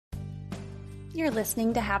You're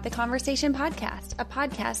listening to Have the Conversation podcast, a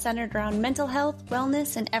podcast centered around mental health,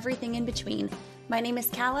 wellness, and everything in between. My name is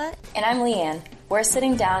Kala. And I'm Leanne. We're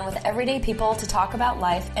sitting down with everyday people to talk about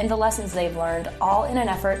life and the lessons they've learned, all in an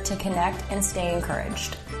effort to connect and stay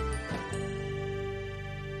encouraged.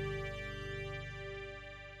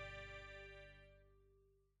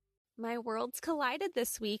 My worlds collided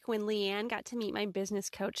this week when Leanne got to meet my business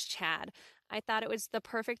coach, Chad. I thought it was the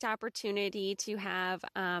perfect opportunity to have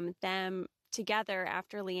them together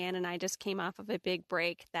after Leanne and I just came off of a big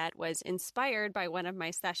break that was inspired by one of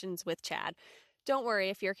my sessions with Chad. Don't worry,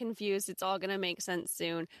 if you're confused, it's all going to make sense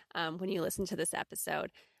soon when you listen to this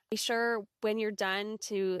episode. Be sure when you're done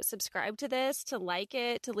to subscribe to this, to like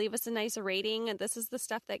it, to leave us a nice rating. This is the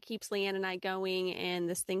stuff that keeps Leanne and I going and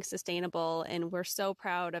this thing's sustainable. And we're so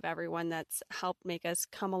proud of everyone that's helped make us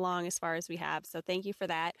come along as far as we have. So thank you for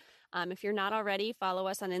that. If you're not already, follow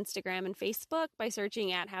us on Instagram and Facebook by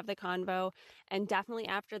searching at Have the Convo. And definitely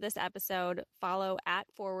after this episode, follow at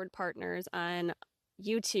Forward Partners on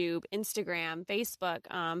YouTube, Instagram, Facebook.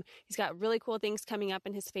 He's got really cool things coming up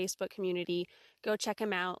in his Facebook community. Go check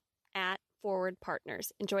him out at Forward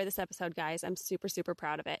Partners. Enjoy this episode, guys. I'm super, super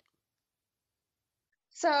proud of it.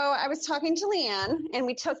 So I was talking to Leanne and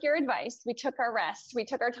we took your advice. We took our rest. We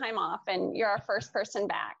took our time off and you're our first person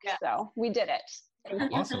back. Yeah. So we did it. Thank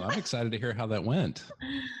you. Awesome. I'm excited to hear how that went.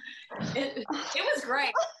 It was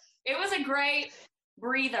great. It was a great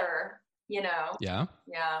breather, you know? Yeah.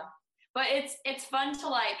 Yeah. But it's fun to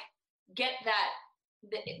like get that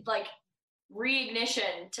like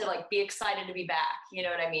reignition to like be excited to be back. You know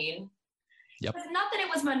what I mean? Yep. Not that it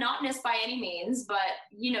was monotonous by any means, but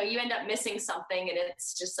you know, you end up missing something and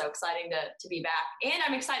it's just so exciting to be back. And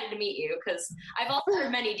I'm excited to meet you because I've also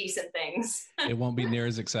heard many decent things. It won't be near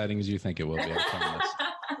as exciting as you think it will be. I promise.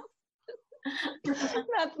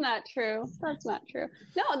 That's not true. That's not true.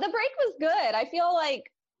 No, the break was good. I feel like,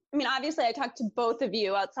 I mean, obviously I talked to both of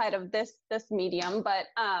you outside of this medium, but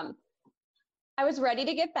I was ready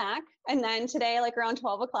to get back. And then today, like around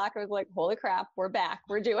 12 o'clock, I was like, holy crap, we're back.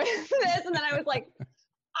 We're doing this. And then I was like,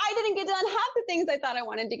 I didn't get done half the things I thought I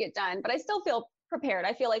wanted to get done, but I still feel prepared.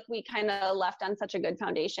 I feel like we kind of left on such a good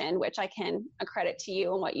foundation, which I can accredit to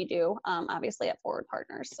you and what you do, obviously at Forward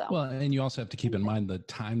Partners. So. Well, and you also have to keep in mind the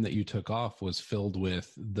time that you took off was filled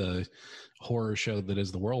with the horror show that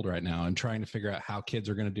is the world right now and trying to figure out how kids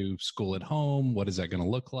are going to do school at home. What is that going to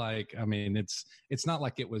look like? I mean, it's not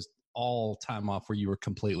like it was all time off where you were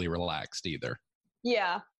completely relaxed either.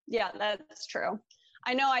 Yeah, that's true.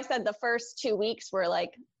 I know I said the first 2 weeks were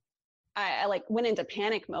like, I like went into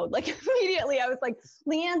panic mode. Like immediately I was like,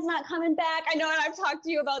 Leanne's not coming back. I know. And I've talked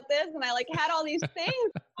to you about this and I like had all these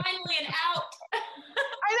things. Finally an out.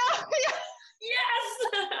 I know.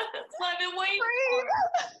 Yes. That's what I've been waiting for.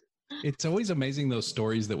 It's always amazing those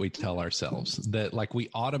stories that we tell ourselves that like we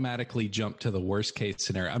automatically jump to the worst case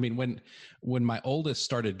scenario. I mean, when my oldest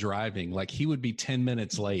started driving, like he would be 10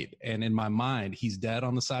 minutes late. And in my mind, he's dead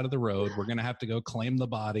on the side of the road. We're going to have to go claim the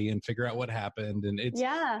body and figure out what happened. And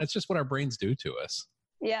that's just what our brains do to us.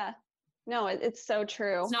 Yeah. No, it's so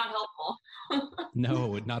true. It's not helpful.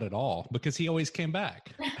 No, not at all. Because he always came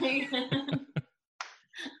back.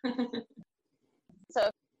 So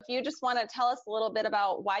if you just want to tell us a little bit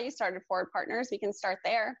about why you started Forward Partners, we can start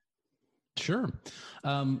there. Sure.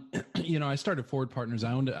 I started Forward Partners.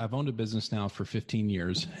 I've owned a business now for 15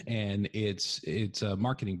 years and it's a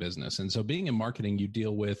marketing business. And so being in marketing, you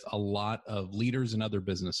deal with a lot of leaders and other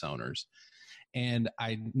business owners. And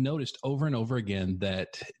I noticed over and over again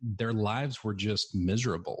that their lives were just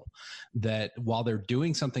miserable, that while they're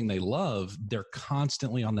doing something they love, they're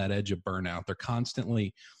constantly on that edge of burnout. They're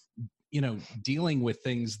constantly dealing with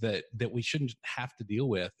things that we shouldn't have to deal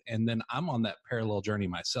with. And then I'm on that parallel journey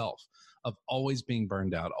myself of always being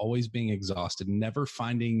burned out, always being exhausted, never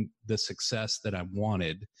finding the success that I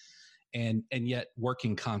wanted and yet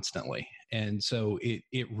working constantly. And so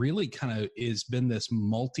it really kind of has been this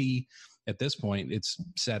at this point, it's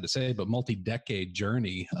sad to say, but multi-decade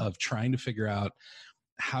journey of trying to figure out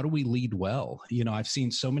how do we lead well? I've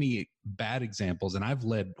seen so many bad examples and I've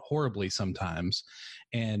led horribly sometimes.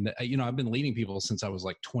 And, I've been leading people since I was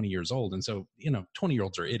like 20 years old. And so,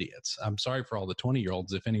 20-year-olds are idiots. I'm sorry for all the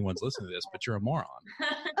 20-year-olds if anyone's listening to this, but you're a moron.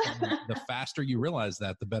 The faster you realize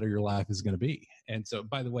that, the better your life is going to be. And so,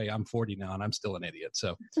 by the way, I'm 40 now and I'm still an idiot.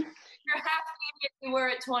 So you're half the idiot you were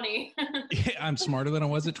at 20. Yeah, I'm smarter than I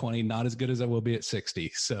was at 20, not as good as I will be at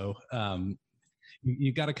 60. So,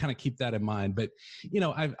 you got to kind of keep that in mind. But,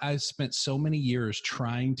 I've spent so many years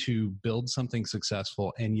trying to build something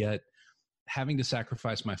successful and yet having to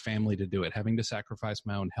sacrifice my family to do it, having to sacrifice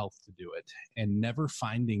my own health to do it, and never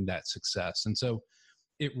finding that success. And so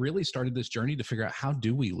it really started this journey to figure out, how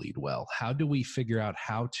do we lead well? How do we figure out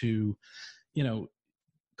how to,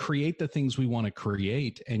 create the things we want to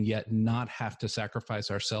create and yet not have to sacrifice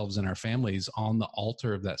ourselves and our families on the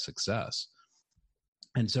altar of that success?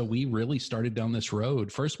 And so we really started down this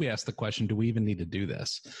road. First, we asked the question, do we even need to do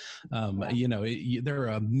this? There are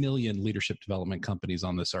a million leadership development companies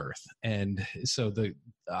on this earth. And so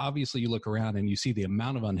obviously you look around and you see the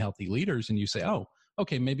amount of unhealthy leaders and you say, oh,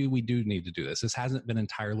 okay, maybe we do need to do this. This hasn't been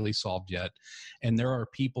entirely solved yet. And there are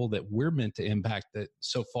people that we're meant to impact that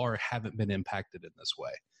so far haven't been impacted in this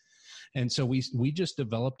way. And so we just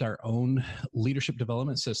developed our own leadership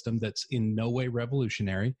development system that's in no way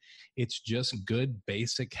revolutionary. It's just good,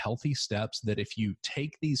 basic, healthy steps that if you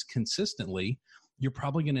take these consistently, you're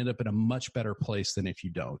probably going to end up in a much better place than if you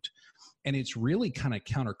don't. And it's really kind of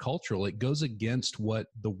countercultural. It goes against what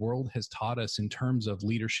the world has taught us in terms of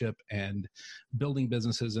leadership and building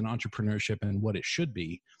businesses and entrepreneurship and what it should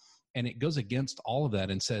be. And it goes against all of that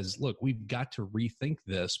and says, look, we've got to rethink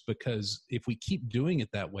this, because if we keep doing it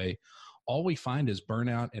that way, all we find is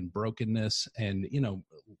burnout and brokenness and,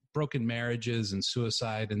 broken marriages and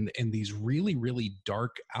suicide and these really, really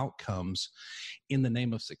dark outcomes in the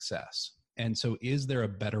name of success. And so is there a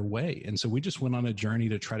better way? And so we just went on a journey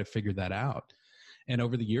to try to figure that out. And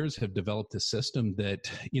over the years have developed a system that,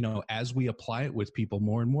 as we apply it with people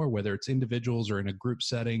more and more, whether it's individuals or in a group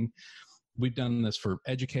setting, we've done this for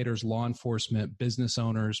educators, law enforcement, business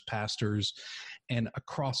owners, pastors, and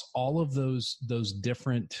across all of those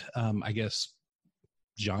different,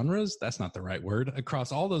 genres, that's not the right word,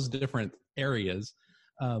 across all those different areas,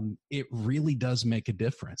 it really does make a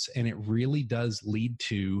difference. And it really does lead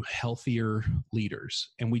to healthier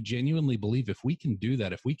leaders. And we genuinely believe if we can do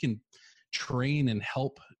that, if we can train and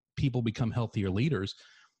help people become healthier leaders,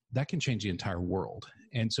 that can change the entire world.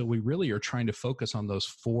 And so we really are trying to focus on those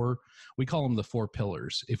four, we call them the 4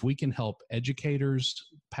 pillars. If we can help educators,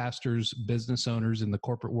 pastors, business owners in the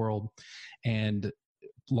corporate world, and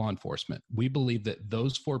law enforcement, we believe that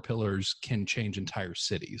those 4 pillars can change entire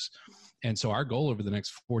cities. And so our goal over the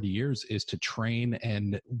next 40 years is to train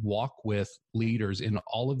and walk with leaders in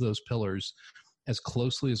all of those pillars as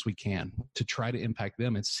closely as we can to try to impact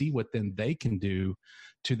them and see what then they can do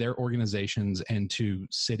to their organizations and to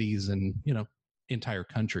cities and, entire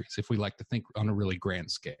countries, if we like to think on a really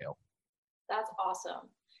grand scale. That's awesome.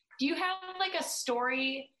 Do you have like a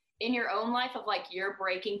story in your own life of like your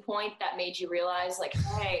breaking point that made you realize like,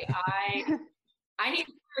 hey, I need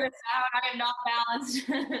to figure this out. I am not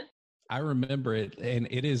balanced. I remember it, and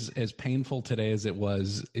it is as painful today as it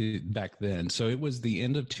was back then. So it was the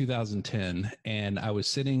end of 2010, and I was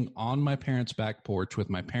sitting on my parents' back porch with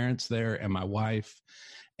my parents there and my wife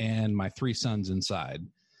and my 3 sons inside.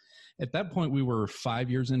 At that point, we were 5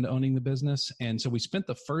 years into owning the business. And so we spent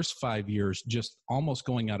the first 5 years just almost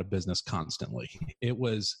going out of business constantly. It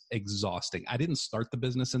was exhausting. I didn't start the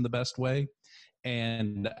business in the best way.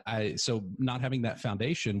 And so not having that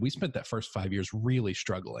foundation, we spent that first 5 years really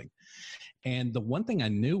struggling. And the one thing I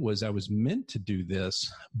knew was I was meant to do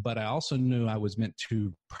this, but I also knew I was meant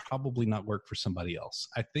to probably not work for somebody else.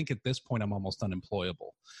 I think at this point, I'm almost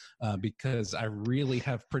unemployable because I really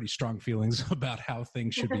have pretty strong feelings about how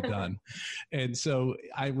things should be done. And so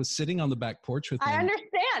I was sitting on the back porch with them. I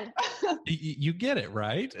understand. You get it,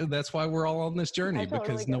 right? That's why we're all on this journey,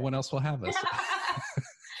 because no one else will have us.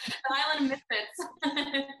 The Island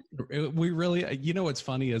Misfits. We really, what's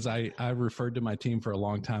funny is I referred to my team for a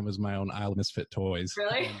long time as my own Island Misfit toys.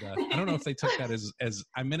 Really? And, I don't know if they took that as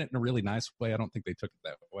I meant it in a really nice way. I don't think they took it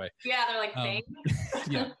that way. Yeah, they're like, thanks.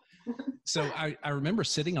 Yeah. So I remember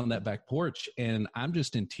sitting on that back porch and I'm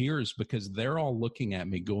just in tears because they're all looking at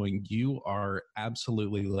me going, you are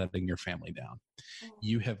absolutely letting your family down.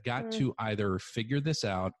 You have got to either figure this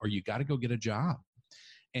out or you got to go get a job.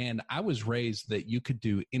 And I was raised that you could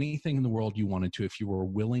do anything in the world you wanted to if you were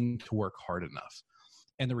willing to work hard enough.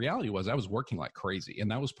 And the reality was I was working like crazy. And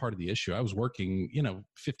that was part of the issue. I was working,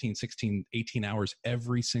 15, 16, 18 hours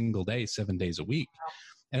every single day, 7 days a week.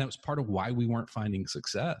 And that was part of why we weren't finding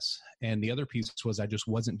success. And the other piece was I just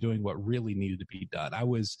wasn't doing what really needed to be done. I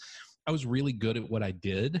was really good at what I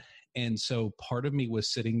did. And so part of me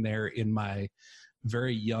was sitting there in my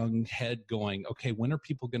very young head going, okay, when are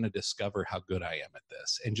people going to discover how good I am at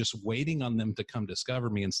this? And just waiting on them to come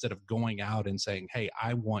discover me instead of going out and saying, hey,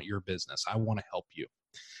 I want your business. I want to help you.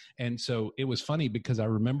 And so it was funny because I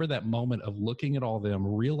remember that moment of looking at all of them,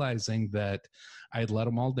 realizing that I had let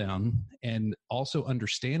them all down, and also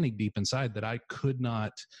understanding deep inside that I could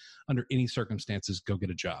not, under any circumstances, go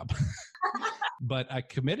get a job. But I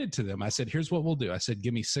committed to them. I said, here's what we'll do. I said,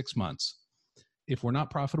 give me 6 months. if we're not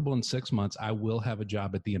profitable in 6 months, I will have a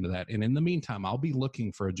job at the end of that. And in the meantime, I'll be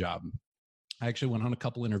looking for a job. I actually went on a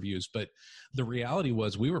couple interviews, but the reality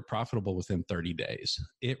was we were profitable within 30 days.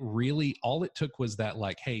 It really, all it took was that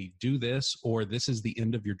like, hey, do this, or this is the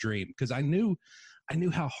end of your dream. Because I knew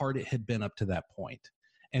how hard it had been up to that point.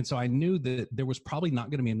 And so I knew that there was probably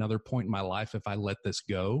not going to be another point in my life if I let this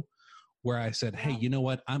go where I said, hey, you know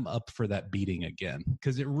what? I'm up for that beating again.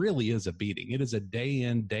 Because it really is a beating. It is a day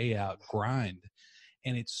in, day out grind.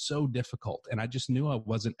 And it's so difficult. And I just knew I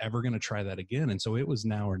wasn't ever going to try that again. And so it was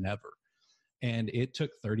now or never. And it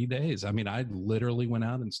took 30 days. I mean, I literally went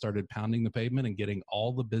out and started pounding the pavement and getting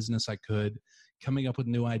all the business I could, coming up with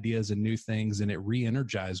new ideas and new things. And it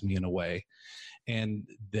re-energized me in a way. And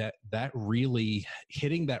that really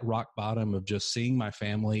hitting that rock bottom of just seeing my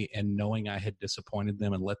family and knowing I had disappointed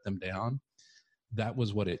them and let them down, that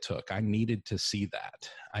was what it took. I needed to see that.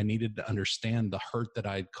 I needed to understand the hurt that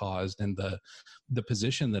I'd caused and the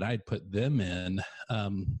position that I'd put them in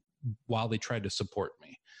while they tried to support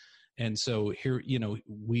me. And so here,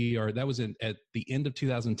 that was at the end of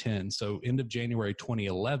 2010. So end of January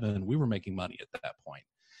 2011, we were making money at that point.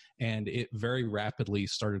 And it very rapidly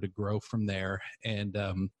started to grow from there. And,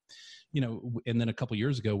 and then a couple of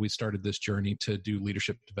years ago, we started this journey to do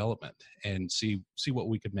leadership development and see what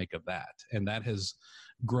we could make of that. And that has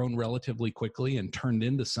grown relatively quickly and turned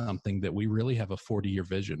into something that we really have a 40-year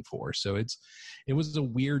vision for. So it was a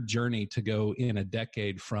weird journey to go in a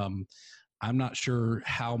decade from, I'm not sure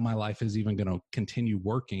how my life is even going to continue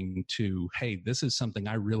working to, hey, this is something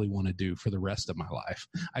I really want to do for the rest of my life.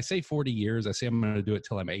 I say 40 years. I say I'm going to do it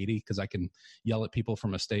till I'm 80 because I can yell at people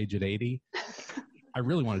from a stage at 80. I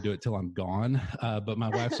really want to do it till I'm gone. But my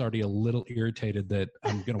wife's already a little irritated that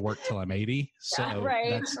I'm going to work till I'm 80. So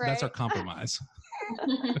that's our compromise.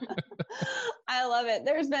 I love it.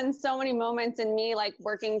 There's been so many moments in me, like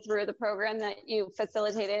working through the program that you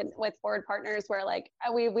facilitated with Forward Partners, where like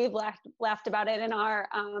we've laughed about it in our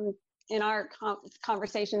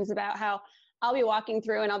conversations about how I'll be walking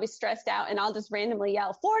through and I'll be stressed out and I'll just randomly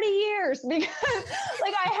yell 40 years because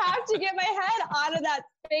like I have to get my head out of that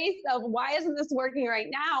space of why isn't this working right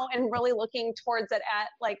now, and really looking towards it at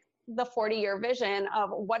like the 40-year vision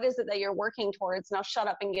of what is it that you're working towards. Now shut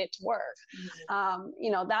up and get to work.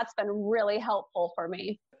 That's been really helpful for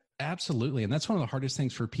me. Absolutely. And that's one of the hardest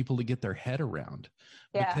things for people to get their head around,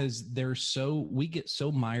 because we get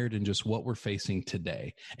so mired in just what we're facing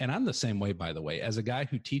today. And I'm the same way, by the way, as a guy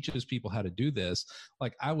who teaches people how to do this.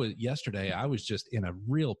 Like yesterday, I was just in a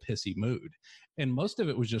real pissy mood. And most of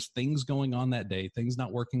it was just things going on that day, things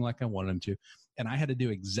not working like I wanted them to. And I had to do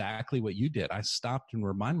exactly what you did. I stopped and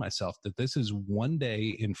remind myself that this is one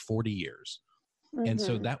day in 40 years. Mm-hmm. And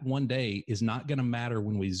so that one day is not going to matter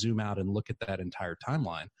when we zoom out and look at that entire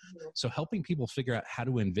timeline. Mm-hmm. So helping people figure out how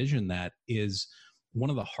to envision that is one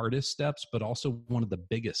of the hardest steps, but also one of the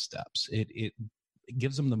biggest steps. It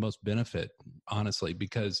gives them the most benefit, honestly,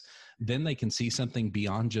 because then they can see something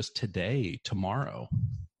beyond just today, tomorrow.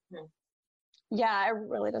 Yeah, it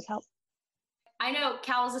really does help. I know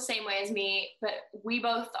Cal is the same way as me, but we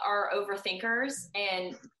both are overthinkers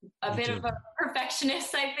and a bit of a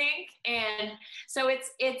perfectionist, I think. And so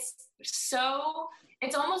it's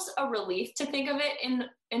almost a relief to think of it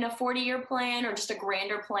in a 40-year plan or just a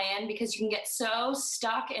grander plan, because you can get so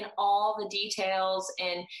stuck in all the details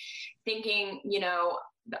and thinking,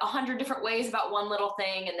 100 different ways about one little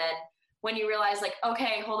thing. And then when you realize like,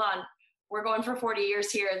 okay, hold on, we're going for 40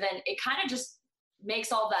 years here, then it kind of just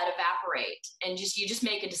makes all that evaporate and you just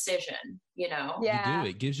make a decision, Yeah. You do.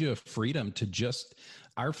 It gives you a freedom to just,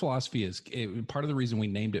 our philosophy is part of the reason we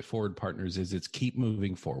named it Forward Partners is it's keep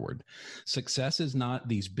moving forward. Success is not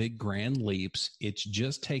these big grand leaps. It's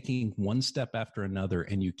just taking one step after another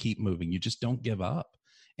and you keep moving. You just don't give up.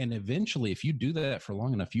 And eventually, if you do that for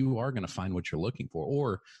long enough, you are going to find what you're looking for,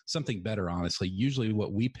 or something better, honestly. Usually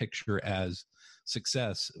what we picture as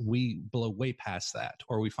success, we blow way past that,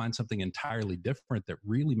 or we find something entirely different that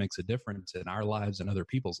really makes a difference in our lives and other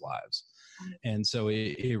people's lives. And so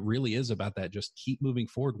it really is about that. Just keep moving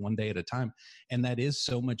forward one day at a time. And that is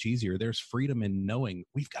so much easier. There's freedom in knowing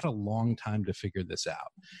we've got a long time to figure this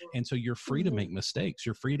out. And so you're free to make mistakes.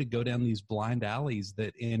 You're free to go down these blind alleys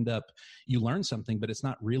that end up, you learn something, but it's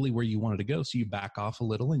not really where you wanted to go. So you back off a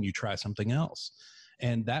little and you try something else.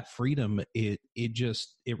 And that freedom, it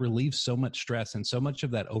relieves so much stress and so much of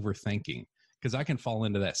that overthinking, because I can fall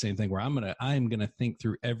into that same thing where I am going to think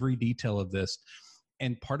through every detail of this.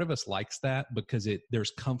 And part of us likes that because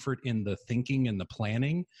there's comfort in the thinking and the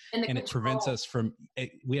planning, and it prevents us from,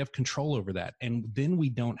 we have control over that. And then we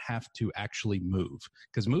don't have to actually move,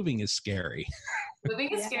 because moving is scary.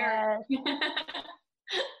 Moving is scary.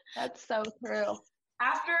 That's so true.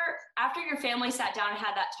 After your family sat down and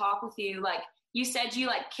had that talk with you, like you said, you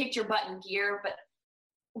like kicked your butt in gear, but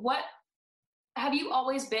what have you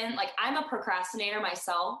always been like? I'm a procrastinator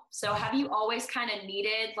myself. So have you always kind of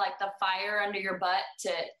needed like the fire under your butt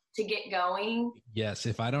to get going? Yes.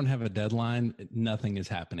 If I don't have a deadline, nothing is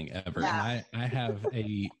happening ever. Yeah. And I have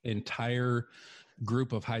a entire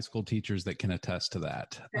group of high school teachers that can attest to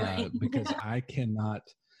that, because I cannot,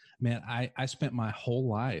 man, I spent my whole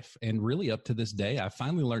life, and really up to this day, I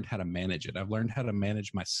finally learned how to manage it. I've learned how to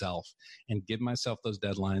manage myself and give myself those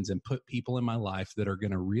deadlines and put people in my life that are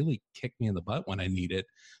going to really kick me in the butt when I need it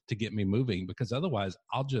to get me moving, because otherwise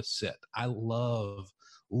I'll just sit. I love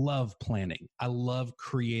planning. I love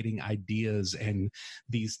creating ideas and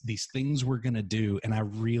these things we're going to do. And I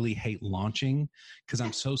really hate launching because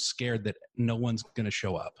I'm so scared that no one's going to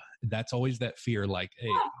show up. That's always that fear. Like, hey,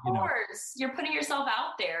 of course, you're putting yourself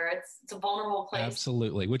out there. It's a vulnerable place.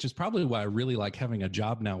 Absolutely. Which is probably why I really like having a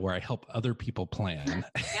job now where I help other people plan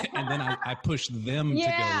and then I push them to go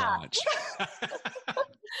launch.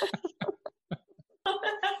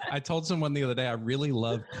 I told someone the other day, I really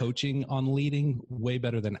love coaching on leading way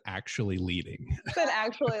better than actually leading. Than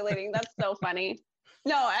actually leading. That's so funny.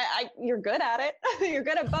 No, you're good at it. You're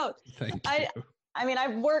good at both. Thank you. I mean,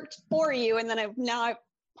 I've worked for you, and then I've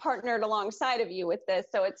partnered alongside of you with this.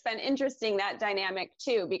 So it's been interesting, that dynamic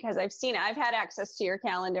too, because I've seen it. I've had access to your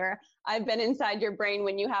calendar. I've been inside your brain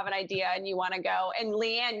when you have an idea and you want to go. And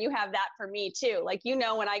Leanne, you have that for me too. Like,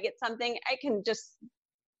 when I get something,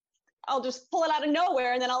 I'll just pull it out of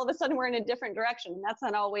nowhere, and then all of a sudden we're in a different direction. And that's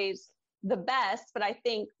not always the best, but I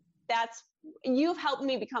think you've helped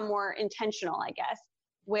me become more intentional, I guess,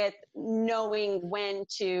 with knowing when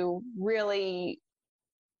to really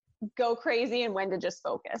go crazy and when to just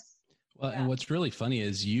focus. Well, and what's really funny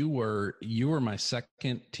is you were my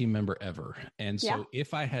second team member ever. And so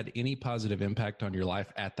if I had any positive impact on your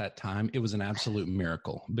life at that time, it was an absolute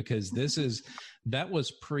miracle, because that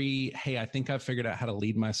was hey, I think I figured out how to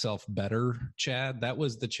lead myself better, Chad. That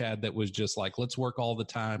was the Chad that was just like, let's work all the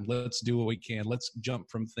time. Let's do what we can. Let's jump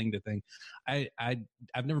from thing to thing.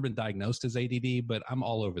 I've never been diagnosed as ADD, but I'm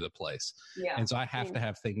all over the place. Yeah. And so I have to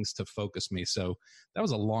have things to focus me. So that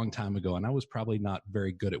was a long time ago, and I was probably not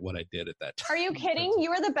very good at what I did at that time. Are you kidding? You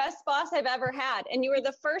were the best boss I've ever had. And you were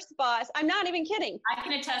the first boss. I'm not even kidding. I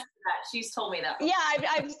can attest to that. She's told me that. Yeah,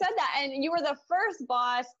 I've said that. And you were the first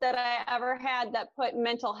boss that I ever had that put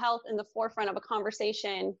mental health in the forefront of a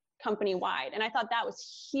conversation company-wide. And I thought that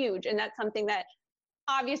was huge. And that's something that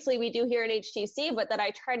obviously we do here at HTC, but that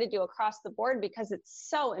I try to do across the board, because it's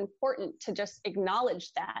so important to just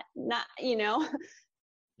acknowledge that,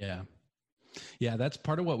 Yeah. Yeah, that's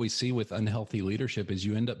part of what we see with unhealthy leadership is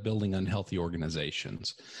you end up building unhealthy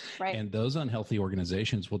organizations. Right. And those unhealthy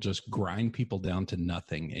organizations will just grind people down to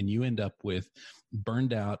nothing. And you end up with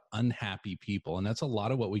burned out, unhappy people. And that's a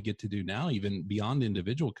lot of what we get to do now, even beyond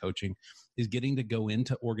individual coaching, is getting to go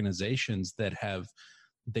into organizations that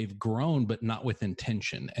they've grown, but not with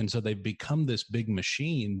intention. And so they've become this big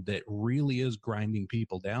machine that really is grinding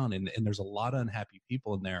people down. And there's a lot of unhappy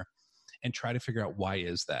people in there. And try to figure out, why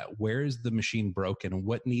is that? Where is the machine broken and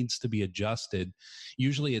what needs to be adjusted?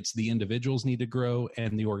 Usually it's the individuals need to grow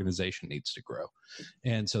and the organization needs to grow.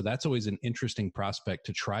 And so that's always an interesting prospect,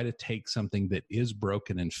 to try to take something that is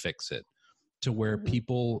broken and fix it to where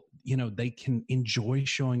people, they can enjoy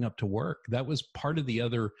showing up to work. That was part of the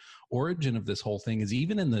other origin of this whole thing, is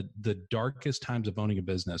even in the darkest times of owning a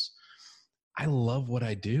business, I love what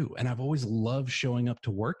I do. And I've always loved showing up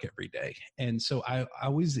to work every day. And so I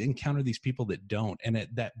always encounter these people that don't, and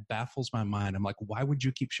that baffles my mind. I'm like, why would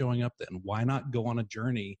you keep showing up then? Why not go on a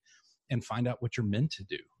journey and find out what you're meant to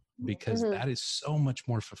do? Because that is so much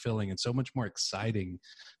more fulfilling and so much more exciting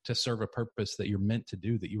to serve a purpose that you're meant to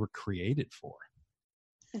do, that you were created for.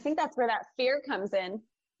 I think that's where that fear comes in.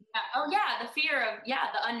 Yeah. Oh yeah. The fear of,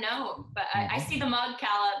 the unknown. But I see the mug,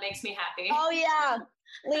 Kala. It makes me happy. Oh yeah.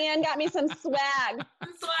 Leanne got me some swag.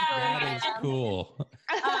 That is cool.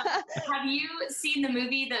 Have you seen the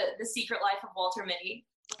movie, The Secret Life of Walter Mitty?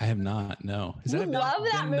 I have not. No. Love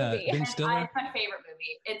that movie. Ben Stiller? It's my favorite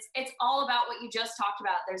movie. It's all about what you just talked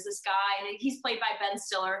about. There's this guy, and he's played by Ben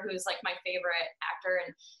Stiller, who's like my favorite actor.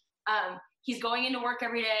 And he's going into work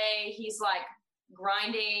every day. He's like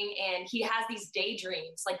grinding, and he has these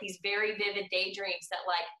daydreams, like these very vivid daydreams that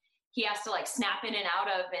like he has to like snap in and out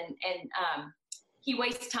of, and he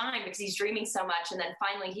wastes time because he's dreaming so much. And then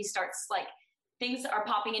finally he starts like, things are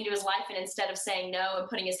popping into his life, and instead of saying no and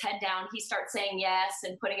putting his head down, he starts saying yes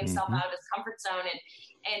and putting himself out of his comfort zone. And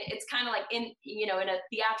And it's kind of like in a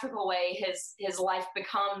theatrical way, his life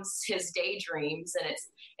becomes his daydreams, and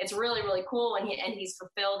it's really, really cool. And he's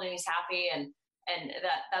fulfilled and he's happy. And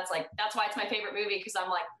that's why it's my favorite movie. Cause I'm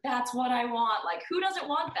like, that's what I want. Like, who doesn't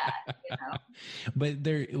want that? You know? But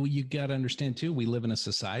you got to understand too, we live in a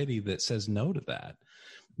society that says no to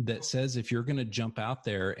that says, if you're going to jump out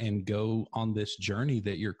there and go on this journey,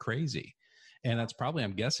 that you're crazy. And that's probably,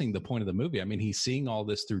 I'm guessing, the point of the movie. I mean, he's seeing all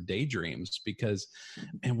this through daydreams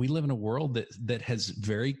and we live in a world that has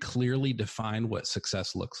very clearly defined what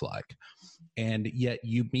success looks like. And yet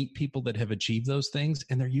you meet people that have achieved those things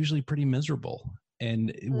and they're usually pretty miserable.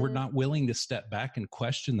 And we're not willing to step back and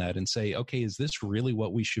question that and say, okay, is this really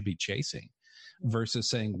what we should be chasing? Versus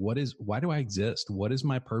saying, why do I exist? What is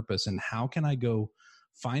my purpose? And how can I go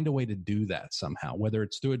find a way to do that somehow, whether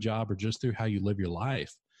it's through a job or just through how you live your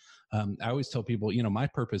life? I always tell people, my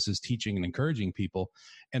purpose is teaching and encouraging people.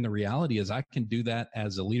 And the reality is I can do that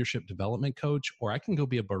as a leadership development coach, or I can go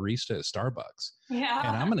be a barista at Starbucks. Yeah.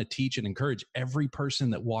 And I'm going to teach and encourage every person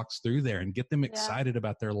that walks through there and get them excited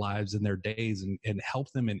about their lives and their days and help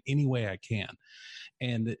them in any way I can.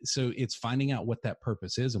 And so it's finding out what that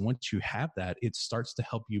purpose is. And once you have that, it starts to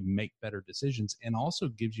help you make better decisions and also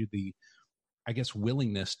gives you the, I guess,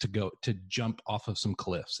 willingness to jump off of some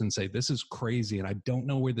cliffs and say, this is crazy and I don't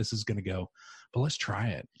know where this is going to go, but let's try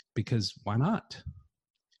it, because why not?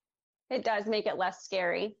 It does make it less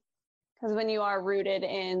scary, because when you are rooted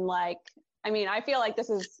in I feel like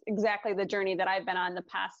this is exactly the journey that I've been on the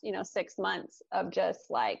past, 6 months of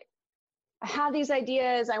just like, I have these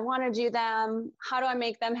ideas. I want to do them. How do I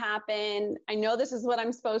make them happen? I know this is what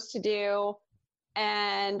I'm supposed to do.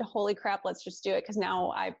 And holy crap, let's just do it. Because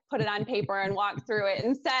now I put it on paper and walked through it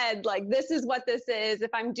and said, like, this is what this is. If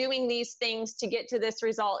I'm doing these things to get to this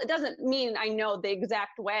result, it doesn't mean I know the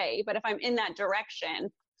exact way, but if I'm in that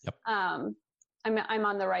direction, I'm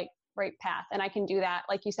on the right path, and I can do that.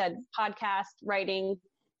 Like you said, podcast, writing,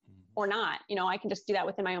 or not, I can just do that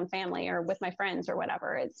within my own family or with my friends or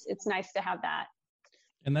whatever. It's nice to have that.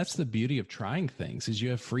 And that's the beauty of trying things, is you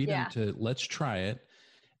have freedom to let's try it.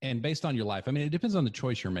 And based on your life, I mean, it depends on the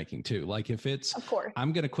choice you're making too. Like if it's, of course,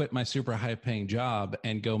 I'm going to quit my super high paying job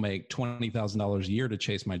and go make $20,000 a year to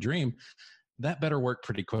chase my dream, that better work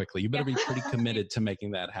pretty quickly. You better be pretty committed to making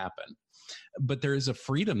that happen. But there is a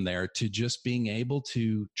freedom there to just being able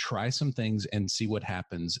to try some things and see what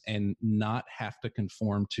happens and not have to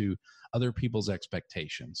conform to other people's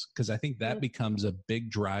expectations. Because I think that becomes a big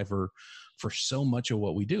driver for so much of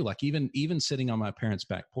what we do. Like even sitting on my parents'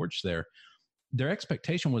 back porch there, their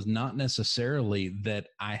expectation was not necessarily that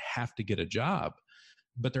I have to get a job,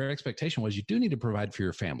 but their expectation was you do need to provide for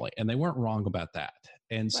your family. And they weren't wrong about that.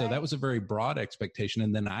 And so that was a very broad expectation.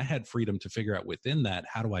 And then I had freedom to figure out within that,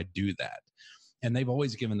 how do I do that? And they've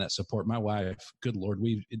always given that support. My wife, good Lord,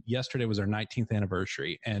 yesterday was our 19th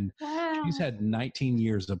anniversary, and she's had 19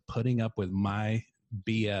 years of putting up with my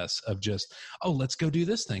BS of just, oh, let's go do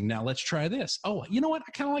this thing. Now let's try this. Oh, you know what?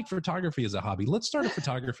 I kind of like photography as a hobby. Let's start a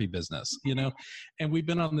photography business, and we've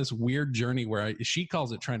been on this weird journey where she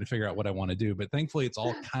calls it trying to figure out what I want to do. But thankfully it's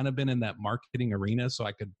all kind of been in that marketing arena. So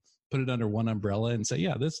I could put it under one umbrella and say,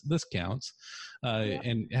 yeah, this counts,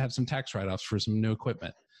 and have some tax write-offs for some new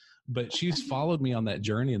equipment. But she's followed me on that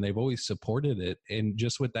journey, and they've always supported it. And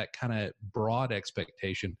just with that kind of broad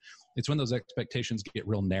expectation, it's when those expectations get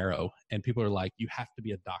real narrow and people are like, you have to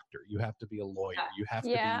be a doctor, you have to be a lawyer, you have to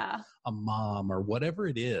be a mom, or whatever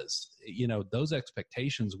it is. Those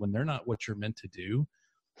expectations, when they're not what you're meant to do,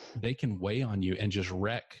 they can weigh on you and just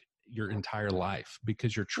wreck your entire life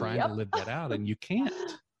because you're trying to live that out and you can't.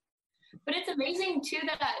 But it's amazing too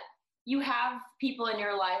that you have people in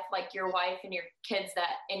your life, like your wife and your kids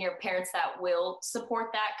and your parents that will support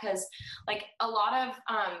that. Cause like a lot of,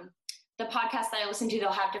 the podcasts that I listen to,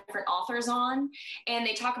 they'll have different authors on and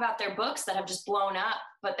they talk about their books that have just blown up,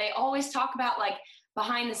 but they always talk about like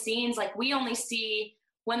behind the scenes. Like we only see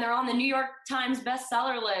when they're on the New York Times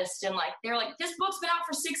bestseller list and like, they're like, this book's been out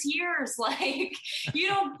for 6 years. Like you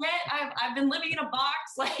don't get, I've been living in a box,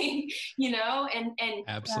 like, and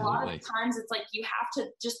absolutely. A lot of times it's like, you have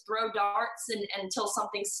to just throw darts until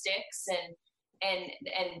something sticks. And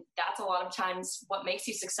that's a lot of times what makes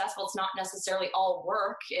you successful. It's not necessarily all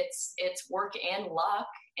work. It's work and luck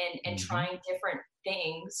and trying different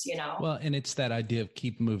things, Well, and it's that idea of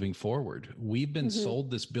keep moving forward. We've been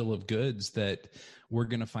sold this bill of goods that we're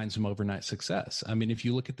going to find some overnight success. I mean, if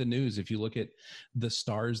you look at the news, if you look at the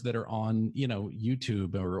stars that are on,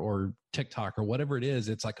 YouTube or TikTok or whatever it is,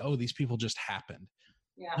 it's like, oh, these people just happened.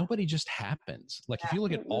 Yeah. Nobody just happens. Like if you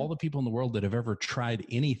look at all the people in the world that have ever tried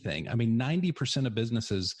anything, I mean, 90% of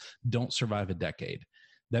businesses don't survive a decade.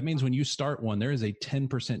 That means when you start one, there is a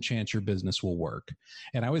 10% chance your business will work.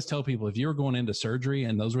 And I always tell people, if you were going into surgery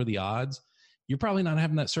and those were the odds, you're probably not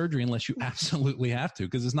having that surgery unless you absolutely have to,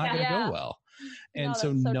 because it's not going to go well. And No,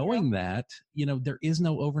 so that's so knowing true. that, there is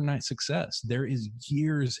no overnight success. There is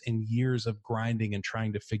years and years of grinding and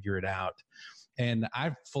trying to figure it out. And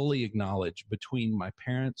I fully acknowledge, between my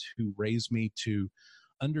parents who raised me to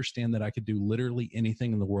understand that I could do literally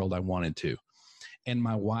anything in the world I wanted to, and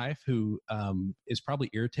my wife, who is probably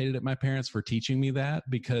irritated at my parents for teaching me that,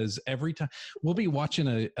 because every time we'll be watching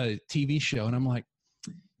a TV show and I'm like,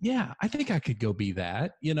 yeah, I think I could go be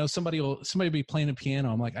that. Somebody will be playing a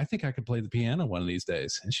piano. I'm like, I think I could play the piano one of these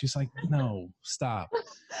days. And she's like, no, stop.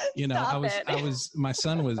 My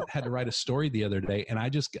son had to write a story the other day, and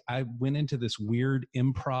I went into this weird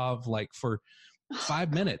improv, like for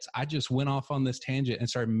 5 minutes. I just went off on this tangent and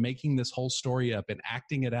started making this whole story up and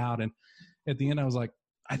acting it out. And at the end, I was like,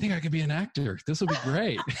 I think I could be an actor. This will be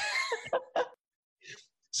great.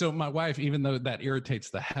 So my wife, even though that irritates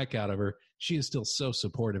the heck out of her, she is still so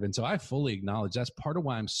supportive. And so I fully acknowledge that's part of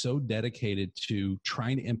why I'm so dedicated to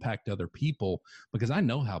trying to impact other people, because I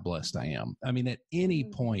know how blessed I am. I mean, at any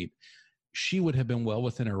point, she would have been well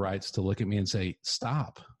within her rights to look at me and say,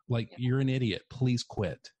 stop, like, you're an idiot, please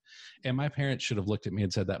quit. And my parents should have looked at me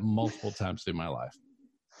and said that multiple times through my life,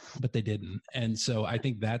 but they didn't. And so I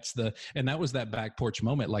think that was that back porch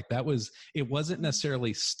moment. Like, it wasn't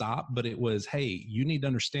necessarily stop, but it was, hey, you need to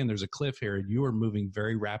understand there's a cliff here and you are moving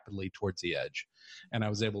very rapidly towards the edge. And I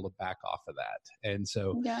was able to back off of that. And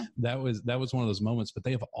so that was one of those moments, but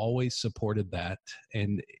they have always supported that.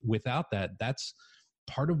 And without that, that's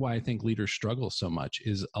part of why I think leaders struggle so much,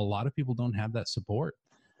 is a lot of people don't have that support.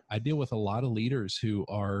 I deal with a lot of leaders who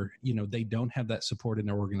are, they don't have that support in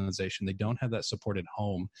their organization. They don't have that support at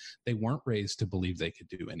home. They weren't raised to believe they could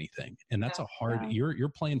do anything. And that's you're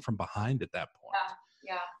playing from behind at that point.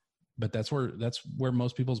 Yeah. But that's where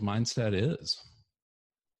most people's mindset is.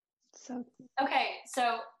 So, okay.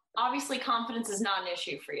 So obviously confidence is not an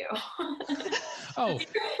issue for you. Oh,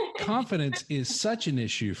 confidence is such an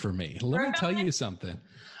issue for me. Let me tell you something.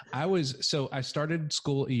 I started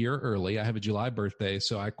school a year early. I have a July birthday,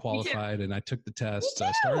 so I qualified and I took the test. So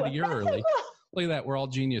I started a year early. Look at that. We're all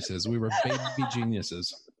geniuses. We were baby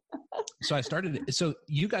geniuses. So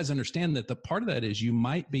you guys understand that the part of that is you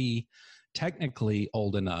might be technically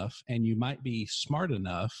old enough and you might be smart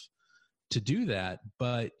enough to do that,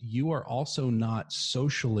 but you are also not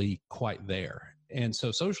socially quite there. And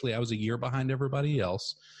so socially, I was a year behind everybody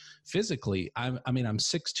else. Physically, I'm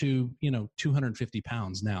 6'2", 250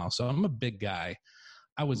 pounds now. So I'm a big guy.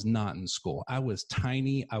 I was not in school. I was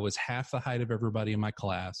tiny. I was half the height of everybody in my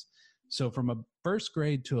class. So from a first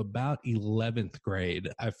grade to about 11th grade,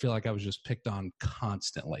 I feel like I was just picked on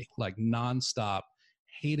constantly, like nonstop,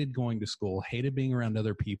 hated going to school, hated being around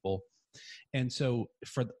other people. And so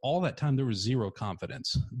for all that time, there was zero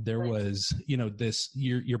confidence. There was,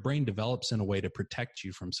 your brain develops in a way to protect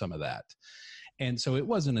you from some of that. And so it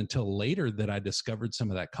wasn't until later that I discovered some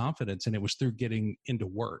of that confidence, and it was through getting into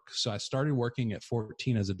work. So I started working at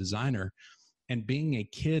 14 as a designer, and being a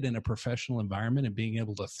kid in a professional environment and being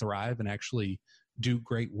able to thrive and actually do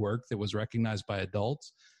great work that was recognized by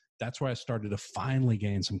adults, that's where I started to finally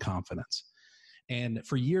gain some confidence. And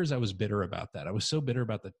for years, I was bitter about that. I was so bitter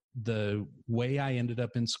about the way I ended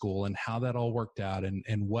up in school and how that all worked out and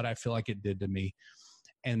what I feel like it did to me.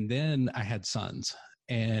 And then I had sons.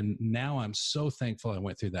 And now I'm so thankful I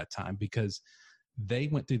went through that time, because they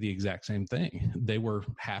went through the exact same thing. They were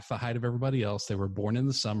half the height of everybody else. They were born in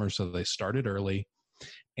the summer, so they started early.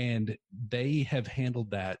 And they have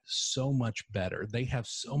handled that so much better. They have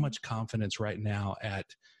so much confidence right now at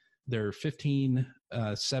they're 15,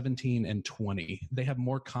 17, and 20. They have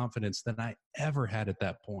more confidence than I ever had at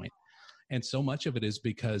that point. And so much of it is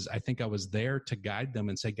because I think I was there to guide them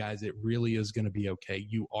and say, guys, it really is going to be okay.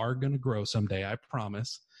 You are going to grow someday, I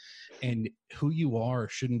promise. And who you are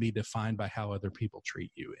shouldn't be defined by how other people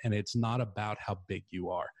treat you. And it's not about how big you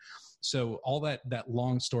are. So all that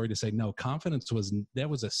long story to say, no, confidence was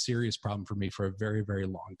a serious problem for me for a very, very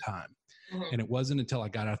long time. Mm-hmm. And it wasn't until I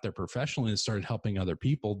got out there professionally and started helping other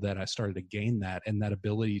people that I started to gain that, and that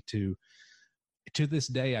ability to this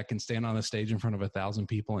day, I can stand on a stage in front of 1,000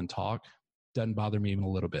 people and talk. Doesn't bother me even a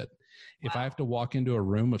little bit. Wow. If I have to walk into a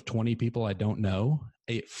room of 20 people I don't know,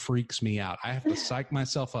 it freaks me out. I have to psych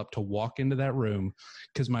myself up to walk into that room,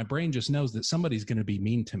 because my brain just knows that somebody's going to be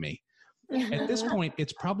mean to me. At this point,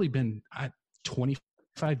 it's probably been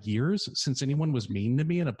 25 years since anyone was mean to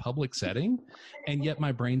me in a public setting. And yet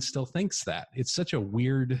my brain still thinks that. It's such a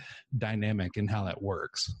weird dynamic in how that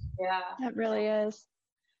works. Yeah, it really is.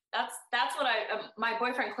 that's what my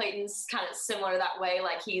boyfriend Clayton's kind of similar that way.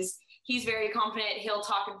 Like he's very confident. He'll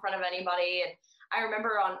talk in front of anybody. And I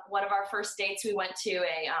remember on one of our first dates, we went to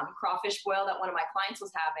a crawfish boil that one of my clients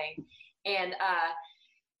was having. And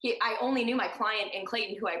I only knew my client and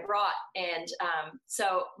Clayton, who I brought. And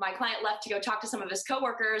so my client left to go talk to some of his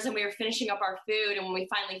coworkers, and we were finishing up our food. And when we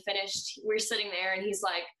finally finished, we were sitting there and he's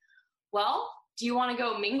like, well, do you want to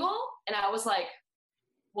go mingle? And I was like,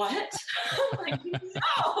 what? Like,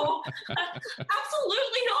 no,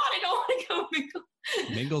 absolutely not. I don't want to go mingle.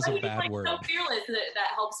 Mingle's a bad word. So fearless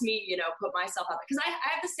that helps me, put myself out there. Because I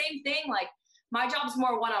have the same thing. Like my job's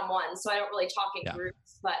more one-on-one, so I don't really talk in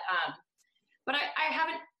groups. But I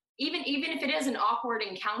haven't, even if it is an awkward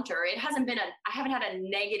encounter, I haven't had a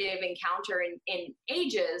negative encounter in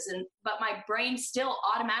ages. But my brain still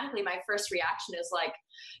automatically, my first reaction is like,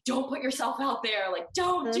 don't put yourself out there. Like,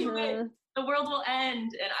 don't do it. The world will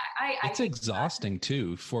end. And it's exhausting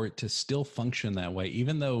too, for it to still function that way.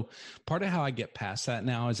 Even though part of how I get past that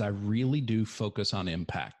now is I really do focus on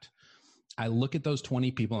impact. I look at those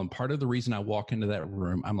 20 people, and part of the reason I walk into that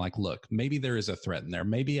room, I'm like, look, maybe there is a threat in there.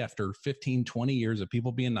 Maybe after 15, 20 years of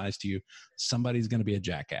people being nice to you, somebody's going to be a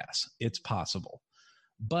jackass. It's possible.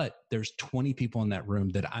 But there's 20 people in that room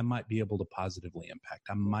that I might be able to positively impact.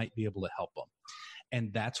 I might be able to help them.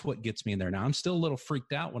 And that's what gets me in there. Now, I'm still a little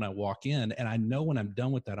freaked out when I walk in, and I know when I'm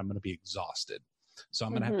done with that, I'm going to be exhausted. So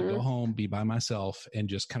I'm going to have to go home, be by myself, and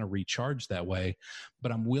just kind of recharge that way.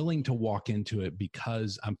 But I'm willing to walk into it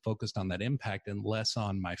because I'm focused on that impact and less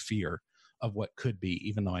on my fear of what could be,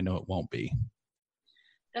 even though I know it won't be.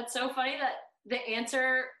 That's so funny that the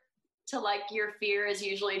answer to like your fear is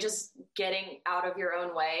usually just getting out of your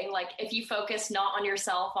own way. Like if you focus not on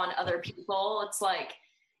yourself, on other people, it's like,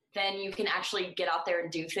 then you can actually get out there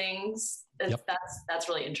and do things. That's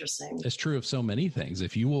really interesting. It's true of so many things.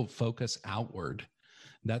 If you will focus outward,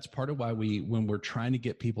 that's part of why when we're trying to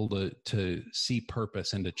get people to see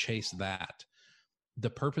purpose and to chase that, the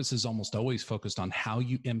purpose is almost always focused on how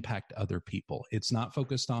you impact other people. It's not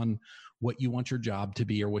focused on what you want your job to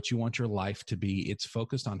be or what you want your life to be. It's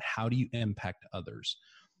focused on how do you impact others.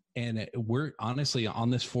 And we're honestly on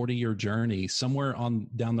this 40-year journey, somewhere on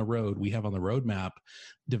down the road, we have on the roadmap,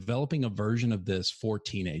 developing a version of this for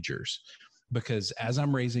teenagers. Because as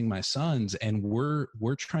I'm raising my sons, and we're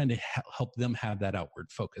trying to help them have that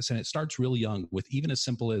outward focus. And it starts really young with even as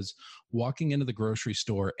simple as walking into the grocery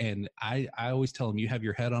store. And I always tell them, you have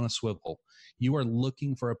your head on a swivel. You are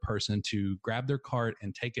looking for a person to grab their cart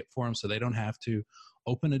and take it for them so they don't have to.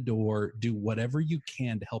 Open a door, do whatever you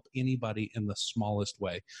can to help anybody in the smallest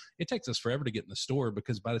way. It takes us forever to get in the store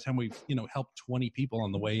because by the time we've, helped 20 people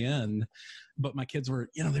on the way in, but my kids were,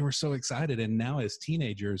 they were so excited. And now as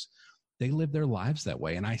teenagers, they live their lives that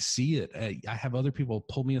way. And I see it. I have other people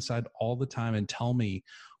pull me aside all the time and tell me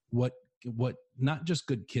what not just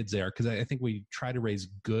good kids they are. Cause I think we try to raise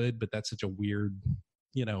good, but that's such a weird,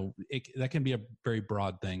 that can be a very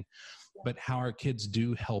broad thing. But how our kids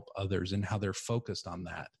do help others and how they're focused on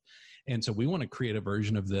that. And so we want to create a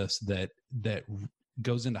version of this that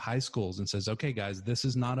goes into high schools and says, okay, guys, this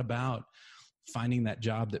is not about finding that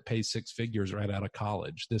job that pays 6 figures right out of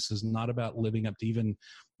college. This is not about living up to even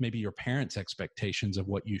maybe your parents' expectations of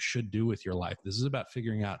what you should do with your life. This is about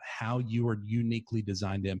figuring out how you are uniquely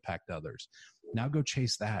designed to impact others. Now go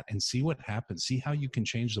chase that and see what happens. See how you can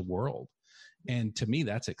change the world. And to me,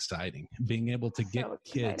 that's exciting, being able to get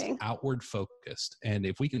kids outward focused. And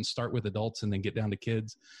if we can start with adults and then get down to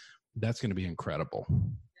kids, that's going to be incredible.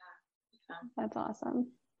 Yeah. That's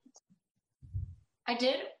awesome. I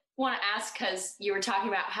did want to ask, because you were talking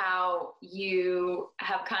about how you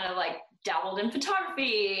have kind of like dabbled in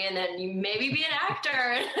photography and then you maybe be an actor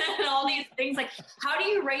and all these things. Like, how do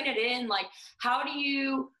you rein it in? Like, how do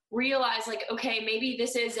you realize like, okay, maybe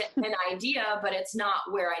this is an idea, but it's not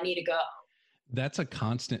where I need to go? That's a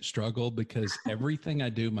constant struggle because everything I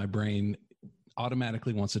do, my brain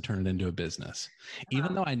automatically wants to turn it into a business.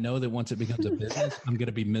 Even though I know that once it becomes a business, I'm going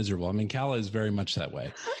to be miserable. I mean, Kala is very much that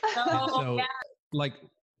way.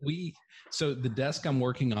 So the desk I'm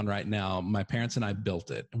working on right now, my parents and I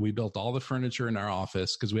built it. We built all the furniture in our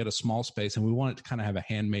office because we had a small space and we wanted to kind of have a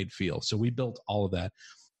handmade feel. So we built all of that.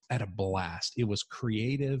 At a blast. It was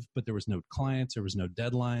creative, but there was no clients. There was no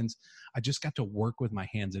deadlines. I just got to work with my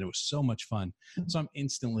hands and it was so much fun. So I'm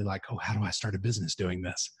instantly like, oh, how do I start a business doing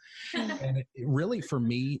this? And it really, for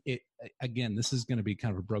me, again, this is going to be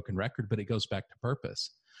kind of a broken record, but it goes back to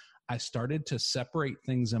purpose. I started to separate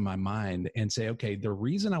things in my mind and say, okay, the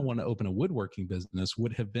reason I want to open a woodworking business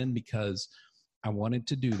would have been because I wanted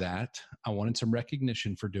to do that. I wanted some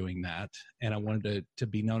recognition for doing that. And I wanted to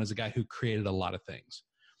be known as a guy who created a lot of things.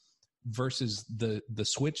 versus the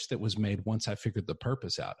switch that was made once I figured the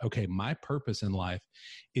purpose out. Okay, my purpose in life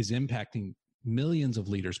is impacting millions of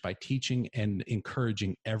leaders by teaching and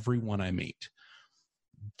encouraging everyone I meet.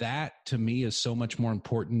 That to me is so much more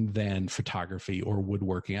important than photography or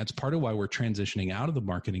woodworking. That's part of why we're transitioning out of the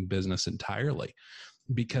marketing business entirely.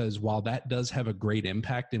 Because while that does have a great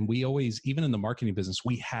impact, and we always, even in the marketing business,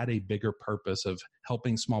 we had a bigger purpose of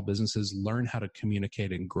helping small businesses learn how to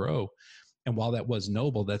communicate and grow. And while that was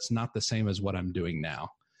noble, that's not the same as what I'm doing now.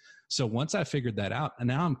 So once I figured that out, and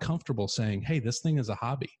now I'm comfortable saying, hey, this thing is a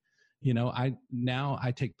hobby.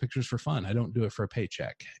 I take pictures for fun. I don't do it for a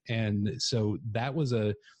paycheck. And so that was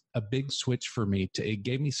a big switch for me. It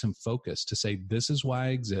gave me some focus to say, this is why I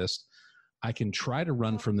exist. I can try to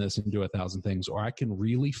run from this and do 1,000 things, or I can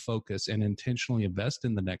really focus and intentionally invest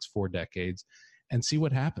in the next 4 decades and see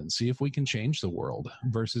what happens. See if we can change the world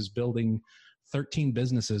versus building 13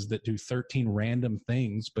 businesses that do 13 random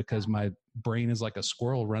things because my brain is like a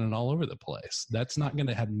squirrel running all over the place. That's not going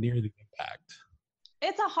to have near the impact.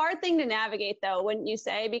 It's a hard thing to navigate, though, wouldn't you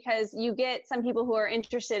say? Because you get some people who are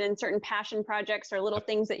interested in certain passion projects or little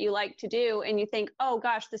things that you like to do, and you think, oh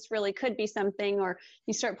gosh, this really could be something, or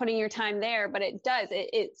you start putting your time there, but it does.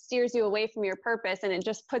 It steers you away from your purpose, and it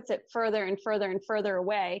just puts it further and further and further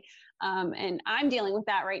away. And I'm dealing with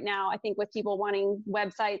that right now. I think with people wanting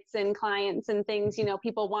websites and clients and things,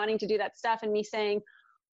 people wanting to do that stuff, and me saying,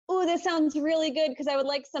 oh, this sounds really good because I would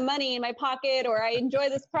like some money in my pocket, or I enjoy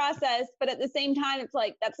this process. But at the same time, it's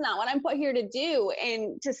like, that's not what I'm put here to do.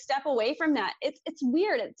 And to step away from that, it's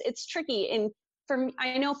weird. It's tricky. And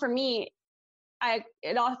I know for me,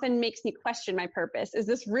 it often makes me question my purpose. Is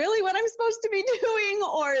this really what I'm supposed to be doing?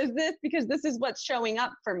 Or is this because this is what's showing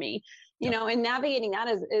up for me? And navigating that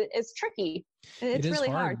is tricky. It's really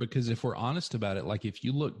hard because if we're honest about it, like if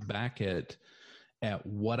you look back at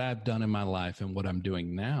what I've done in my life and what I'm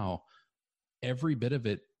doing now, every bit of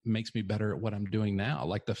it makes me better at what I'm doing now.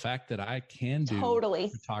 Like the fact that I can do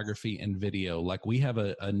photography and video. Like we have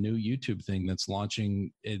a new YouTube thing that's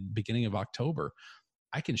launching at the beginning of October.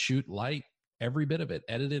 I can shoot light, every bit of it,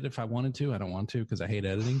 edit it if I wanted to. I don't want to because I hate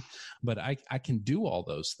editing, but I can do all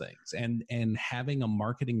those things. And having a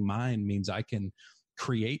marketing mind means I can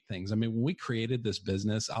create things. I mean, when we created this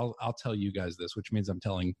business, I'll tell you guys this, which means I'm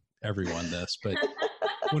telling everyone this, but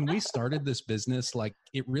when we started this business, like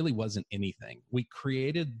it really wasn't anything. We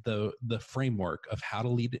created the framework of how to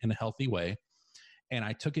lead in a healthy way. And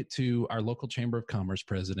I took it to our local Chamber of Commerce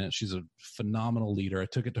president. She's a phenomenal leader. I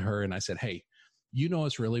took it to her and I said, hey, you know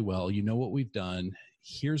us really well. You know what we've done.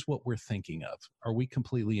 Here's what we're thinking of. Are we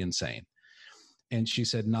completely insane? And she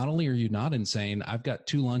said, not only are you not insane, I've got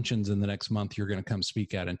 2 luncheons in the next month you're going to come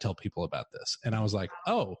speak at and tell people about this. And I was like,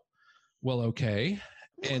 oh, well, okay.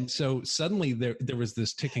 And so suddenly there was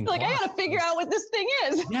this ticking clock. I got to figure out what this thing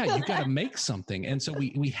is. Yeah, you got to make something. And so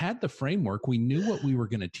we had the framework. We knew what we were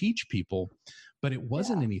going to teach people, but it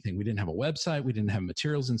wasn't anything. We didn't have a website. We didn't have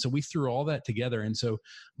materials. And so we threw all that together. And so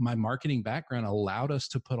my marketing background allowed us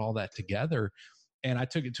to put all that together. And I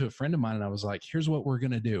took it to a friend of mine and I was like, here's what we're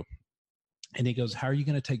going to do. And he goes, how are you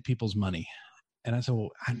going to take people's money? And I said,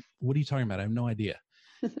 well, what are you talking about? I have no idea.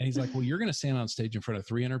 And he's like, well, you're going to stand on stage in front of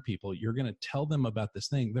 300 people. You're going to tell them about this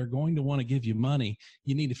thing. They're going to want to give you money.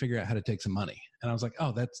 You need to figure out how to take some money. And I was like,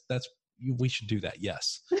 oh, we should do that.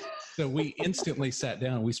 Yes. So we instantly sat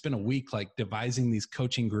down. We spent a week like devising these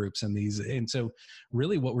coaching groups and so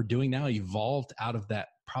really what we're doing now evolved out of that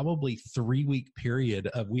probably 3-week period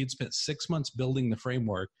of, we had spent 6 months building the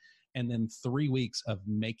framework and then 3 weeks of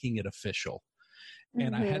making it official.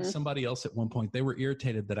 And I had somebody else at one point, they were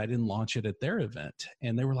irritated that I didn't launch it at their event.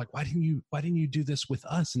 And they were like, why didn't you do this with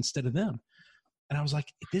us instead of them? And I was like,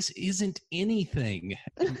 this isn't anything.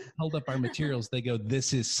 And held up our materials. They go,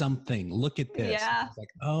 this is something. Look at this. Yeah. I was like,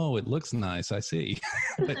 oh, it looks nice. I see.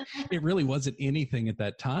 But it really wasn't anything at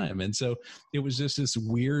that time. And so it was just this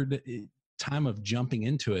weird time of jumping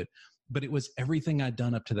into it. But it was everything I'd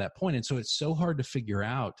done up to that point. And so it's so hard to figure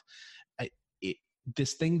out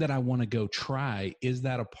this thing that I want to go try, is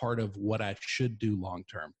that a part of what I should do long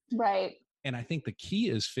term? Right. And I think the key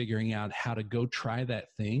is figuring out how to go try that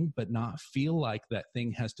thing, but not feel like that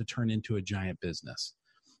thing has to turn into a giant business.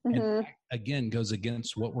 And again, goes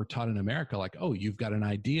against what we're taught in America. Like, oh, you've got an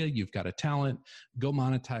idea, you've got a talent, go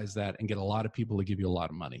monetize that and get a lot of people to give you a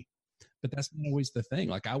lot of money. But that's not always the thing.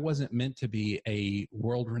 Like I wasn't meant to be a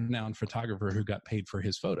world-renowned photographer who got paid for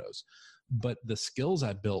his photos. But the skills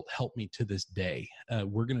I built helped me to this day.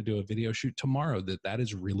 We're going to do a video shoot tomorrow that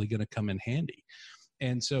is really going to come in handy.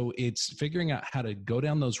 And so it's figuring out how to go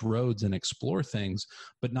down those roads and explore things,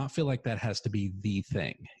 but not feel like that has to be the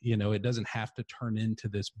thing. It doesn't have to turn into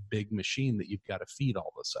this big machine that you've got to feed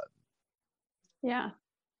all of a sudden. Yeah.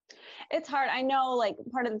 It's hard. I know, like,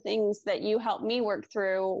 part of the things that you helped me work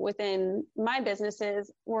through within my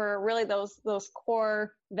businesses were really those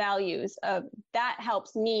core values of that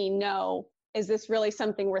helps me know, is this really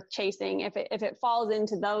something worth chasing? If it falls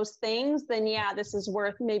into those things, then yeah, this is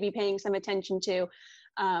worth maybe paying some attention to.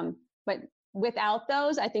 But without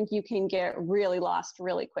those, I think you can get really lost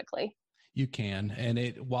really quickly. You can. And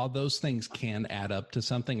while those things can add up to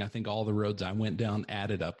something, I think all the roads I went down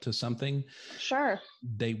added up to something. Sure.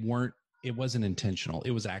 It wasn't intentional.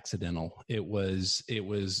 It was accidental. It was,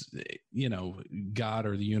 God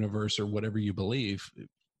or the universe or whatever you believe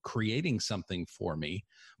creating something for me,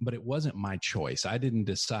 but it wasn't my choice. I didn't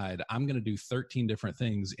decide I'm going to do 13 different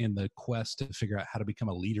things in the quest to figure out how to become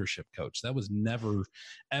a leadership coach. That was never,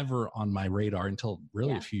 ever on my radar until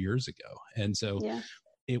really a few years ago. And so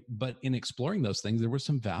but in exploring those things, there was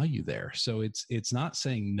some value there. So it's not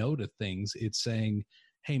saying no to things. It's saying,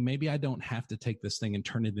 hey, maybe I don't have to take this thing and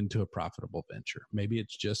turn it into a profitable venture. Maybe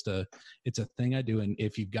it's just it's a thing I do. And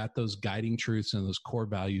if you've got those guiding truths and those core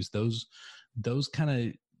values, those kind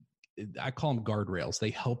of, I call them guardrails.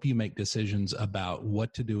 They help you make decisions about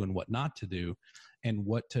what to do and what not to do and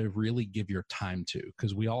what to really give your time to,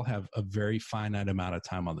 because we all have a very finite amount of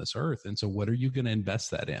time on this earth. And so what are you going to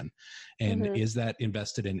invest that in? And is that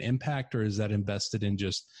invested in impact, or is that invested in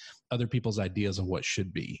just other people's ideas of what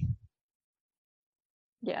should be?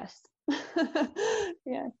 Yes.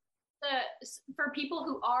 Yeah. For people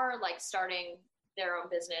who are like starting their own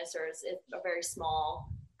business, or it's a very small,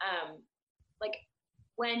 like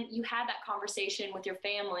when you had that conversation with your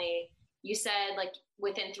family, you said like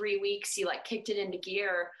within 3 weeks, you like kicked it into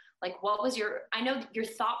gear. Like what was I know your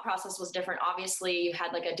thought process was different. Obviously you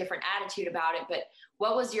had like a different attitude about it, but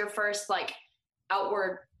what was your first like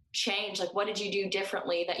outward change? Like what did you do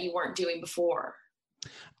differently that you weren't doing before?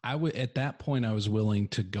 At that point, I was willing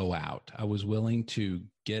to go out. I was willing to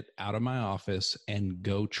get out of my office and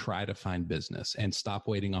go try to find business and stop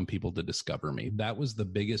waiting on people to discover me. That was the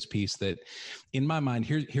biggest piece that in my mind,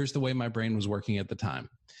 here's the way my brain was working at the time.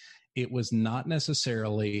 It was not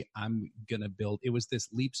necessarily I'm going to build, it was this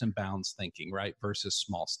leaps and bounds thinking, right? Versus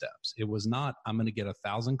small steps. It was not, I'm going to get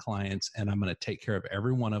 1,000 clients and I'm going to take care of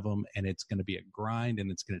every one of them. And it's going to be a grind and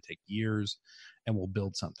it's going to take years and we'll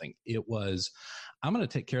build something. It was, I'm going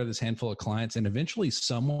to take care of this handful of clients and eventually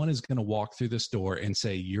someone is going to walk through this door and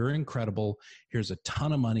say, you're incredible. Here's a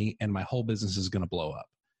ton of money and my whole business is going to blow up.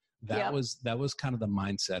 That was kind of the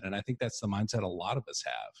mindset. And I think that's the mindset a lot of us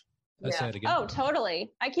have. Let's say it again. Oh,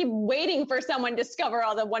 totally. I keep waiting for someone to discover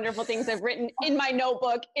all the wonderful things I've written in my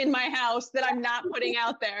notebook, in my house that I'm not putting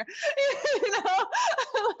out there. You know?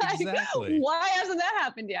 Like, exactly. Why hasn't that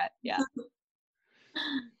happened yet? Yeah.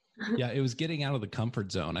 Yeah, it was getting out of the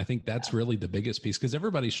comfort zone. I think that's really the biggest piece, because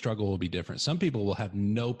everybody's struggle will be different. Some people will have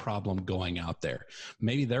no problem going out there.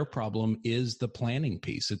 Maybe their problem is the planning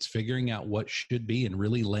piece. It's figuring out what should be and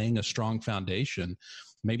really laying a strong foundation.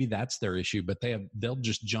 Maybe that's their issue, but they'll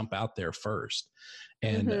just jump out there first.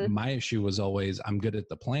 And my issue was always, I'm good at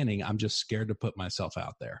the planning. I'm just scared to put myself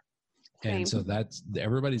out there. Same. And so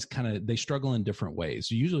everybody's they struggle in different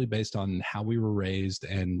ways, usually based on how we were raised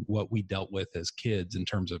and what we dealt with as kids in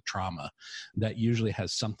terms of trauma. That usually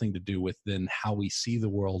has something to do with then how we see the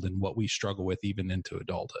world and what we struggle with even into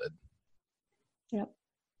adulthood. Yep.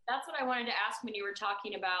 That's what I wanted to ask when you were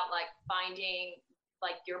talking about like finding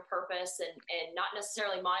like your purpose and not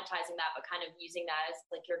necessarily monetizing that, but kind of using that as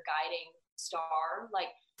like your guiding star. Like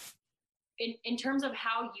in terms of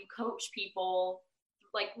how you coach people,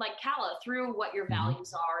 like Kala, through what your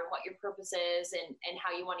values are and what your purpose is and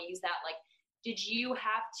how you want to use that. Like, did you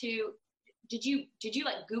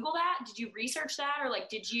like Google that? Did you research that? Or like,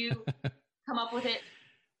 did you come up with it?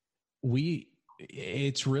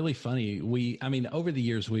 It's really funny. Over the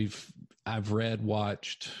years, I've read,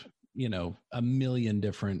 watched, a million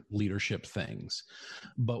different leadership things.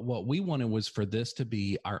 But what we wanted was for this to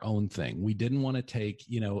be our own thing. We didn't want to take,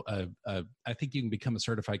 I think you can become a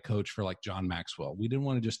certified coach for like John Maxwell. We didn't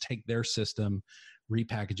want to just take their system,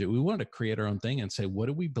 repackage it. We wanted to create our own thing and say, what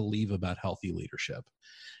do we believe about healthy leadership?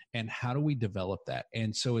 And how do we develop that?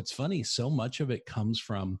 And so it's funny, so much of it comes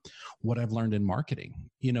from what I've learned in marketing.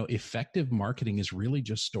 Effective marketing is really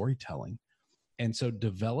just storytelling. And so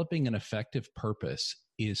developing an effective purpose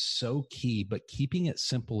is so key, but keeping it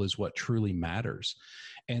simple is what truly matters.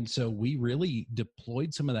 And so we really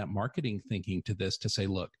deployed some of that marketing thinking to this to say,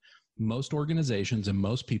 look, most organizations and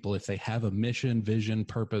most people, if they have a mission, vision,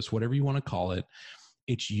 purpose, whatever you want to call it,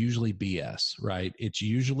 it's usually BS, right? It's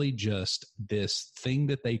usually just this thing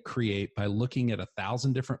that they create by looking at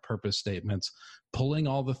 1,000 different purpose statements, pulling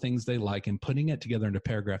all the things they like and putting it together in a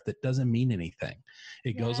paragraph that doesn't mean anything.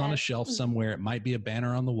 It goes on a shelf somewhere. It might be a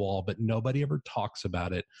banner on the wall, but nobody ever talks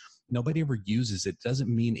about it. Nobody ever uses it. It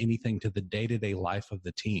doesn't mean anything to the day-to-day life of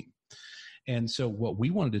the team. And so what we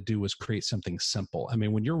wanted to do was create something simple. I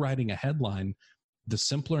mean, when you're writing a headline, the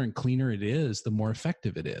simpler and cleaner it is, the more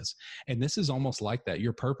effective it is. And this is almost like that.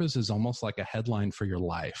 Your purpose is almost like a headline for your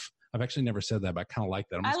life. I've actually never said that, but I kind of like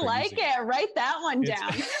that. I like it. Write that one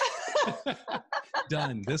down.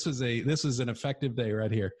 Done. This is an effective day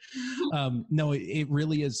right here. No, it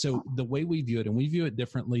really is. So the way we view it, and we view it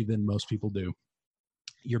differently than most people do,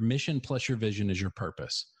 your mission plus your vision is your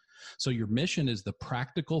purpose. So your mission is the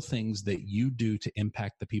practical things that you do to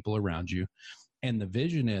impact the people around you. And the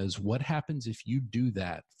vision is what happens if you do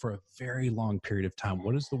that for a very long period of time?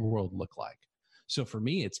 What does the world look like? So for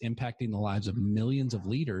me, it's impacting the lives of millions of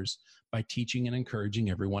leaders by teaching and encouraging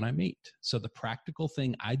everyone I meet. So the practical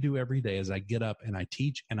thing I do every day is I get up and I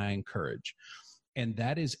teach and I encourage. And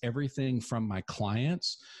that is everything from my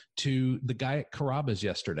clients to the guy at Carrabba's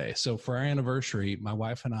yesterday. So for our anniversary, my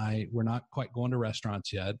wife and I, we're not quite going to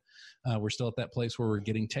restaurants yet. We're still at that place where we're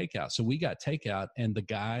getting takeout. So we got takeout, and the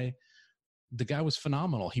guy was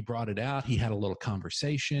phenomenal. He brought it out. He had a little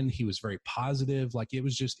conversation. He was very positive. Like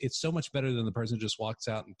it's so much better than the person who just walks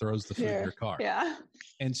out and throws the food in their car. Yeah.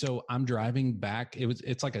 And so I'm driving back.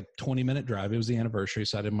 It's like a 20-minute drive. It was the anniversary,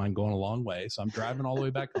 so I didn't mind going a long way. So I'm driving all the way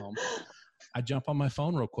back home. I jump on my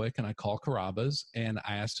phone real quick and I call Carrabba's, and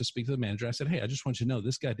I asked to speak to the manager. I said, "Hey, I just want you to know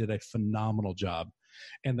this guy did a phenomenal job."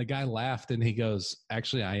 And the guy laughed and he goes,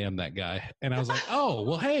 "Actually, I am that guy." And I was like, "Oh,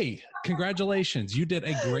 well, hey, congratulations. You did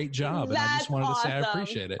a great job." And I just wanted to say I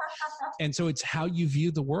appreciate it. And so it's how you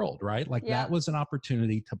view the world, right? Like that was an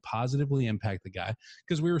opportunity to positively impact the guy,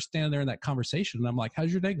 because we were standing there in that conversation and I'm like,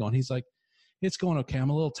 "How's your day going?" He's like, "It's going okay. I'm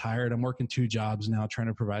a little tired. I'm working 2 jobs now, trying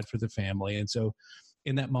to provide for the family." And so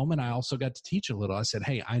in that moment, I also got to teach a little. I said,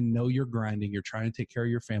 "Hey, I know you're grinding. You're trying to take care of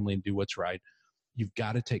your family and do what's right. You've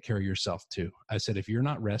got to take care of yourself too." I said, "If you're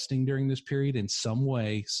not resting during this period in some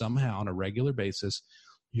way, somehow on a regular basis,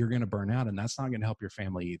 you're going to burn out, and that's not going to help your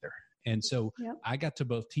family either." And so I got to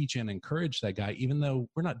both teach and encourage that guy, even though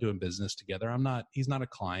we're not doing business together. He's not a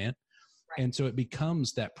client. Right. And so it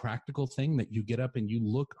becomes that practical thing that you get up and you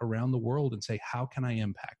look around the world and say, how can I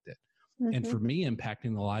impact it? Mm-hmm. And for me,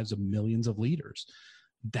 impacting the lives of millions of leaders,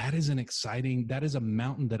 that is a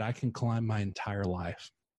mountain that I can climb my entire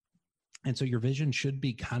life. And so your vision should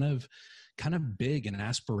be kind of big and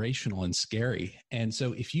aspirational and scary. And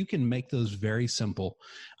so if you can make those very simple,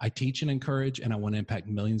 I teach and encourage, and I want to impact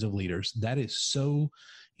millions of leaders. That is so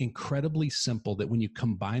incredibly simple that when you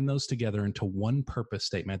combine those together into one purpose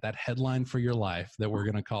statement, that headline for your life that we're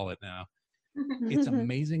going to call it now, it's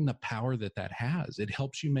amazing the power that has. It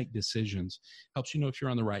helps you make decisions, helps you know if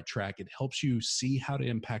you're on the right track. It helps you see how to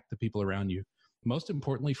impact the people around you. Most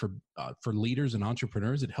importantly, for leaders and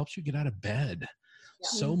entrepreneurs, it helps you get out of bed. Yeah.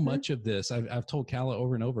 So much of this, I've told Calla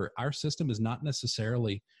over and over, our system is not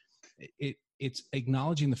necessarily, it's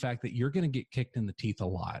acknowledging the fact that you're going to get kicked in the teeth a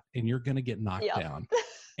lot and you're going to get knocked down.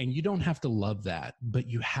 And you don't have to love that, but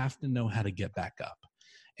you have to know how to get back up.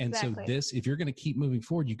 And so if you're going to keep moving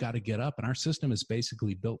forward, you got to get up. And our system is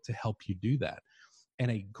basically built to help you do that. And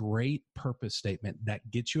a great purpose statement that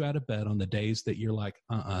gets you out of bed on the days that you're like,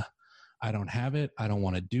 I don't have it. I don't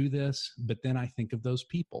want to do this. But then I think of those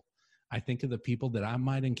people. I think of the people that I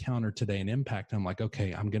might encounter today and impact. I'm like,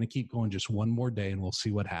 okay, I'm going to keep going just one more day and we'll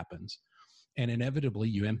see what happens. And inevitably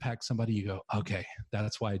you impact somebody, you go, okay,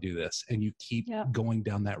 that's why I do this. And you keep going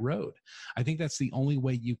down that road. I think that's the only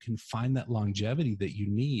way you can find that longevity that you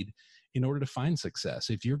need in order to find success.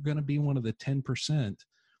 If you're going to be one of the 10%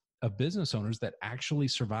 of business owners that actually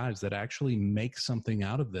survives, that actually makes something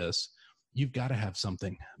out of this, you've got to have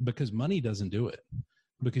something, because money doesn't do it.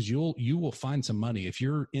 Because you will find some money. If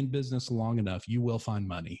you're in business long enough, you will find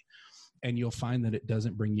money. And you'll find that it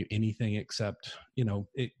doesn't bring you anything except,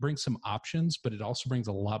 it brings some options, but it also brings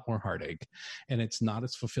a lot more heartache. And it's not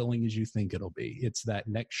as fulfilling as you think it'll be. It's that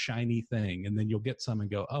next shiny thing. And then you'll get some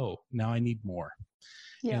and go, oh, now I need more.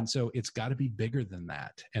 Yeah. And so it's got to be bigger than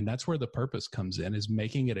that. And that's where the purpose comes in, is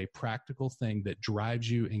making it a practical thing that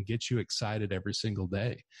drives you and gets you excited every single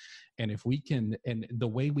day. And if we can, and the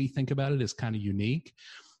way we think about it is kind of unique,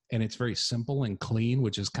 and it's very simple and clean,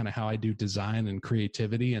 which is kind of how I do design and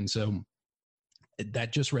creativity. And so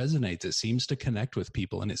that just resonates. It seems to connect with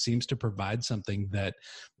people, and it seems to provide something that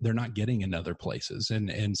they're not getting in other places,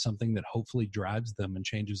 and something that hopefully drives them and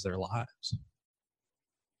changes their lives.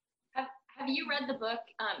 Have Have you read the book,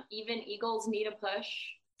 Even Eagles Need a Push?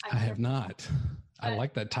 I have not. I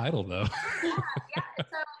like that title though. Yeah.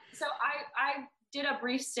 So I did a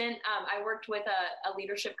brief stint. I worked with a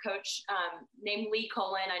leadership coach named Lee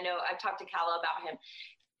Colin. I know I've talked to Kala about him.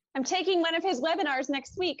 I'm taking one of his webinars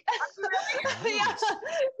next week. Yeah.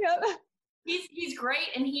 Yep. He's great,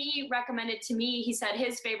 and he recommended to me. He said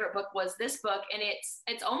his favorite book was this book, and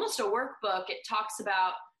it's almost a workbook. It talks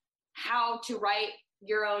about how to write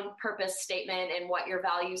your own purpose statement and what your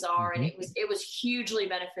values are, and it was hugely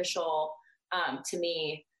beneficial to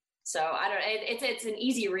me. So I don't. It's an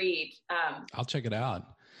easy read. I'll check it out.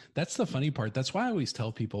 That's the funny part. That's why I always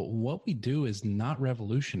tell people what we do is not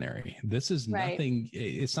revolutionary. This is nothing.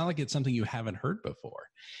 It's not like it's something you haven't heard before.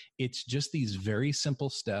 It's just these very simple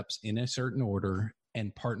steps in a certain order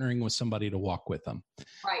and partnering with somebody to walk with them.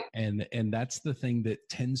 Right. And that's the thing that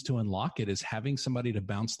tends to unlock it, is having somebody to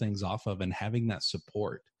bounce things off of and having that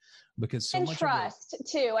support, because so and much trust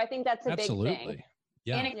too. I think that's a big thing.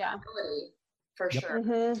 Yeah. And accountability. For sure.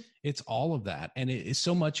 Mm-hmm. It's all of that. And it is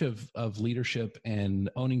so much of leadership and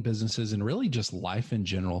owning businesses and really just life in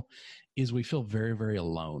general is we feel very, very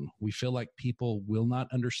alone. We feel like people will not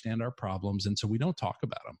understand our problems. And so we don't talk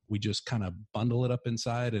about them. We just kind of bundle it up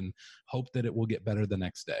inside and hope that it will get better the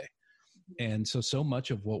next day. And so much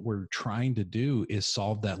of what we're trying to do is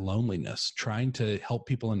solve that loneliness, trying to help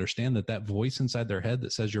people understand that voice inside their head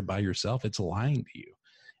that says you're by yourself, it's lying to you.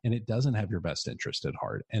 And it doesn't have your best interest at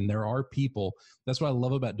heart. And there are people, that's what I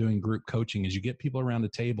love about doing group coaching, is you get people around a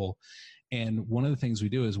table. And one of the things we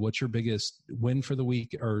do is, what's your biggest win for the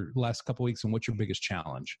week or last couple of weeks, and what's your biggest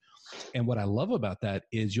challenge? And what I love about that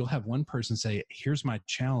is you'll have one person say, here's my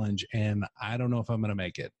challenge, and I don't know if I'm going to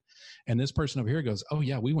make it. And this person over here goes, oh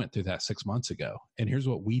yeah, we went through that 6 months ago, and here's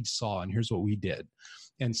what we saw, and here's what we did.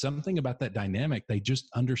 And something about that dynamic, they just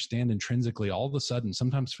understand intrinsically all of a sudden,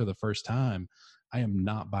 sometimes for the first time, I am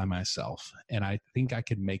not by myself, and I think I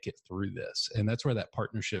could make it through this. And that's where that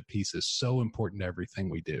partnership piece is so important to everything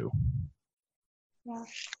we do. Yeah,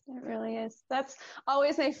 it really is. That's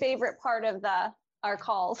always my favorite part of our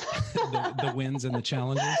calls. the wins and the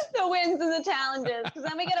challenges. The wins and the challenges, because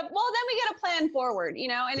then we get a plan forward,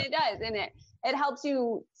 and it does, and it helps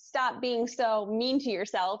you stop being so mean to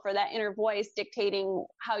yourself, or that inner voice dictating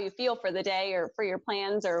how you feel for the day or for your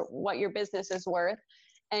plans or what your business is worth.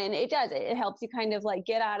 And it helps you kind of like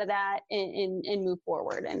get out of that and move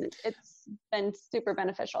forward. And it's been super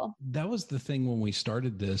beneficial. That was the thing when we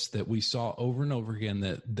started this, that we saw over and over again,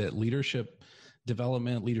 that leadership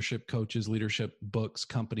development, leadership coaches, leadership books,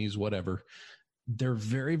 companies, whatever, they're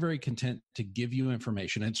very, very content to give you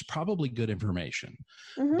information. It's probably good information,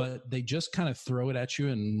 but they just kind of throw it at you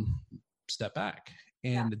and step back.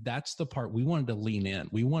 And that's the part we wanted to lean in.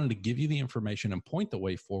 We wanted to give you the information and point the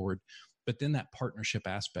way forward. But then that partnership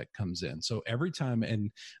aspect comes in. So every time,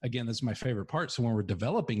 and again, this is my favorite part. So when we're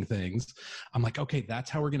developing things, I'm like, okay,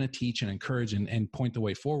 that's how we're going to teach and encourage and point the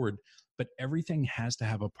way forward. But everything has to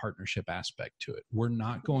have a partnership aspect to it. We're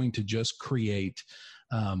not going to just create,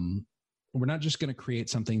 we're not just going to create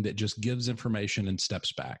something that just gives information and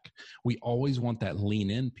steps back. We always want that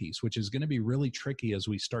lean in piece, which is going to be really tricky as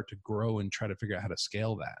we start to grow and try to figure out how to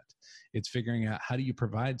scale that. It's figuring out, how do you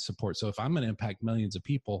provide support? So if I'm going to impact millions of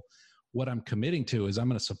people, what I'm committing to is I'm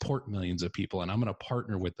going to support millions of people, and I'm going to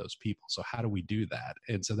partner with those people. So how do we do that?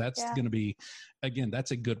 And so that's going to be, again,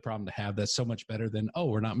 that's a good problem to have. That's so much better than, oh,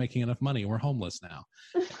 we're not making enough money, we're homeless now.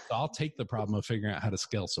 So I'll take the problem of figuring out how to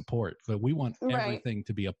scale support, but we want everything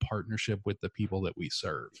to be a partnership with the people that we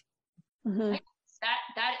serve.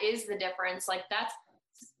 That is the difference. Like that's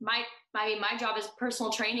my job is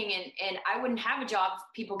personal training, and I wouldn't have a job if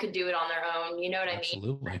people could do it on their own. You know what I mean?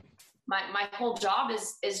 Absolutely. My whole job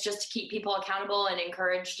is just to keep people accountable and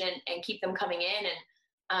encouraged and keep them coming in.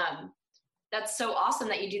 And that's so awesome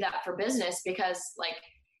that you do that for business, because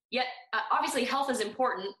obviously health is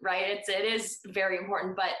important, right? It is very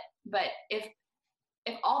important, but if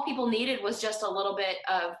all people needed was just a little bit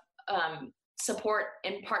of support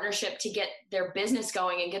and partnership to get their business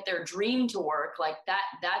going and get their dream to work, like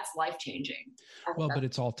that's life-changing. Well, but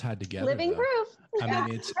it's all tied together. Living proof. I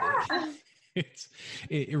mean,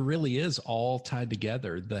 it really is all tied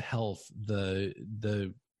together. The health,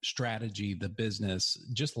 the strategy, the business,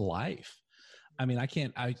 just life. I mean, I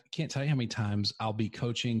can't tell you how many times I'll be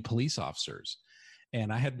coaching police officers.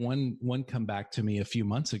 And I had one come back to me a few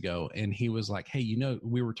months ago, and he was like, hey,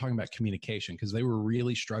 we were talking about communication, because they were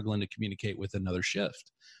really struggling to communicate with another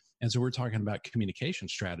shift. And so we're talking about communication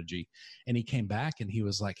strategy. And he came back and he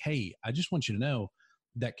was like, hey, I just want you to know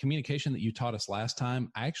that communication that you taught us last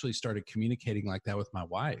time, I actually started communicating like that with my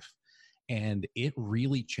wife. And it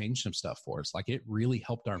really changed some stuff for us. Like it really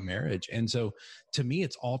helped our marriage. And so to me,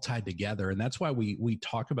 it's all tied together. And that's why we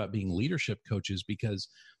talk about being leadership coaches, because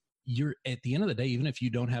you're at the end of the day, even if you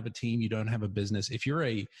don't have a team, you don't have a business, if you're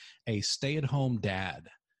a stay-at-home dad,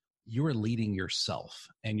 you are leading yourself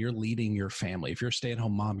and you're leading your family. If you're a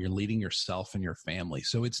stay-at-home mom, you're leading yourself and your family.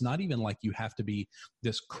 So it's not even like you have to be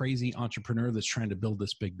this crazy entrepreneur that's trying to build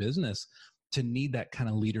this big business to need that kind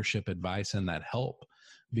of leadership advice and that help,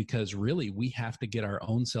 because really we have to get our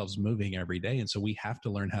own selves moving every day. And so we have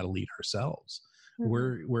to learn how to lead ourselves.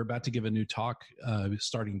 Mm-hmm. We're about to give a new talk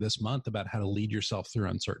starting this month about how to lead yourself through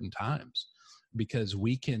uncertain times. Because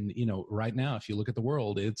we can, right now, if you look at the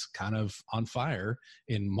world, it's kind of on fire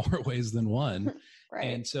in more ways than one. Right.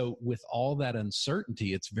 And so with all that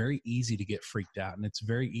uncertainty, it's very easy to get freaked out, and it's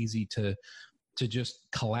very easy to just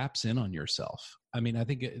collapse in on yourself. I mean, I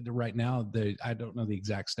think right now, I don't know the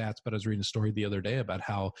exact stats, but I was reading a story the other day about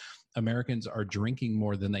how Americans are drinking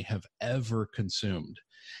more than they have ever consumed.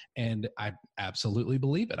 And I absolutely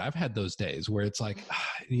believe it. I've had those days where it's like,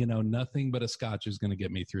 nothing but a scotch is going to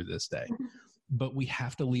get me through this day. But we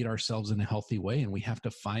have to lead ourselves in a healthy way, and we have to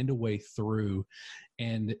find a way through.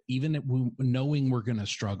 And even knowing we're going to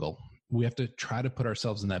struggle, we have to try to put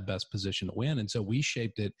ourselves in that best position to win. And so we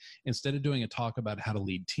shaped it. Instead of doing a talk about how to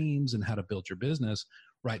lead teams and how to build your business,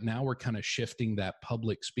 right now we're kind of shifting that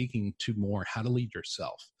public speaking to more how to lead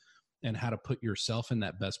yourself and how to put yourself in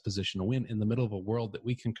that best position to win in the middle of a world that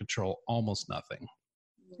we can control almost nothing.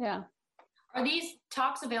 Yeah. Are these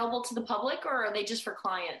talks available to the public, or are they just for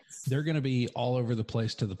clients? They're going to be all over the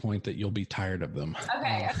place to the point that you'll be tired of them.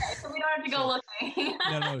 Okay. So we don't have to go looking.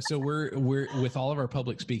 No. So we're with all of our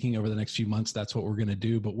public speaking over the next few months, that's what we're going to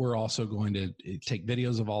do. But we're also going to take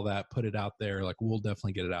videos of all that, put it out there. Like, we'll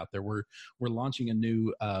definitely get it out there. We're launching a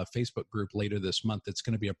new Facebook group later this month. It's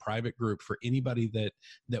going to be a private group for anybody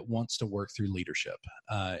that wants to work through leadership.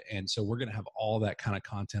 And so we're going to have all that kind of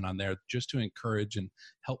content on there just to encourage and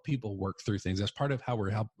help people work through things. That's part of how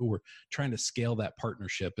we're trying to scale that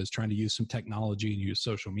partnership, is trying to use some technology and use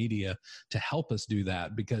social media to help us do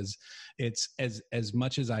that, because it's as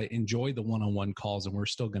much as I enjoy the one-on-one calls, and we're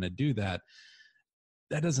still going to do that,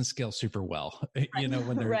 that doesn't scale super well.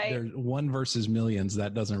 When they're one versus millions,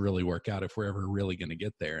 that doesn't really work out if we're ever really going to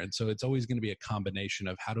get there. And so it's always going to be a combination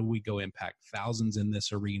of how do we go impact thousands in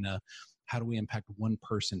this arena? How do we impact one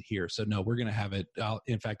person here? So no, we're going to have it.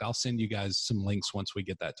 In fact, I'll send you guys some links once we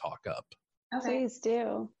get that talk up. Okay.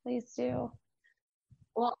 Please do.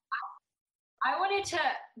 Well, I wanted to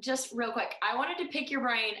just real quick, I wanted to pick your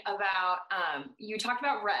brain about, you talked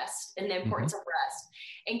about rest and the importance of rest.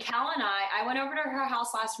 And Cal and I went over to her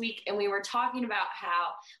house last week, and we were talking about how,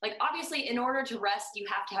 like, obviously in order to rest, you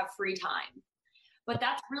have to have free time. But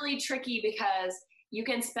that's really tricky because you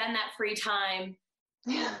can spend that free time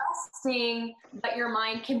resting, but your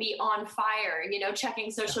mind can be on fire,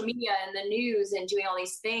 checking social media and the news and doing all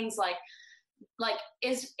these things. Like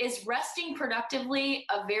is resting productively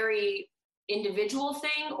a very individual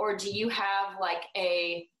thing, or do you have like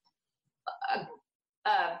a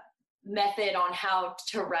method on how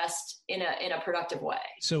to rest in a productive way?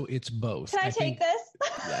 So it's both. Can I take this?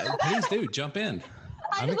 Yeah, please do jump in.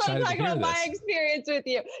 I'm excited to talk about my experience with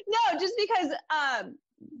you. No, just because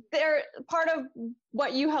they're part of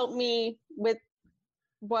what you helped me with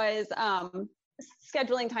was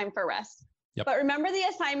scheduling time for rest. Yep. But remember the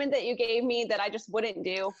assignment that you gave me that I just wouldn't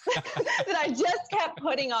do, that I just kept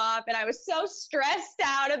putting off, and I was so stressed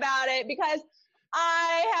out about it because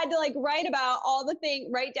I had to write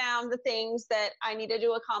down the things that I needed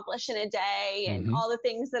to accomplish in a day and all the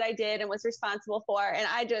things that I did and was responsible for. And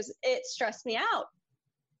it stressed me out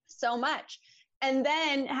so much. And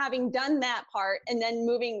then having done that part and then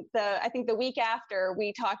I think the week after,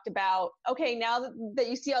 we talked about, okay, now that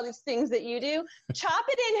you see all these things that you do, chop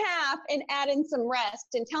it in half and add in some rest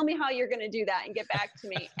and tell me how you're going to do that and get back to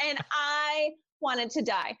me. And I wanted to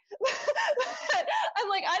die. I'm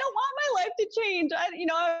like, I don't want my life to change.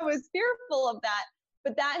 I was fearful of that,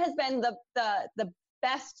 but that has been the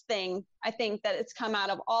best thing, I think, that it's come out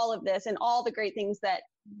of all of this and all the great things that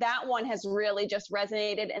one has really just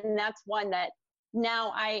resonated. And that's one that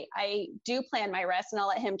now I do plan my rest, and I'll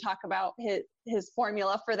let him talk about his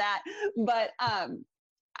formula for that. But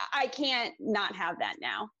I can't not have that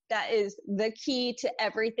now. That is the key to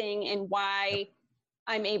everything, and why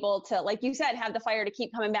I'm able to, like you said, have the fire to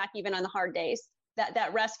keep coming back even on the hard days.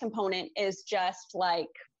 That rest component is just like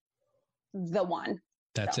the one.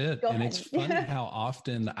 That's it. And it's funny how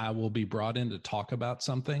often I will be brought in to talk about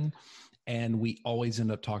something, and we always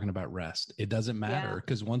end up talking about rest. It doesn't matter,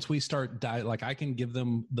 because once we start, I can give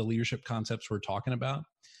them the leadership concepts we're talking about,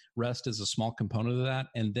 Rest is a small component of that.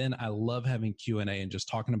 And then I love having Q&A and just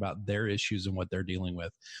talking about their issues and what they're dealing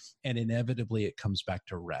with. And inevitably it comes back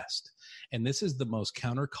to rest. And this is the most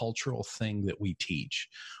countercultural thing that we teach,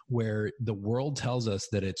 where the world tells us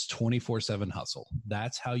that it's 24/7 hustle.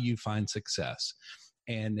 That's how you find success.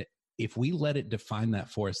 And if we let it define that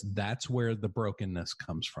for us, that's where the brokenness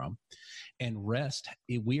comes from. And rest,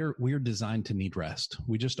 we're designed to need rest.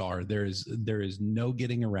 We just are. There is no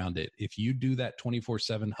getting around it. If you do that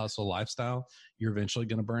 24/7 hustle lifestyle, you're eventually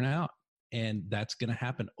going to burn out. And that's going to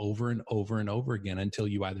happen over and over and over again until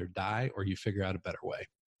you either die or you figure out a better way.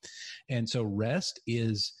 And so rest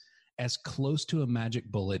is as close to a magic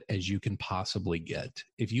bullet as you can possibly get.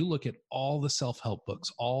 If you look at all the self-help books,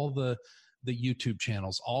 all the YouTube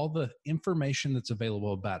channels, all the information that's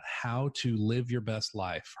available about how to live your best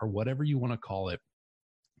life or whatever you want to call it,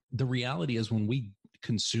 the reality is when we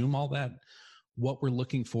consume all that, what we're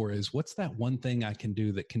looking for is what's that one thing I can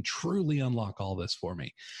do that can truly unlock all this for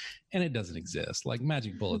me? And it doesn't exist. Like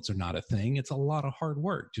magic bullets are not a thing. It's a lot of hard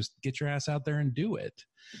work. Just get your ass out there and do it.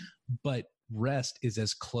 But rest is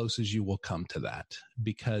as close as you will come to that,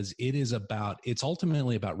 because it's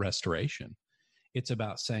ultimately about restoration. It's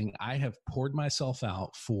about saying, I have poured myself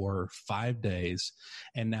out for 5 days,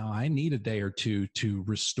 and now I need a day or two to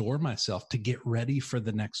restore myself to get ready for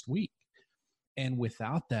the next week. And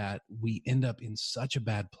without that, we end up in such a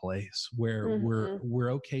bad place where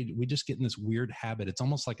we're okay. We just get in this weird habit. It's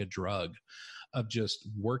almost like a drug of just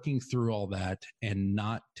working through all that and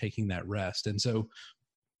not taking that rest. And so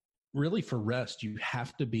really for rest, you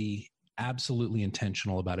have to be absolutely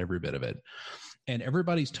intentional about every bit of it. And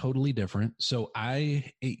everybody's totally different. So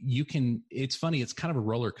it's funny, it's kind of a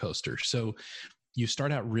roller coaster. So you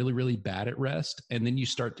start out really, really bad at rest, and then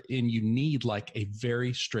you need like a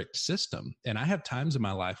very strict system. And I have times in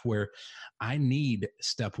my life where I need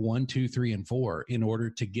step 1, 2, 3, and 4 in order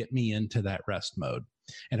to get me into that rest mode.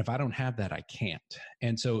 And if I don't have that, I can't.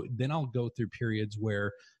 And so then I'll go through periods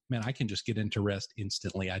where, man, I can just get into rest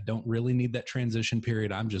instantly. I don't really need that transition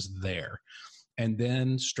period. I'm just there. And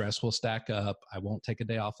then stress will stack up. I won't take a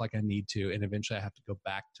day off like I need to. And eventually I have to go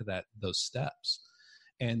back to those steps.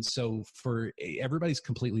 And so everybody's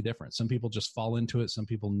completely different. Some people just fall into it. Some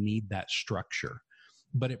people need that structure,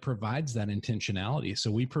 but it provides that intentionality.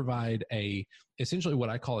 So we provide essentially what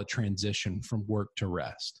I call a transition from work to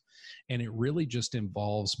rest. And it really just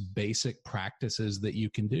involves basic practices that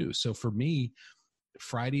you can do. So for me,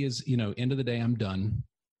 Friday is, end of the day, I'm done.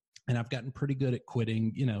 And I've gotten pretty good at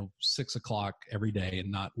quitting, 6 o'clock every day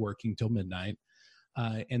and not working till midnight.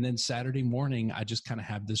 And then Saturday morning, I just kind of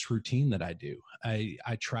have this routine that I do. I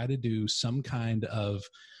try to do some kind of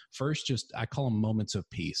I call them moments of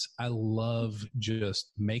peace. I love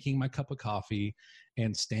just making my cup of coffee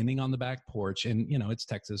and standing on the back porch. And, it's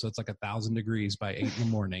Texas, so it's like 1,000 degrees by 8 in the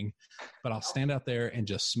morning. But I'll stand out there and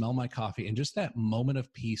just smell my coffee, and just that moment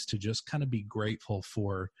of peace to just kind of be grateful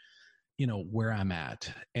for where I'm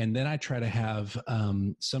at. And then I try to have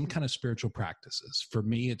some kind of spiritual practices. For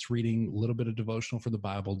me, it's reading a little bit of devotional for the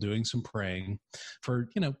Bible, doing some praying for,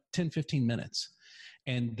 10, 15 minutes.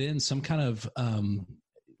 And then some kind of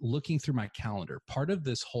looking through my calendar. Part of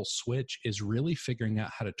this whole switch is really figuring out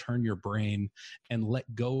how to turn your brain and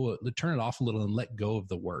turn it off a little and let go of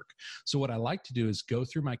the work. So what I like to do is go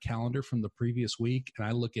through my calendar from the previous week, and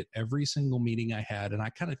I look at every single meeting I had, and I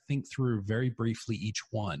kind of think through very briefly each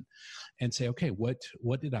one and say, okay, what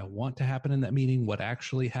did I want to happen in that meeting? What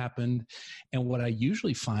actually happened? And what I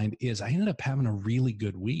usually find is I ended up having a really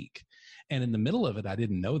good week. And in the middle of it, I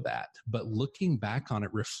didn't know that. But looking back on it,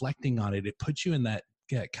 reflecting on it, it puts you in that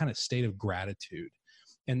kind of state of gratitude.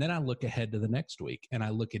 And then I look ahead to the next week, and I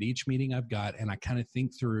look at each meeting I've got, and I kind of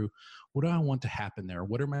think through, what do I want to happen there?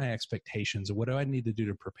 What are my expectations? And what do I need to do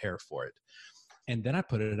to prepare for it? And then I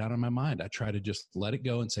put it out of my mind. I try to just let it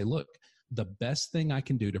go and say, look, the best thing I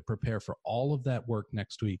can do to prepare for all of that work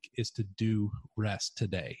next week is to do rest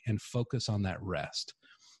today and focus on that rest.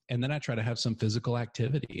 And then I try to have some physical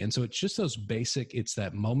activity. And so it's just it's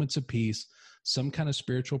that moments of peace, some kind of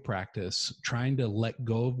spiritual practice, trying to let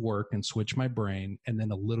go of work and switch my brain, and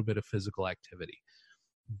then a little bit of physical activity.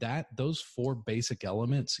 Those 4 basic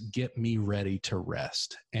elements get me ready to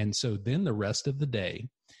rest. And so then the rest of the day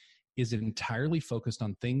is entirely focused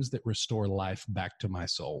on things that restore life back to my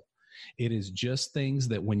soul. It is just things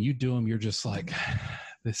that when you do them, you're just like,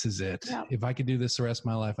 this is it. Yeah. If I could do this the rest of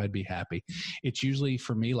my life, I'd be happy. It's usually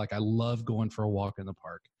for me, like I love going for a walk in the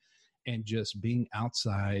park. and just being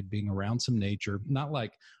outside, being around some nature. Not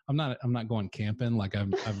like I'm not going camping. Like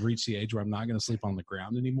I've reached the age where I'm not going to sleep on the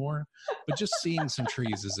ground anymore, but just seeing some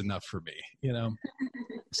trees is enough for me,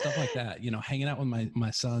 stuff like that, hanging out with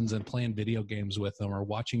my sons and playing video games with them, or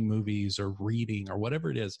watching movies or reading or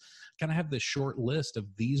whatever it is. Kind of have this short list of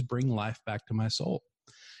these bring life back to my soul.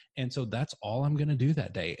 And so that's all I'm going to do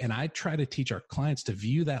that day. And I try to teach our clients to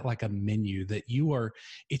view that like a menu, that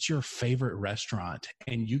it's your favorite restaurant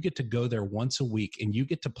and you get to go there once a week and you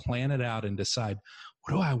get to plan it out and decide,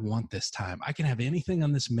 what do I want this time? I can have anything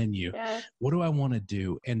on this menu. Yes. What do I want to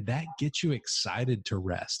do? And that gets you excited to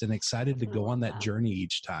rest and excited to go on that journey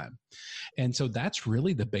each time. And so that's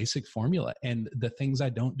really the basic formula. And the things I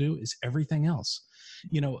don't do is everything else.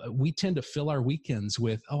 We tend to fill our weekends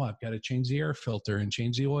with, I've got to change the air filter and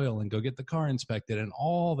change the oil and go get the car inspected and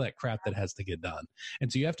all that crap that has to get done.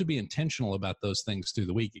 And so you have to be intentional about those things through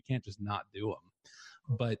the week. You can't just not do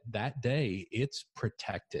them. But that day, it's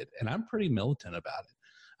protected. And I'm pretty militant about it.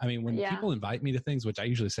 I mean, when people invite me to things, which I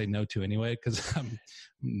usually say no to anyway, because I'm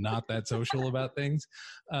not that social about things.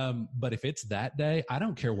 But if it's that day, I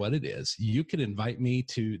don't care what it is. You could invite me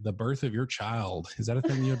to the birth of your child. Is that a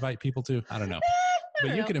thing you invite people to? I don't know.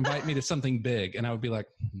 But you could invite me to something big and I would be like,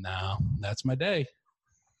 no, that's my day.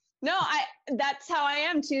 No, that's how I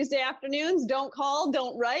am. Tuesday afternoons, don't call,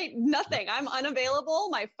 don't write, nothing. I'm unavailable.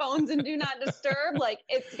 My phone's in do not disturb. Like,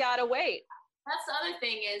 it's got to wait. That's the other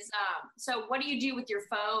thing is, so what do you do with your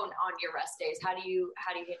phone on your rest days? How do you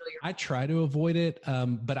handle your phone? I try to avoid it,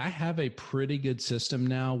 but I have a pretty good system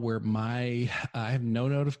now where I have no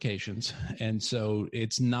notifications. And so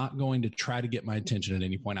it's not going to try to get my attention at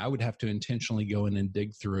any point. I would have to intentionally go in and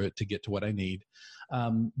dig through it to get to what I need.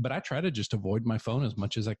 But I try to just avoid my phone as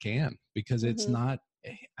much as I can because it's not,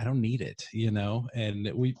 I don't need it,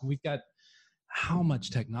 and we've got how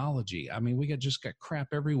much technology. I mean, we just got crap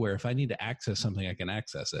everywhere. If I need to access something, I can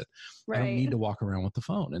access it. Right. I don't need to walk around with the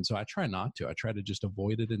phone. And so I try not to. I try to just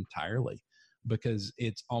avoid it entirely because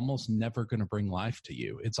it's almost never going to bring life to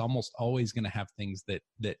you. It's almost always going to have things that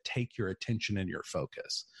take your attention and your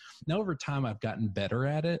focus. Now, over time, I've gotten better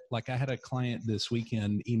at it. Like I had a client this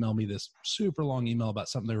weekend email me this super long email about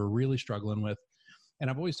something they were really struggling with. And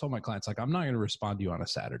I've always told my clients, like, I'm not going to respond to you on a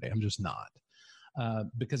Saturday. I'm just not.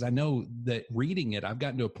 Because I know that reading it, I've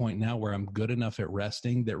gotten to a point now where I'm good enough at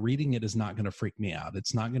resting that reading it is not going to freak me out.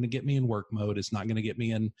 It's not going to get me in work mode. It's not going to get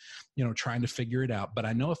me in, trying to figure it out. But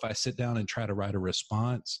I know if I sit down and try to write a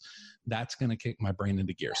response, that's going to kick my brain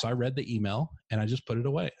into gear. So I read the email and I just put it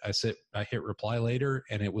away. I hit reply later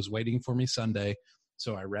and it was waiting for me Sunday.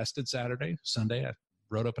 So I rested Saturday. Sunday, I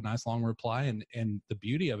wrote up a nice long reply. And the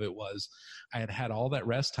beauty of it was I had all that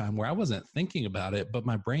rest time where I wasn't thinking about it, but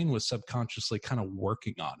my brain was subconsciously kind of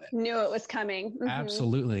working on it. Knew it was coming. Mm-hmm.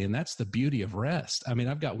 Absolutely. And that's the beauty of rest. I mean,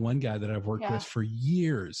 I've got one guy that I've worked with for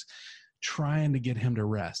years trying to get him to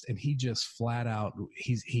rest. And he just flat out,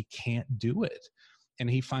 he can't do it. And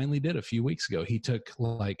he finally did a few weeks ago. He took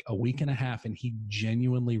like a week and a half and he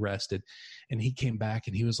genuinely rested. And he came back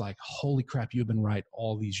and he was like, holy crap, you've been right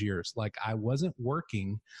all these years. Like I wasn't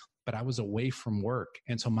working, but I was away from work.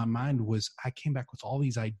 And so my mind I came back with all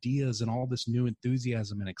these ideas and all this new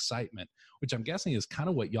enthusiasm and excitement, which I'm guessing is kind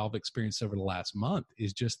of what y'all have experienced over the last month,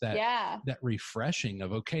 is just that refreshing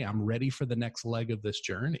of, okay, I'm ready for the next leg of this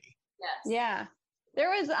journey. Yes. Yeah. There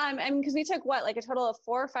was, because we took like a total of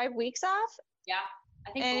 4 or 5 weeks off. Yeah.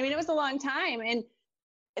 It was a long time. And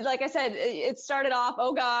like I said, it started off,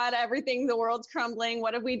 oh God, the world's crumbling.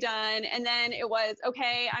 What have we done? And then it was,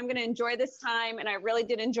 okay, I'm going to enjoy this time. And I really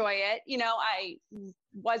did enjoy it. I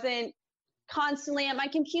wasn't constantly at my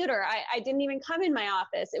computer. I didn't even come in my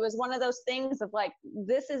office. It was one of those things of like,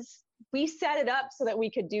 we set it up so that we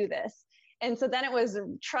could do this. And so then it was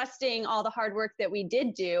trusting all the hard work that we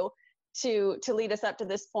did do to lead us up to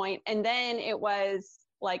this point. And then it was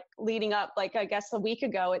like leading up, like, I guess a week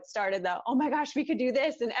ago, it started oh my gosh, we could do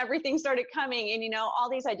this. And everything started coming and,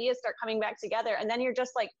 all these ideas start coming back together. And then you're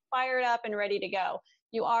just like fired up and ready to go.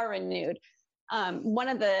 You are renewed. One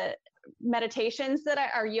of the meditations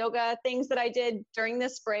or yoga things that I did during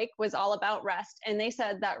this break was all about rest. And they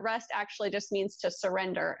said that rest actually just means to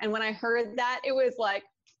surrender. And when I heard that, it was like,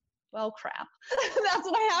 well, crap, that's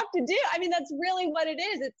what I have to do. I mean, that's really what it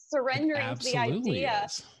is. It's surrendering to the idea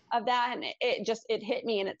of that. And it hit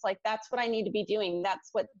me. And it's like, that's what I need to be doing.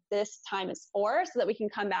 That's what this time is for, so that we can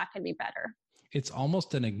come back and be better. It's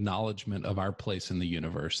almost an acknowledgement of our place in the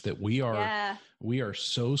universe, that we are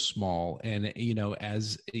so small. And, you know,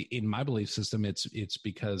 as in my belief system, it's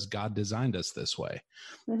because God designed us this way,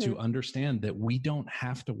 to understand that we don't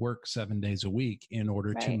have to work 7 days a week in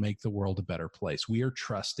order to make the world a better place. We are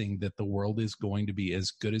trusting that the world is going to be as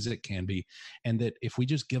good as it can be. And that if we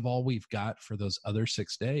just give all we've got for those other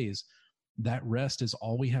 6 days, that rest is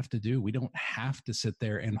all we have to do. We don't have to sit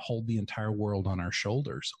there and hold the entire world on our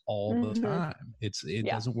shoulders all the time. It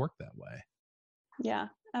doesn't work that way. Yeah,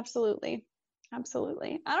 absolutely.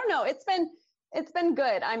 Absolutely. I don't know. It's been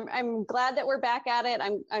good. I'm glad that we're back at it.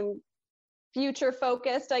 I'm future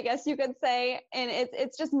focused, I guess you could say. And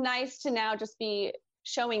it's just nice to now just be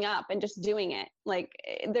showing up and just doing it. Like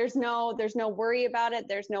there's no worry about it.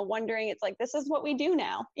 There's no wondering. It's like, this is what we do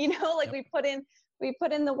now, you know, like we put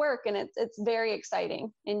in the work, and it's very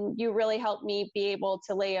exciting. And you really helped me be able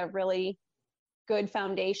to lay a really good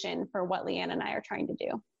foundation for what Leanne and I are trying to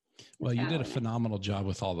do. Well, you did a phenomenal job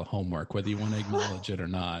with all the homework, whether you want to acknowledge it or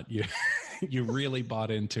not. You really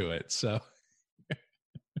bought into it. So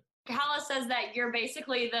Hala says that you're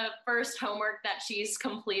basically the first homework that she's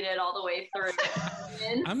completed all the way through.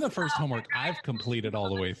 I'm the first homework I've completed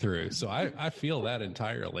all the way through. So I feel that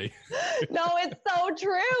entirely. No, it's so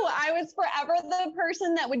true. I was forever the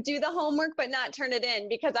person that would do the homework but not turn it in,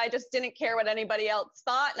 because I just didn't care what anybody else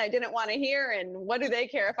thought, and I didn't want to hear, and what do they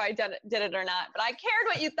care if I did it or not? But I cared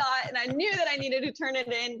what you thought, and I knew that I needed to turn it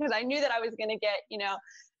in because I knew that I was going to get, you know,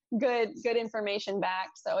 good information back.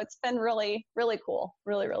 So it's been really, really cool.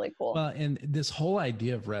 Really, really cool. Well, and this whole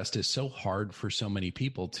idea of rest is so hard for so many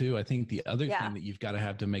people too. I think the other thing that you've got to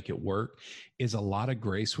have to make it work is a lot of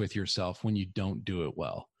grace with yourself when you don't do it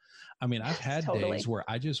well. I mean, I've had days where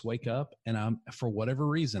I just wake up and for whatever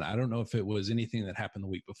reason, I don't know if it was anything that happened the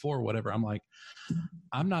week before or whatever, I'm like,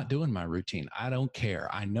 I'm not doing my routine. I don't care.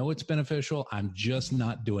 I know it's beneficial. I'm just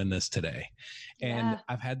not doing this today. And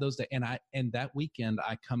I've had those days, and that weekend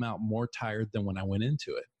I come out more tired than when I went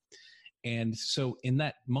into it. And so in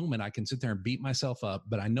that moment, I can sit there and beat myself up.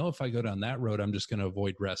 But I know if I go down that road, I'm just going to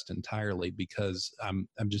avoid rest entirely, because I'm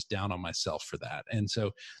just down on myself for that. And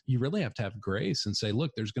so you really have to have grace and say,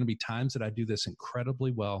 look, there's going to be times that I do this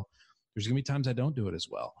incredibly well. There's going to be times I don't do it as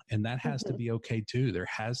well. And that has to be okay too. There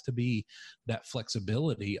has to be that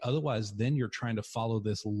flexibility. Otherwise, then you're trying to follow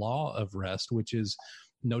this law of rest, which is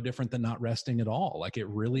no different than not resting at all. Like it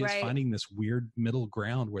really is finding this weird middle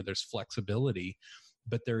ground where there's flexibility,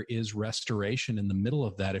 but there is restoration in the middle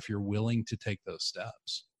of that if you're willing to take those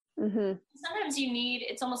steps. Sometimes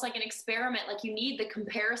it's almost like an experiment. Like you need the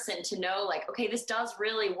comparison to know, like, okay, this does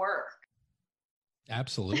really work.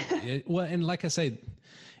 Absolutely. Well, and like I say,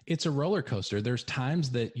 it's a roller coaster. There's times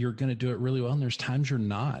that you're going to do it really well, and there's times you're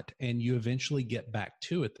not, and you eventually get back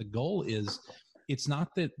to it. The goal is, it's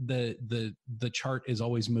not that the chart is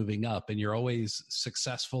always moving up and you're always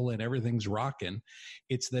successful and everything's rocking.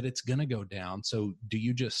 It's that it's going to go down. So do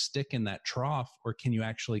you just stick in that trough, or can you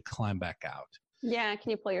actually climb back out? Yeah. Can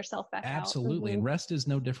you pull yourself back out? Absolutely. And rest is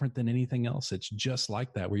no different than anything else. It's just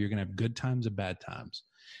like that, where you're going to have good times and bad times.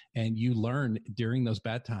 And you learn during those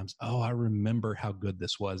bad times, oh, I remember how good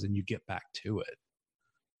this was. And you get back to it.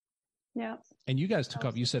 Yeah. And you guys took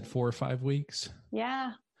off, you said 4 or 5 weeks?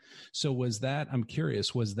 Yeah. So I'm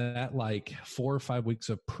curious, was that like 4 or 5 weeks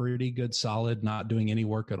of pretty good, solid, not doing any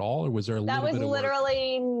work at all? Or was there a little bit of work? That was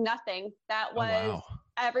literally nothing. That was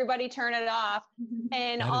everybody turn it off.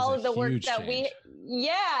 And all of the work that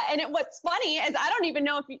and what's funny is I don't even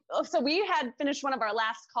know so we had finished one of our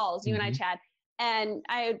last calls, you and I, Chad. And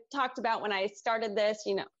I talked about when I started this,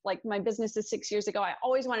 you know, like my business is 6 years ago, I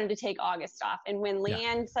always wanted to take August off. And when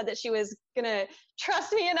Leanne said that she was going to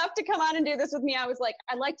trust me enough to come on and do this with me, I was like,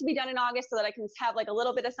 I'd like to be done in August so that I can have like a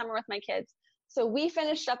little bit of summer with my kids. So we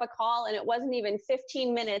finished up a call, and it wasn't even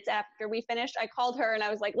 15 minutes after we finished. I called her and I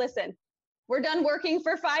was like, listen, we're done working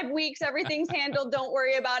for 5 weeks. Everything's handled. Don't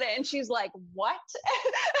worry about it. And she's like, what?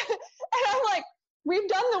 And I'm like, we've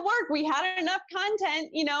done the work. We had enough content,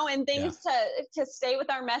 you know, and things to stay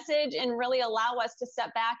with our message and really allow us to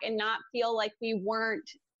step back and not feel like we weren't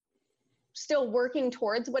still working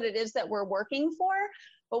towards what it is that we're working for.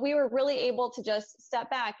 But we were really able to just step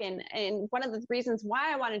back. And one of the reasons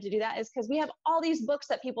why I wanted to do that is because we have all these books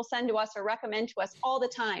that people send to us or recommend to us all the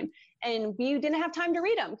time. And we didn't have time to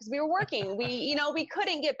read them because we were working. We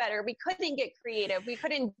couldn't get better. We couldn't get creative. We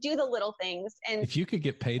couldn't do the little things. And if you could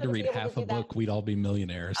get paid to read half a book, we'd all be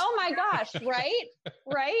millionaires. Oh my gosh. Right.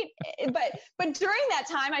 Right. But during that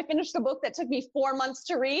time, I finished a book that took me 4 months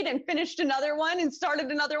to read, and finished another one and started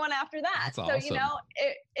another one after that. That's awesome. So, you know,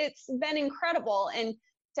 it's been incredible. And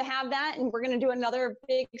to have that. And we're going to do another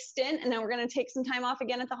big stint, and then we're going to take some time off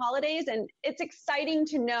again at the holidays. And it's exciting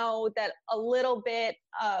to know that a little bit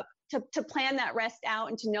to plan that rest out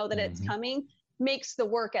and to know that it's coming makes the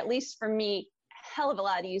work, at least for me, a hell of a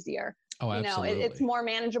lot easier. Oh, absolutely. You know, it's more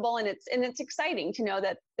manageable, and it's exciting to know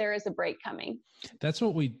that there is a break coming. That's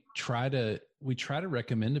what we try to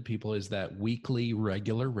recommend to people, is that weekly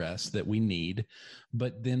regular rest that we need.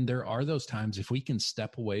 But then there are those times, if we can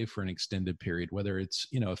step away for an extended period, whether it's,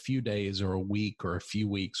 you know, a few days or a week or a few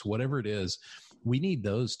weeks, whatever it is, we need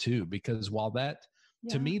those too, because while that,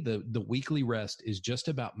 to me, the weekly rest is just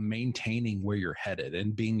about maintaining where you're headed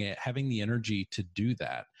and having the energy to do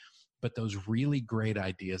that. But those really great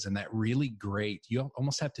ideas and that really great, you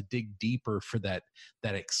almost have to dig deeper for that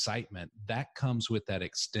excitement that comes with that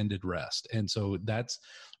extended rest. And so that's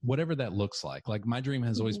whatever that looks like. Like, my dream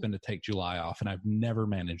has always been to take July off, and I've never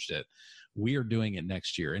managed it. We are doing it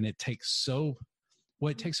next year, and it takes so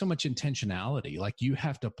much intentionality. Like, you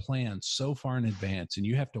have to plan so far in advance, and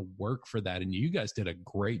you have to work for that. And you guys did a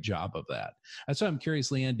great job of that. That's why I'm curious,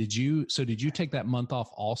 Leanne, did you take that month off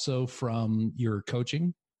also from your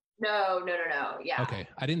coaching? No. Yeah. Okay.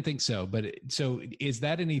 I didn't think so. But so is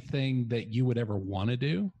that anything that you would ever want to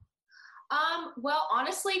do? Well,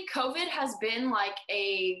 honestly, COVID has been like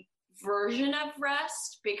a version of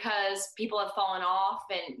rest, because people have fallen off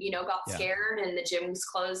and, you know, got scared, and the gym's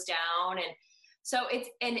closed down. And so it's,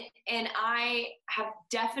 and I have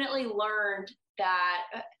definitely learned that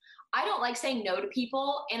I don't like saying no to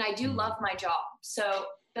people, and I do love my job. So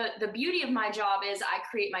the beauty of my job is I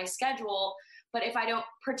create my schedule. But if I don't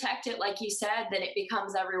protect it, like you said, then it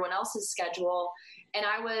becomes everyone else's schedule. And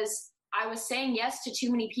I was saying yes to too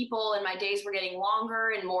many people, and my days were getting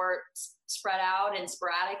longer and more spread out and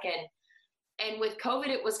sporadic. And with COVID,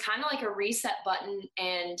 it was kind of like a reset button.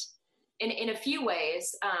 And in a few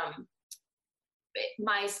ways,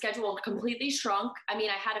 my schedule completely shrunk. I mean,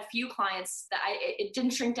 I had a few clients that it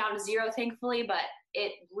didn't shrink down to zero, thankfully, but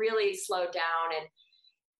it really slowed down. And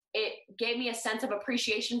it gave me a sense of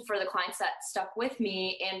appreciation for the clients that stuck with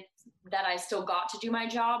me, and that I still got to do my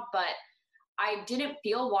job, but I didn't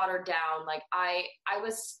feel watered down. Like I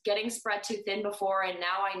was getting spread too thin before, and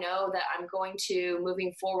now I know that I'm going to,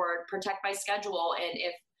 moving forward, protect my schedule. And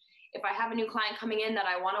if I have a new client coming in that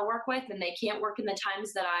I want to work with and they can't work in the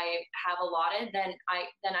times that I have allotted, then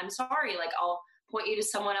I'm sorry. Like, I'll point you to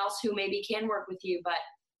someone else who maybe can work with you. But,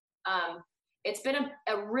 it's been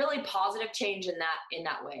a really positive change in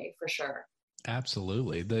that way, for sure.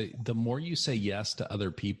 Absolutely. The more you say yes to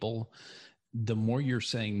other people, the more you're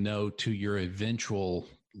saying no to your eventual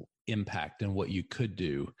impact and what you could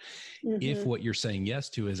do. If what you're saying yes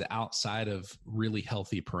to is outside of really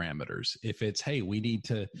healthy parameters. If it's, hey, we need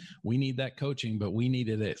that coaching, but we need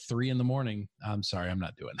it at 3 a.m. I'm sorry, I'm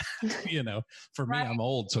not doing that. You know, for me, I'm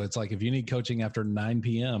old. So it's like, if you need coaching after 9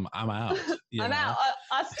 p.m., I'm out. I'm out.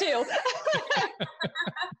 Us too.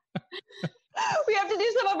 We have to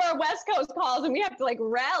do some of our West Coast calls, and we have to like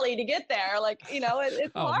rally to get there. Like, you know,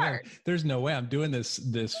 it's hard. Man, there's no way. I'm doing this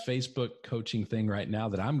Facebook coaching thing right now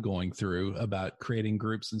that I'm going through about creating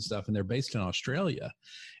groups and stuff. And they're based in Australia.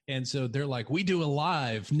 And so they're like, we do a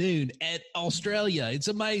live noon at Australia. It's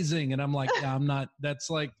amazing. And I'm like, I'm not, that's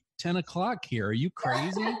like 10 o'clock here. Are you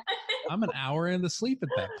crazy? I'm an hour into sleep at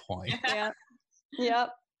that point. Yeah.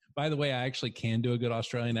 Yep. By the way, I actually can do a good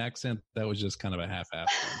Australian accent. That was just kind of a half-assed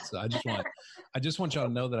one. So I just want y'all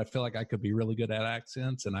to know that I feel like I could be really good at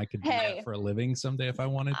accents, and I could do that for a living someday if I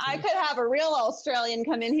wanted to. I could have a real Australian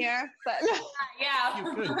come in here, but yeah,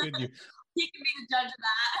 you could, couldn't you? He can be the judge of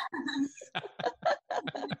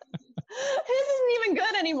that. His isn't even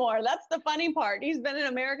good anymore. That's the funny part. He's been in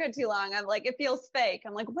America too long. I'm like, it feels fake.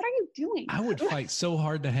 I'm like, what are you doing? I would fight so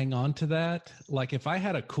hard to hang on to that. Like, if I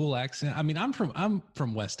had a cool accent, I mean, I'm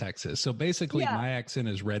from West Texas. So basically my accent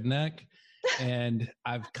is redneck, and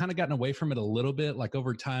I've kind of gotten away from it a little bit. Like,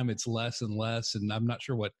 over time it's less and less, and I'm not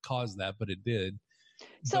sure what caused that, but it did.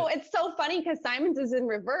 So it's so funny because Simon's is in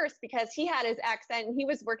reverse, because he had his accent and he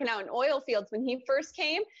was working out in oil fields when he first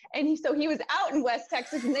came. And he was out in West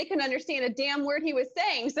Texas, and they couldn't understand a damn word he was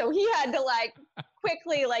saying. So he had to like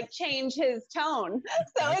quickly like change his tone.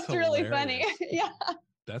 So That's it's really hilarious. funny. Yeah.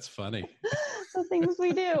 That's funny. The things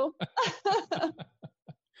we do.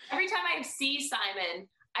 Every time I see Simon,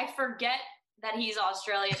 I forget that he's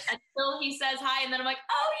Australian until he says hi, and then I'm like,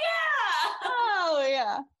 oh yeah. Oh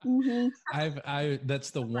yeah. Mm-hmm.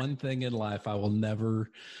 That's the one thing in life I will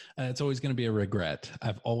never, it's always going to be a regret.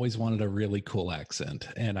 I've always wanted a really cool accent,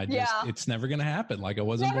 and it's never going to happen. Like, I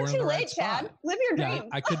wasn't born in the right spot. Chad. Live your dream.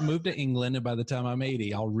 I could move to England, and by the time I'm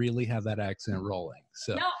 80, I'll really have that accent rolling.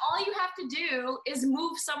 So no, all you have to do is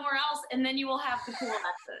move somewhere else, and then you will have the pool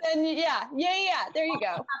access. And yeah. There you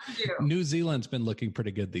go. New Zealand's been looking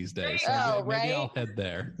pretty good these days. So Oh, maybe right. I'll head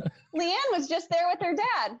there. Leanne was just there with her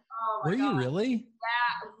dad. Oh my Were God. you really?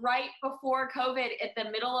 Yeah, right before COVID, at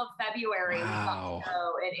the middle of February. Wow. So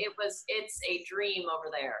it's a dream over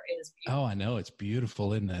there. It is beautiful. Oh, I know. It's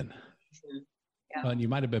beautiful, isn't it? Yeah. Well, and you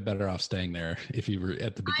might have been better off staying there if you were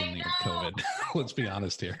at the beginning of COVID. Let's be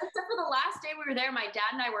honest here. Except for the last day we were there, my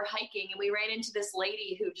dad and I were hiking, and we ran into this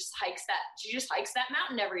lady who just hikes that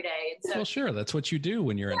mountain every day. And so Well, sure. That's what you do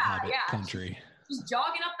when you're in Hobbit country. she's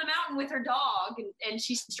jogging up the mountain with her dog, and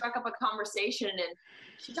she struck up a conversation, and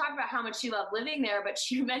she talked about how much she loved living there, but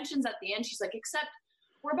she mentions at the end, she's like, except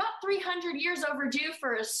we're about 300 years overdue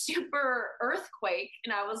for a super earthquake.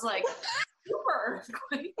 And I was like, super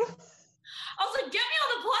earthquake? I was like, get me on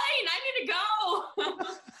the plane. I need to go.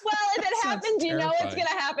 Well, if it happens, you know it's terrifying.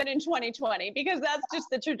 going to happen in 2020 because that's just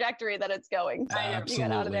the trajectory that it's going. You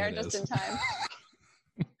get out of there Absolutely just it in is. time.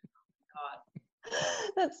 God.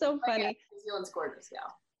 That's so But yeah, funny. New Zealand's gorgeous,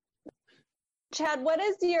 yeah. Chad, what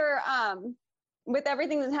is your, with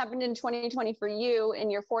everything that's happened in 2020 for you in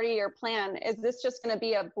your 40-year plan, is this just going to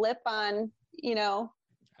be a blip on,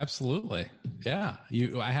 Absolutely. Yeah.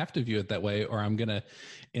 I have to view it that way or I'm going to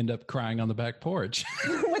end up crying on the back porch.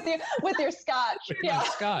 with your scotch? Yeah.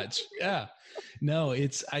 Scotch. Yeah. No,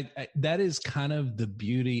 it's, that is kind of the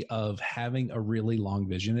beauty of having a really long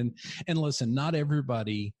vision. And listen, not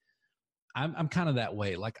everybody, I'm kind of that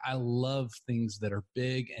way. Like I love things that are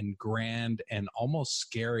big and grand and almost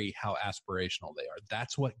scary how aspirational they are.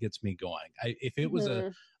 That's what gets me going. If it was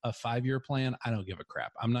a 5-year plan, I don't give a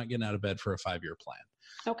crap. I'm not getting out of bed for a 5-year plan.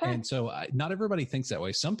 Okay. And so not everybody thinks that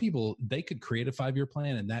way. Some people, they could create a 5-year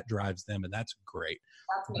plan and that drives them and that's great.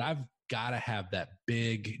 But I've got to have that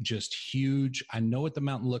big, just huge, I know what the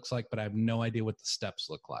mountain looks like, but I have no idea what the steps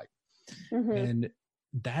look like. Mm-hmm. And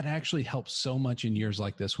that actually helps so much in years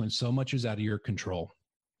like this when so much is out of your control.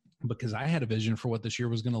 Because I had a vision for what this year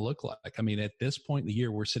was going to look like. I mean, at this point in the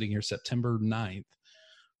year, we're sitting here September 9th.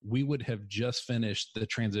 We would have just finished the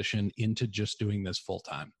transition into just doing this full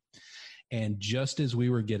time. And just as we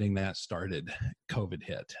were getting that started, COVID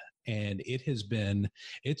hit. And it's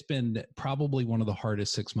been probably one of the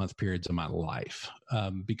hardest 6-month periods of my life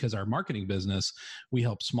because our marketing business, we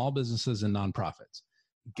help small businesses and nonprofits.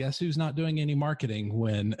 Guess who's not doing any marketing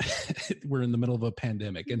when we're in the middle of a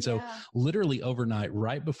pandemic? And so literally overnight,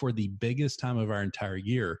 right before the biggest time of our entire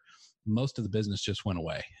year, most of the business just went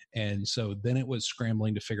away. And so then it was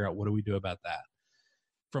scrambling to figure out what do we do about that?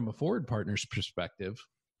 From a Forward Partners perspective,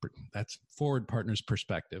 that's Forward Partners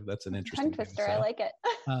perspective. That's an interesting tongue twister. So, I like it.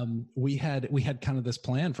 we had kind of this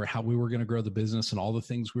plan for how we were going to grow the business and all the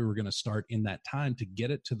things we were going to start in that time to get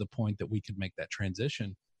it to the point that we could make that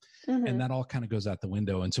transition. Mm-hmm. And that all kind of goes out the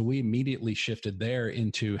window. And so we immediately shifted there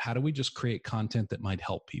into how do we just create content that might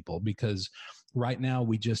help people? Because right now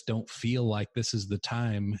we just don't feel like this is the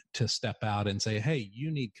time to step out and say, hey,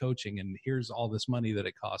 you need coaching and here's all this money that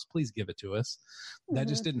it costs. Please give it to us. Mm-hmm. That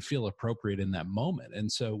just didn't feel appropriate in that moment.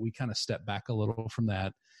 And so we kind of stepped back a little from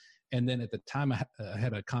that. And then at the time I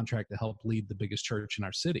had a contract to help lead the biggest church in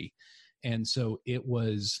our city. And so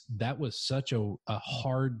that was such a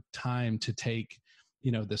hard time to take,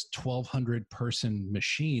 this 1,200 person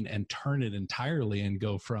machine and turn it entirely and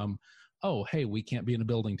go from, oh, hey, we can't be in a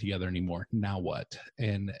building together anymore. Now what?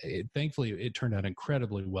 And thankfully it turned out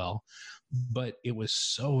incredibly well, but it was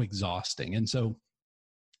so exhausting. And so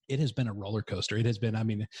it has been a roller coaster. It has been,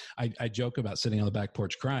 I joke about sitting on the back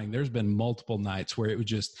porch crying. There's been multiple nights where it was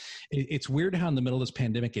just, it's weird how in the middle of this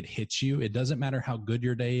pandemic, it hits you. It doesn't matter how good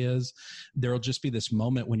your day is. There'll just be this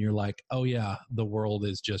moment when you're like, oh yeah, the world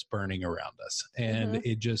is just burning around us. And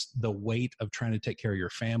it just, the weight of trying to take care of your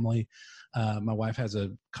family. My wife has a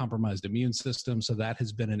compromised immune system. So that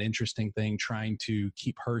has been an interesting thing, trying to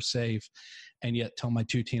keep her safe and yet tell my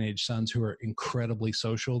 2 teenage sons who are incredibly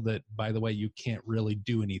social that, by the way, you can't really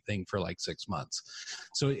do anything for like 6 months.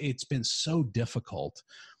 So it's been so difficult.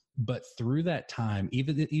 But through that time,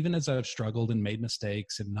 even as I've struggled and made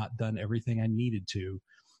mistakes and not done everything I needed to,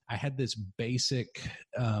 I had this basic,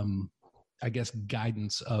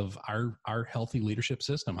 guidance of our healthy leadership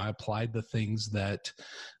system. I applied the things that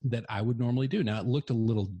I would normally do. Now it looked a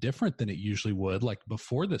little different than it usually would. Like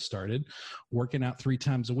before this started, working out 3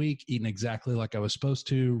 times a week, eating exactly like I was supposed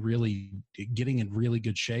to, really getting in really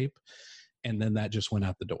good shape. And then that just went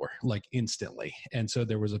out the door like instantly. And so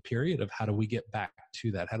there was a period of how do we get back to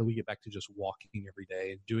that? How do we get back to just walking every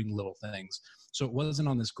day and doing little things? So it wasn't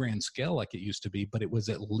on this grand scale like it used to be, but it was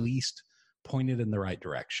at least pointed in the right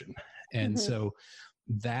direction. And so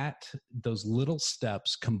those little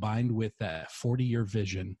steps combined with that 40-year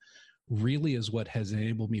vision really is what has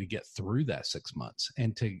enabled me to get through that 6 months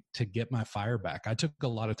and to get my fire back. I took a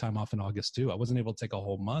lot of time off in August too. I wasn't able to take a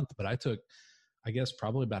whole month, but I took, I guess,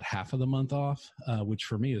 probably about half of the month off, which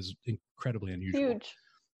for me is incredibly unusual. Huge.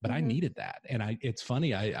 But I needed that. And it's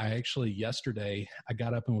funny. I actually, yesterday, I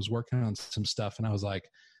got up and was working on some stuff, and I was like,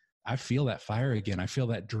 I feel that fire again. I feel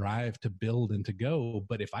that drive to build and to go.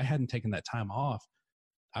 But if I hadn't taken that time off,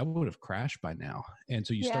 I would have crashed by now. And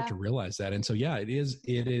so you start to realize that. And so, yeah, it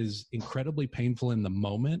is incredibly painful in the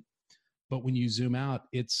moment, but when you zoom out,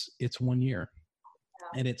 it's 1 year.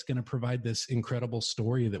 And it's going to provide this incredible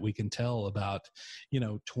story that we can tell about,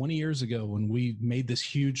 20 years ago when we made this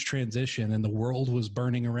huge transition and the world was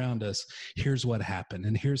burning around us. Here's what happened,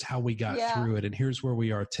 and here's how we got through it, and here's where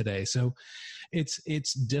we are today. So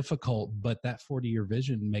it's difficult, but that 40-year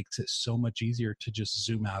vision makes it so much easier to just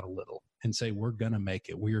zoom out a little and say, we're going to make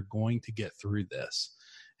it. We are going to get through this.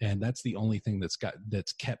 And that's the only thing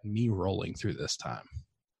that's kept me rolling through this time.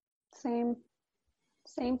 Same.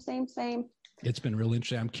 It's been really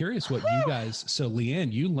interesting. I'm curious what you guys, so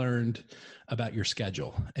Leanne, you learned about your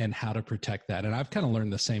schedule and how to protect that. And I've kind of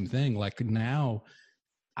learned the same thing. Like now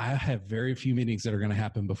I have very few meetings that are going to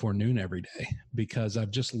happen before noon every day because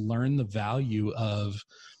I've just learned the value of,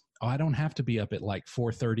 I don't have to be up at like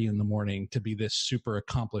 4:30 in the morning to be this super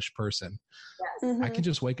accomplished person. Yes. I can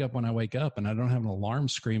just wake up when I wake up and I don't have an alarm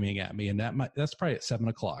screaming at me. And that's probably at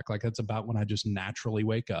 7:00. Like that's about when I just naturally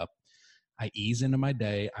wake up. I ease into my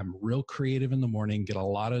day. I'm real creative in the morning, get a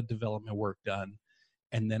lot of development work done.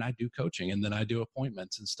 And then I do coaching, and then I do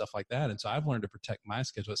appointments and stuff like that. And so I've learned to protect my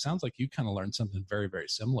schedule. It sounds like you kind of learned something very, very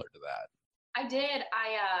similar to that. I did.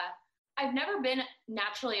 I've never been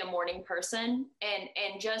naturally a morning person,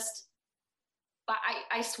 and just,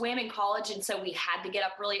 I swam in college. And so we had to get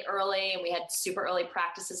up really early, and we had super early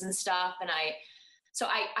practices and stuff. And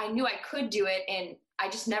I knew I could do it, and I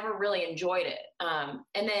just never really enjoyed it.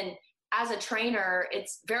 And then as a trainer,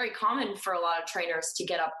 it's very common for a lot of trainers to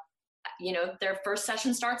get up, their first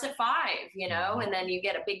session starts at 5, and then you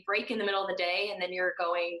get a big break in the middle of the day, and then you're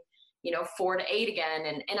going, 4 to 8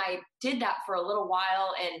 again. And I did that for a little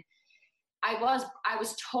while, and I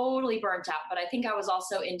was totally burnt out, but I think I was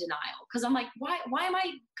also in denial because I'm like, why am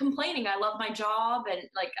I complaining? I love my job, and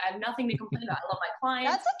like, I have nothing to complain about. I love my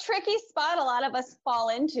clients. That's a tricky spot a lot of us fall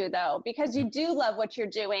into though, because you do love what you're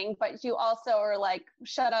doing, but you also are like,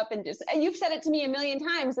 shut up and just, and you've said it to me a million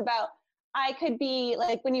times about, I could be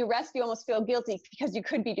like, when you rest, you almost feel guilty because you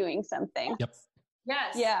could be doing something. Yep.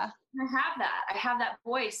 Yes. Yeah. I have that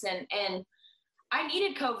voice, and I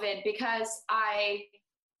needed COVID because I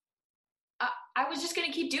was just going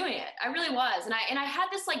to keep doing it. I really was. And I had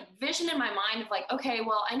this like vision in my mind of like, okay,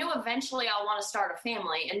 well, I know eventually I'll want to start a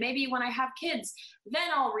family, and maybe when I have kids, then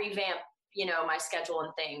I'll revamp, my schedule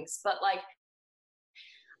and things. But like,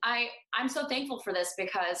 I'm so thankful for this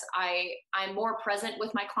because I'm more present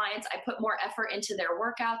with my clients. I put more effort into their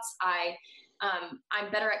workouts.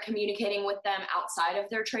 I'm better at communicating with them outside of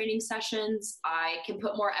their training sessions. I can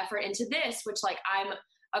put more effort into this, which like, I'm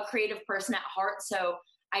a creative person at heart. So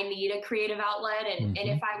I need a creative outlet. And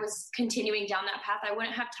if I was continuing down that path, I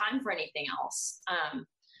wouldn't have time for anything else.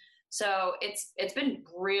 So it's been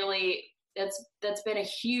really, that's been a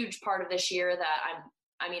huge part of this year that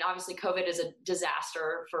obviously COVID is a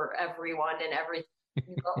disaster for everyone in every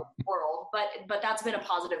world, but that's been a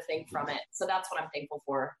positive thing from it. So that's what I'm thankful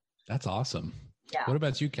for. That's awesome. Yeah. What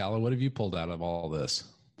about you, Calla? What have you pulled out of all this?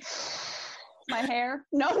 My hair?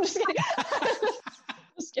 No, I'm just kidding.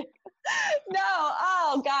 Just kidding. No,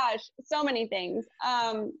 oh gosh, so many things.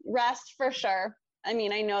 Rest for sure. I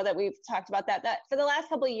know that we've talked about that for the last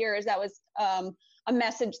couple of years, that was a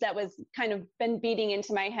message that was kind of been beating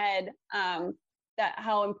into my head, that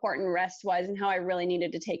how important rest was and how I really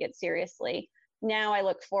needed to take it seriously. Now I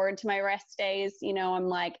look forward to my rest days. I'm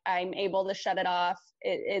like, I'm able to shut it off.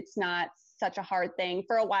 It's not such a hard thing.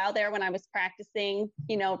 For a while there when I was practicing,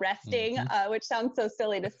 resting, which sounds so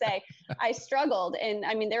silly to say, I struggled. And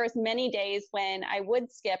there was many days when I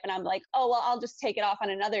would skip and I'm like, oh, well, I'll just take it off on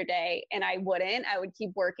another day. And I wouldn't. I would keep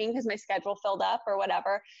working because my schedule filled up or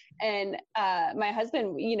whatever. And my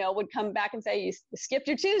husband, would come back and say, you skipped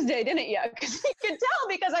your Tuesday, didn't you? Because he could tell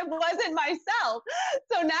because I wasn't myself.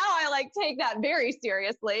 So now I like take that very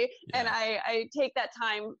seriously. Yeah. And I take that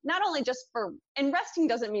time, not only just and resting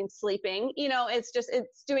doesn't mean sleeping. It's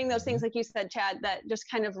doing those things like you said, Chad, that just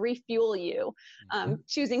kind of refuel you,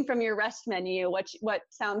 choosing from your rest menu, what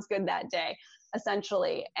sounds good that day,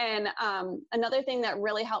 essentially. And another thing that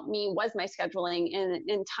really helped me was my scheduling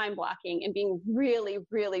and time blocking and being really,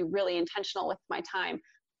 really, really intentional with my time.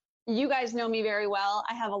 you guys know me very well.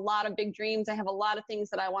 I have a lot of big dreams. I have a lot of things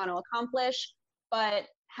that I want to accomplish, but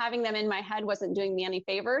having them in my head wasn't doing me any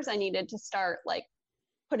favors. I needed to start like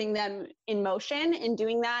putting them in motion and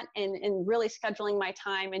doing that and really scheduling my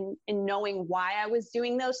time and knowing why I was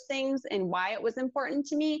doing those things and why it was important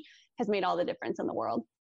to me has made all the difference in the world.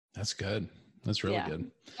 That's good. That's really good.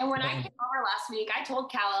 And when I came over last week, I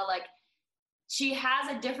told Kala, like, she has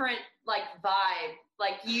a different like vibe.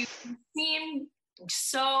 Like, you seem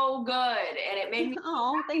so good, and it made me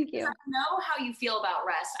thank you. I know how you feel about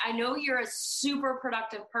rest. I know you're a super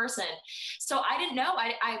productive person, so I didn't know.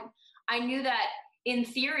 I knew that in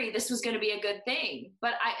theory this was going to be a good thing,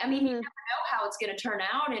 but I mean, you never know how it's going to turn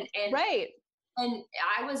out, and right. And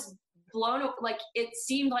I was blown up. Like, it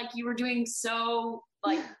seemed like you were doing so,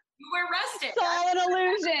 like, you were rested. It's all an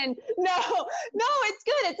illusion. No, it's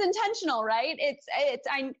good. It's intentional, right?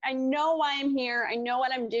 I know why I'm here. I know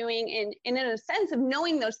what I'm doing. And in a sense of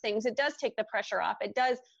knowing those things, it does take the pressure off. It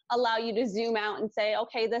does allow you to zoom out and say,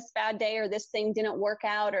 okay, this bad day, or this thing didn't work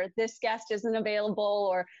out, or this guest isn't available,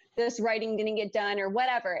 or this writing didn't get done, or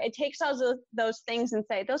whatever. It takes all those things and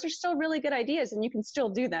say, those are still really good ideas and you can still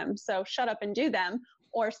do them. So shut up and do them,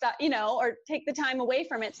 or stop, or take the time away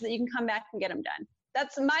from it so that you can come back and get them done.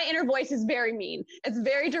 That's my inner voice is very mean. It's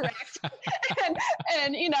very direct,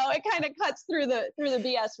 and it kind of cuts through the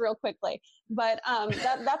BS real quickly. But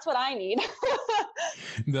that's what I need.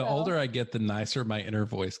 The older I get, the nicer my inner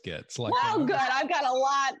voice gets. Like, oh, good. I've got a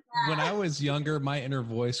lot. When I was younger, my inner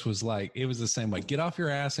voice was like, it was the same way. Get off your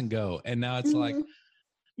ass and go. And now it's like,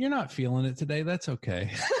 you're not feeling it today. That's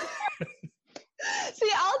okay. See,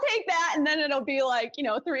 I'll take that, and then it'll be like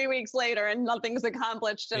 3 weeks later, and nothing's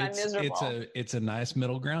accomplished, and I'm miserable. It's a nice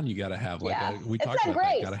middle ground you got to have. Like we it's talked about,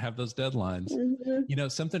 grace. got to have those deadlines.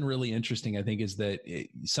 Something really interesting, I think, is that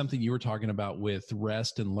something you were talking about with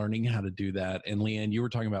rest and learning how to do that. And Leanne, you were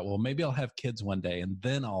talking about, well, maybe I'll have kids one day, and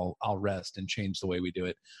then I'll rest and change the way we do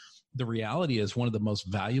it. The reality is, one of the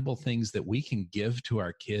most valuable things that we can give to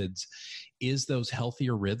our kids is those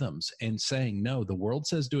healthier rhythms, and saying, no, the world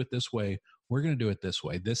says do it this way. We're going to do it this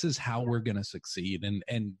way. This is how we're going to succeed,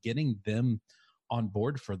 and getting them on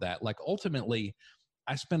board for that. Like, ultimately,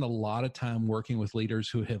 I spend a lot of time working with leaders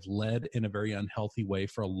who have led in a very unhealthy way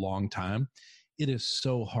for a long time. It is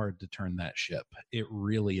so hard to turn that ship. It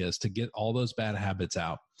really is, to get all those bad habits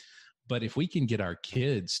out. But if we can get our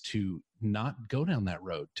kids to not go down that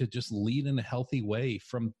road, to just lead in a healthy way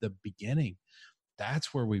from the beginning,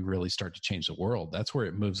 that's where we really start to change the world. That's where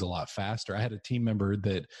it moves a lot faster. I had a team member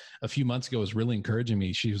that a few months ago was really encouraging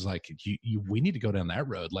me. She was like, we need to go down that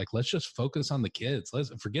road. Like, let's just focus on the kids.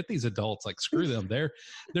 Let's forget these adults. Like, screw them.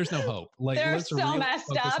 There's no hope. Like, they're let's so really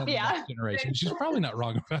messed up. Yeah. Generation. She's probably not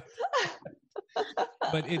wrong about it.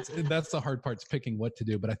 But that's the hard part, is picking what to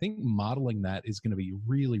do. But I think modeling that is going to be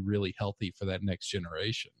really, really healthy for that next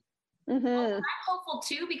generation. Well, I'm hopeful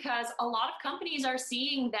too, because a lot of companies are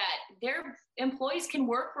seeing that their employees can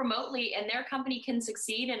work remotely and their company can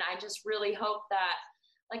succeed. And I just really hope that,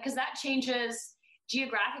 because that changes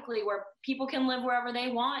geographically, where people can live wherever they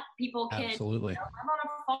want. People can live on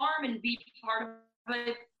a farm and be part of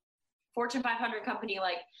a Fortune 500 company.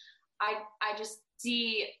 Like, I just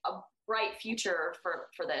see a bright future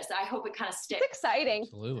for this. I hope it kind of sticks. It's exciting.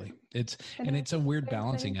 Absolutely. It's a weird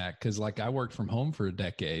balancing act, because like, I worked from home for a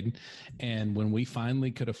decade, and when we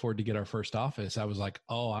finally could afford to get our first office, I was like,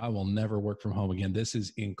 oh, I will never work from home again. This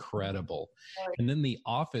is incredible. And then the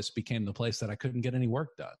office became the place that I couldn't get any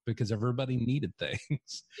work done because everybody needed things.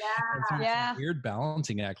 Yeah. It's a weird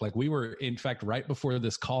balancing act. Like, we were, in fact, right before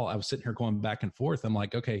this call, I was sitting here going back and forth. I'm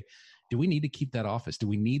like, okay, do we need to keep that office? Do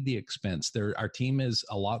we need the expense? Our team is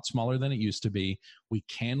a lot smaller than it used to be. We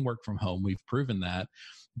can work from home. We've proven that.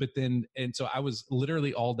 But then, and so I was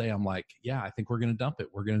literally all day, I'm like, yeah, I think we're going to dump it.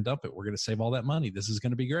 We're going to dump it. We're going to save all that money. This is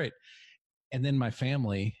going to be great. And then my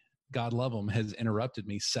family, God love them, has interrupted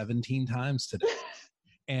me 17 times today.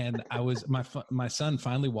 And my son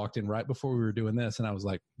finally walked in right before we were doing this. And I was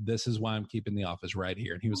like, this is why I'm keeping the office right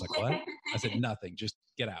here. And he was like, what? I said, nothing. Just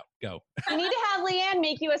get out. Go. You need to have Leanne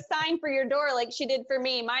make you a sign for your door like she did for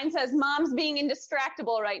me. Mine says, Mom's being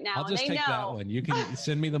indistractable right now. I'll just take that one. You can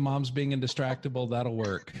send me the Mom's being indistractable. That'll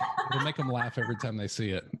work. It'll make them laugh every time they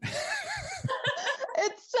see it.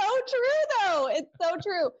 It's so true, though. It's so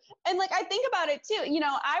true. And like, I think about it too.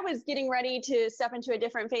 I was getting ready to step into a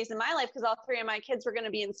different phase in my life because all three of my kids were going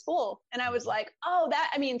to be in school. And I was like,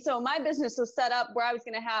 so my business was set up where I was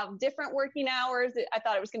going to have different working hours. I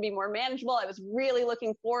thought it was going to be more manageable. I was really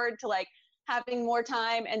looking forward to like having more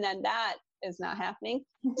time. And then that is not happening.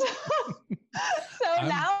 So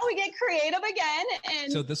now we get creative again.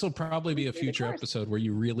 And so this will probably be a future episode where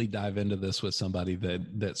you really dive into this with somebody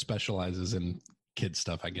that specializes in kid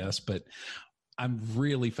stuff, I guess. But I'm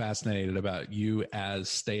really fascinated about you as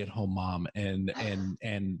stay-at-home mom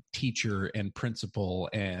and teacher and principal.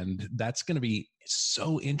 And that's going to be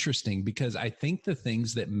so interesting because I think the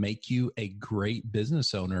things that make you a great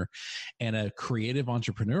business owner and a creative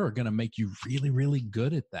entrepreneur are going to make you really, really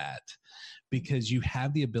good at that, because you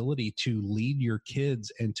have the ability to lead your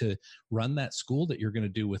kids and to run that school that you're going to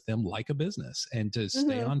do with them like a business, and to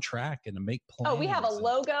stay on track and to make plans. Oh, we have a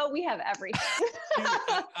logo. We have everything.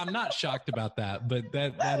 I'm not shocked about that, but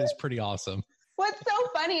that is pretty awesome. What's so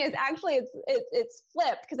funny is actually it's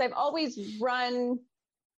flipped, because I've always run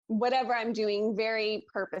whatever I'm doing very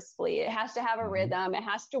purposefully. It has to have a rhythm. It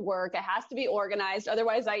has to work. It has to be organized.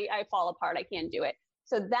 Otherwise I fall apart. I can't do it.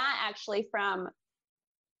 So that actually, from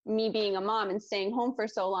me being a mom and staying home for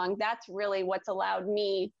so long, that's really what's allowed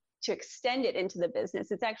me to extend it into the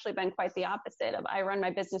business. It's actually been quite the opposite of, I run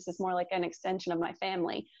my business as more like an extension of my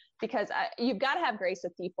family, because you've got to have grace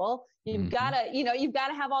with people. You've got to, you've got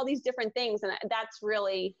to have all these different things. And that's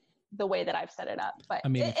really the way that I've set it up. But I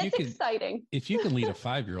mean, it's exciting. If you can lead a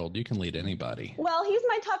 5-year-old, you can lead anybody. Well, he's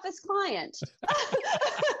my toughest client because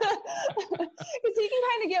he can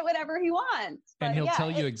kind of get whatever he wants. And he'll tell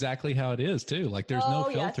you exactly how it is too. Like there's no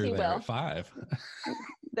filter there at 5.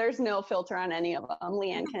 There's no filter on any of them.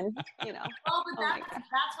 Leanne can, Well, but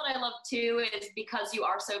that's what I love too, is because you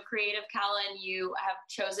are so creative, Callan, you have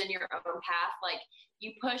chosen your own path. Like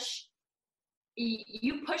you push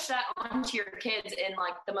that onto your kids in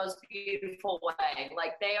like the most beautiful way.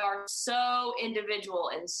 Like they are so individual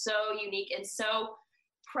and so unique and so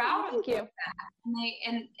proud of you.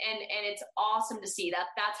 And it's awesome to see that.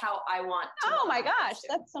 That's how I want to. Oh my gosh,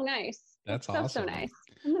 that's so nice. That's awesome. So nice.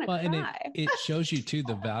 I'm gonna cry. And it shows you too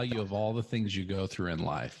the value of all the things you go through in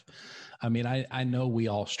life. I mean, I know we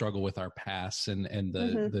all struggle with our pasts and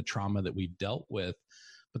the trauma that we've dealt with.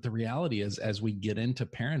 But the reality is, as we get into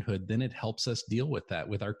parenthood, then it helps us deal with that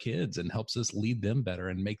with our kids and helps us lead them better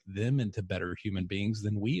and make them into better human beings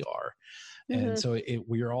than we are. And so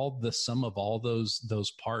we are all the sum of all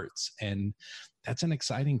those parts. And that's an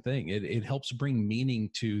exciting thing. It helps bring meaning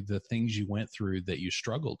to the things you went through that you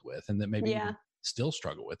struggled with and that maybe you still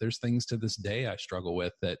struggle with. There's things to this day I struggle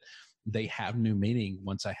with that they have new meaning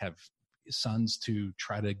once I have sons to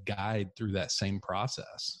try to guide through that same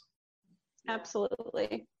process.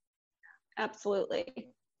 Absolutely.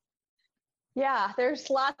 Yeah, there's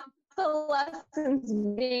lots of lessons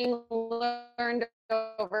being learned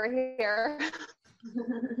over here.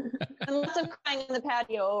 And lots of crying in the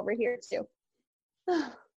patio over here too.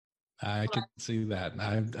 I can see that.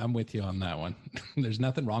 I'm with you on that one. There's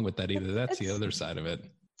nothing wrong with that either. That's the other side of it.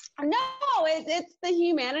 No, it's the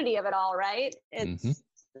humanity of it all, right?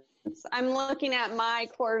 I'm looking at my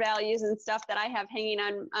core values and stuff that I have hanging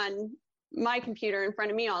on my computer in front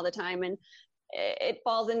of me all the time, and it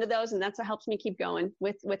falls into those, and that's what helps me keep going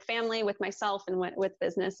with family, with myself, and with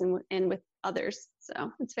business, and with others. So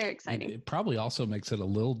it's very exciting. It probably also makes it a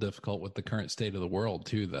little difficult with the current state of the world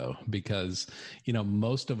too, though, because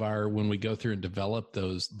most of when we go through and develop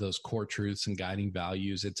those core truths and guiding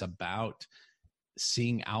values, it's about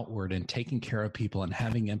seeing outward and taking care of people and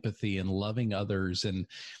having empathy and loving others. And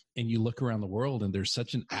you look around the world and there's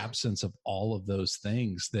such an absence of all of those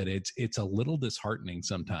things that it's a little disheartening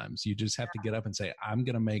sometimes. You just have to get up and say, I'm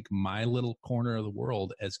going to make my little corner of the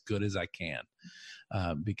world as good as I can.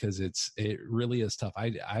 Because it really is tough.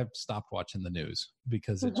 I've stopped watching the news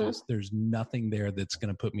because there's nothing there that's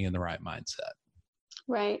going to put me in the right mindset.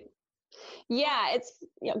 Right. Yeah.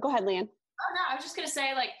 Go ahead, Leanne. Oh no, I was just going to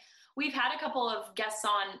say, like, we've had a couple of guests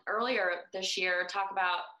on earlier this year talk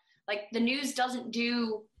about, like, the news doesn't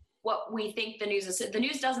do what we think the news is. The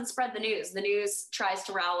news doesn't spread the news. The news tries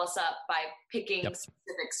to rile us up by picking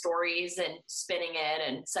specific stories and spinning it.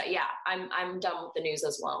 And so, yeah, I'm done with the news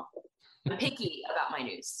as well. I'm picky about my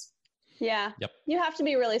news. Yeah. Yep. You have to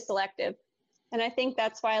be really selective. And I think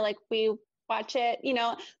that's why, like, we watch it,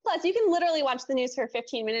 plus you can literally watch the news for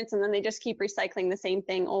 15 minutes and then they just keep recycling the same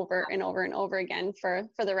thing over and over and over again for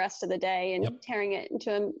the rest of the day and tearing it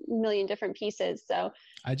into a million different pieces. So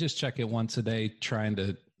I just check it once a day, I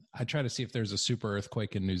try to see if there's a super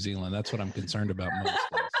earthquake in New Zealand. That's what I'm concerned about most.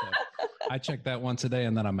 So I check that once a day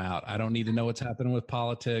and then I'm out. I don't need to know what's happening with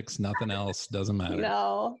politics. Nothing else. Doesn't matter.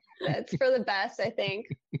 No, it's for the best, I think.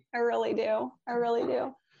 I really do.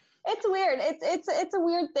 It's weird. It's a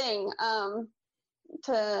weird thing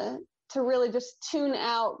to really just tune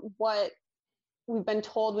out what we've been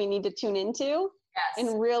told we need to tune into,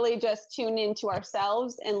 and really just tune into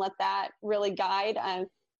ourselves and let that really guide.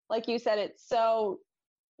 like you said,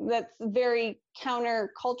 that's very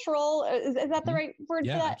countercultural. Is that the right word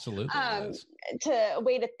for that? Absolutely. To a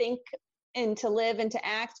way to think and to live and to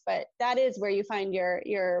act, but that is where you find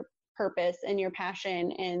your purpose and your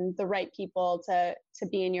passion and the right people to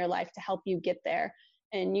be in your life to help you get there.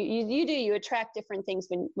 And you attract different things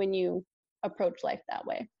when you approach life that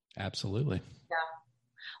way. Absolutely. Yeah.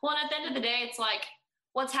 Well, and at the end of the day, it's like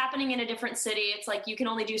what's happening in a different city. It's like, you can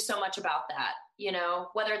only do so much about that,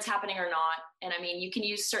 whether it's happening or not. And I mean, you can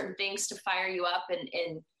use certain things to fire you up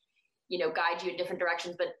and guide you in different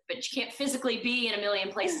directions, but you can't physically be in a million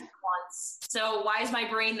places at once. So why is my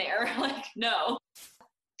brain there? Like, no.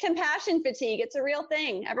 Compassion fatigue. It's a real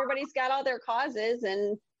thing. Everybody's got all their causes,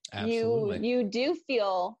 and you do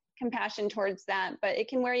feel compassion towards that, but it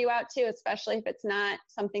can wear you out too, especially if it's not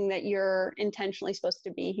something that you're intentionally supposed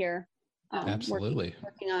to be here. Absolutely.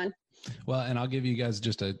 Working on. Well, and I'll give you guys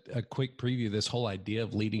just a quick preview. This whole idea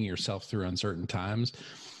of leading yourself through uncertain times.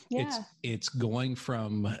 Yeah. It's going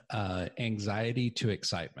from anxiety to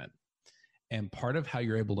excitement. And part of how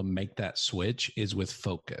you're able to make that switch is with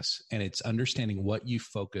focus, and it's understanding what you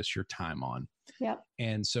focus your time on. Yep.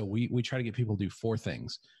 And so we try to get people to do 4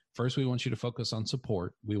 things. First, we want you to focus on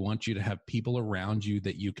support. We want you to have people around you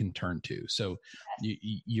that you can turn to. So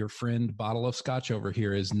your friend bottle of scotch over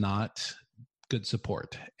here is not good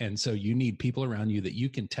support. And so you need people around you that you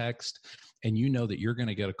can text, and that you're going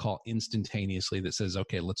to get a call instantaneously that says,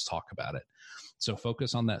 okay, let's talk about it. So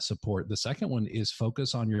focus on that support. The second one is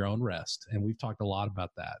focus on your own rest. And we've talked a lot about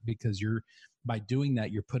that, because by doing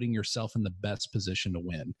that, you're putting yourself in the best position to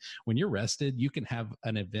win. When you're rested, you can have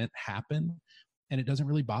an event happen and it doesn't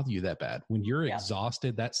really bother you that bad. When you're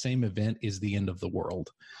exhausted, that same event is the end of the world.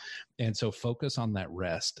 And so focus on that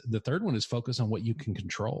rest. The third one is focus on what you can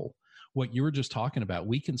control. What you were just talking about,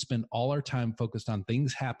 we can spend all our time focused on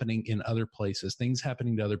things happening in other places, things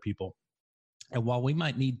happening to other people. And while we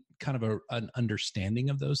might need kind of an understanding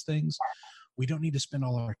of those things, we don't need to spend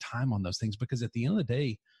all our time on those things, because at the end of the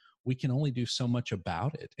day, we can only do so much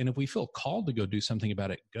about it. And if we feel called to go do something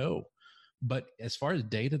about it, go. But as far as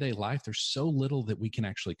day-to-day life, there's so little that we can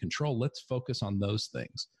actually control. Let's focus on those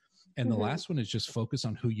things. And the last one is just focus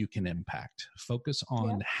on who you can impact. Focus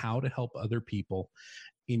on how to help other people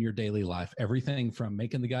in your daily life. Everything from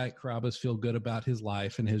making the guy at Carrabba's feel good about his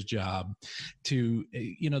life and his job to,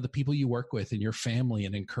 the people you work with and your family,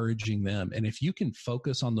 and encouraging them. And if you can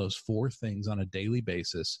focus on those 4 things on a daily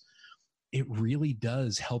basis, it really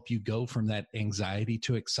does help you go from that anxiety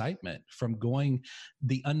to excitement.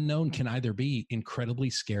 The unknown can either be incredibly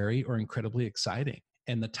scary or incredibly exciting.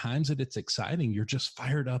 And the times that it's exciting, you're just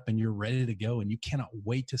fired up and you're ready to go, and you cannot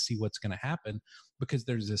wait to see what's going to happen, because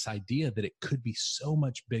there's this idea that it could be so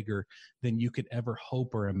much bigger than you could ever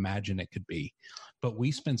hope or imagine it could be. But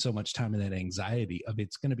we spend so much time in that anxiety of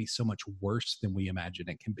it's going to be so much worse than we imagine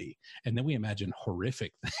it can be. And then we imagine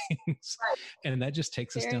horrific things. And that just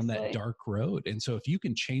takes us down that dark road. And so if you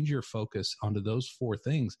can change your focus onto those 4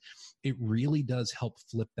 things, it really does help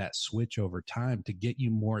flip that switch over time to get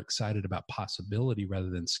you more excited about possibility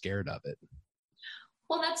rather than scared of it.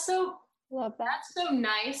 Well, that's so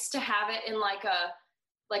nice to have it in like a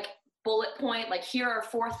bullet point, like here are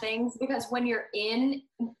 4 things, because when you're in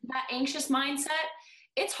that anxious mindset,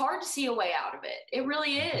 it's hard to see a way out of it. It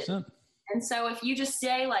really is. 100%. And so if you just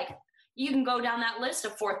say, like, you can go down that list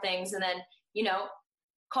of 4 things and then,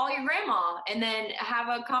 call your grandma and then have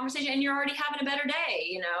a conversation, and you're already having a better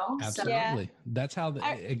day, Absolutely. So, that's how,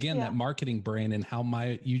 that marketing brain, and how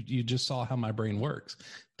you just saw how my brain works.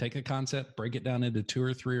 Take a concept, break it down into 2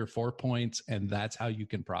 or 3 or 4 points, and that's how you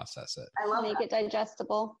can process it. I love it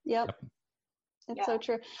digestible. Yep. It's so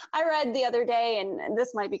true. I read the other day, and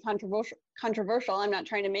this might be controversial. I'm not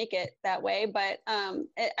trying to make it that way, but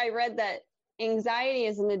I read that anxiety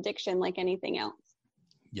is an addiction like anything else.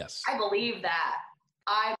 Yes. I believe that.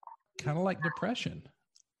 Kind of like depression.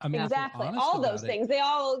 I mean, exactly. All those things, they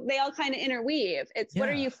all kind of interweave. It's what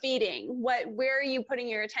are you feeding? Where are you putting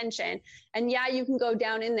your attention? And you can go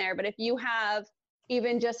down in there, but if you have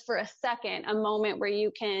even just for a second, a moment where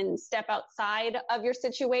you can step outside of your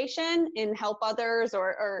situation and help others,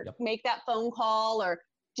 or make that phone call, or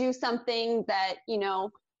do something that,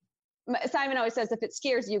 Simon always says, if it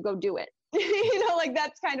scares you, go do it.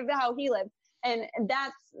 That's kind of how he lived. And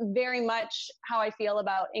that's very much how I feel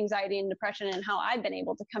about anxiety and depression, and how I've been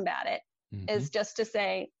able to combat it is just to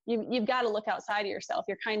say, you've got to look outside of yourself.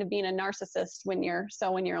 You're kind of being a narcissist when you're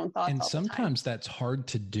so in your own thoughts. And sometimes that's hard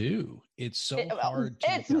to do. It's so hard.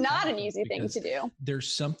 It's not an easy thing to do.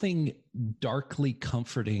 There's something darkly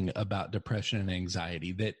comforting about depression and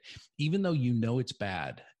anxiety, that even though it's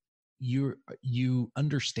bad, you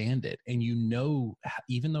understand it, and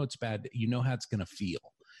even though it's bad, you know how it's going to feel.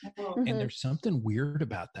 Mm-hmm. And there's something weird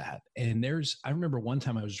about that. And I remember one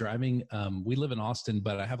time I was driving, we live in Austin,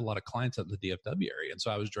 but I have a lot of clients out in the DFW area. And so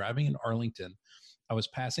I was driving in Arlington. I was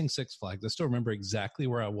passing Six Flags. I still remember exactly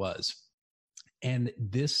where I was. And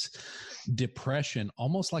this depression,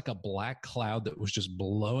 almost like a black cloud that was just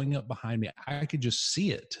blowing up behind me, I could just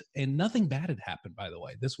see it. And nothing bad had happened, by the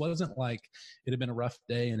way. This wasn't like it had been a rough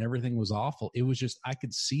day and everything was awful. It was just, I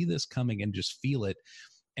could see this coming and just feel it.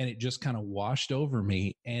 And it just kind of washed over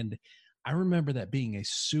me. And I remember that being a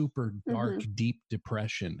super dark, deep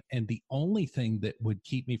depression. And the only thing that would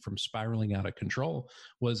keep me from spiraling out of control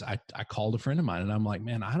was I called a friend of mine and I'm like,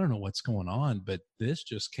 man, I don't know what's going on, but this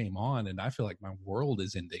just came on and I feel like my world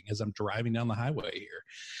is ending as I'm driving down the highway here.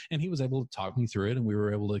 And he was able to talk me through it. And we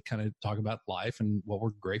were able to kind of talk about life and what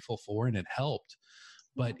we're grateful for. And it helped.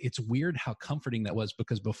 But it's weird how comforting that was,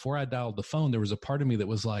 because before I dialed the phone, there was a part of me that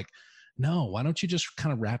was like, no, why don't you just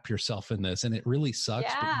kind of wrap yourself in this? And it really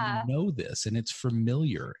sucks, but you know this and it's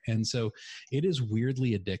familiar. And so it is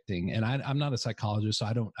weirdly addicting. And I'm not a psychologist, so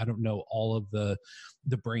I don't know all of the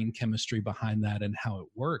brain chemistry behind that and how it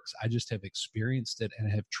works. I just have experienced it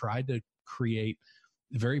and have tried to create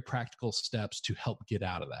very practical steps to help get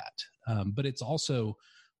out of that. But it's also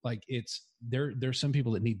like there's some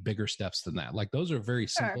people that need bigger steps than that. Like those are very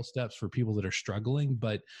simple steps for people that are struggling,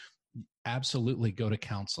 but absolutely go to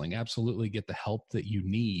counseling, absolutely get the help that you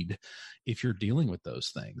need if you're dealing with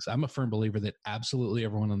those things. I'm a firm believer that absolutely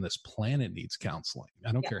everyone on this planet needs counseling.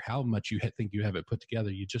 I don't care how much you think you have it put together.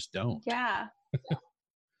 You just don't. Yeah.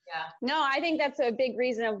 No, I think that's a big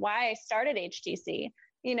reason of why I started HTC.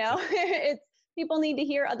 You know, it's people need to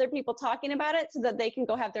hear other people talking about it so that they can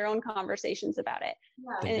go have their own conversations about it.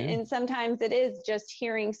 Yeah. And sometimes it is just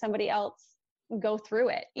hearing somebody else go through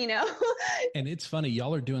it, you know? And it's funny,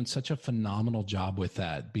 y'all are doing such a phenomenal job with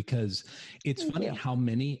that, because it's funny how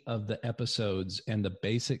many of the episodes and the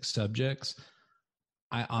basic subjects,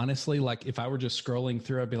 I honestly, like if I were just scrolling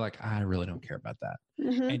through, I'd be like, I really don't care about that.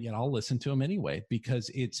 And yet I'll listen to them anyway, because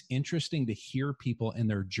it's interesting to hear people and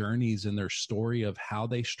their journeys and their story of how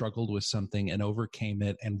they struggled with something and overcame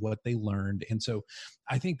it and what they learned. And so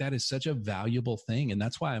I think that is such a valuable thing. And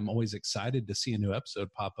that's why I'm always excited to see a new episode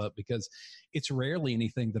pop up, because it's rarely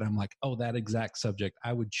anything that I'm like, oh, that exact subject.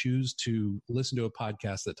 I would choose to listen to a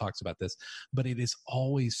podcast that talks about this, but it is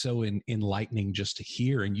always so enlightening just to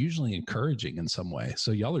hear, and usually encouraging in some way. So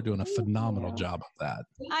y'all are doing a phenomenal job of that.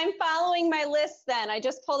 I'm following my list then. I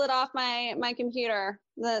just pulled it off my computer.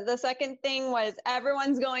 The second thing was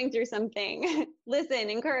everyone's going through something. Listen,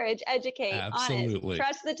 encourage, educate, honest,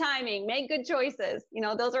 trust the timing, make good choices. You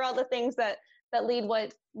know, those are all the things that lead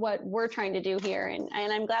what we're trying to do here. And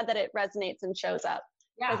I'm glad that it resonates and shows up.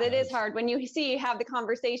 Because it is hard when you have the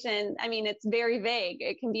conversation. I mean, it's very vague.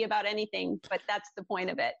 It can be about anything, but that's the point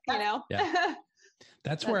of it, you know? Yeah.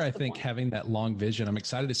 That's where I think having that long vision, I'm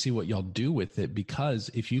excited to see what y'all do with it, because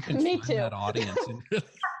if you can find that audience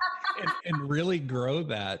and really grow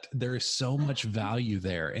that, there is so much value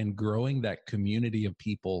there, and growing that community of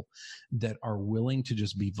people that are willing to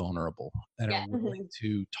just be vulnerable, that are willing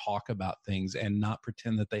to talk about things and not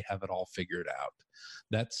pretend that they have it all figured out.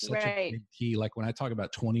 That's such a big key. Like when I talk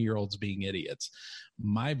about 20-year-olds being idiots,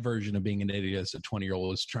 my version of being an idiot as a 20-year-old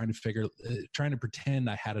was trying to pretend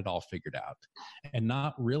I had it all figured out and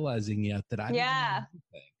not realizing yet that I didn't know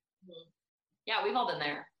anything. Yeah, we've all been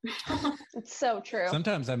there. It's so true.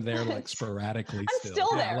 Sometimes I'm there like sporadically. I'm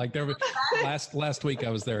still there. Like last week I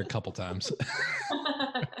was there a couple times.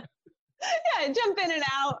 Yeah, jump in and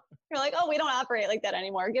out. You're like, oh, we don't operate like that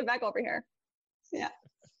anymore. Get back over here. Yeah.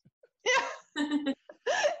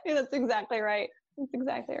 Yeah, that's exactly right. That's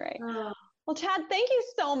exactly right. Well, Chad, thank you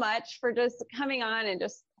so much for just coming on and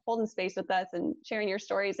just holding space with us and sharing your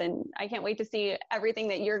stories. And I can't wait to see everything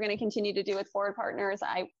that you're going to continue to do with Forward Partners.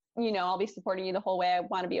 I'll be supporting you the whole way. I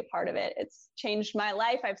want to be a part of it. It's changed my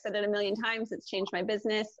life. I've said it a million times. It's changed my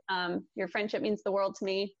business. Your friendship means the world to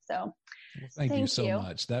me. So thank you so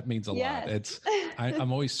much. That means a lot.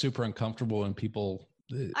 I'm always super uncomfortable when people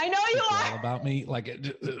I know you are well about me. Like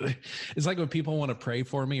it's like when people want to pray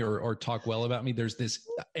for me or talk well about me, there's this,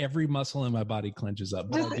 every muscle in my body clenches up.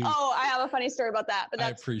 I have a funny story about that, but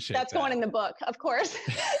that's going in the book, of course.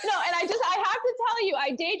 No, and I have to tell you,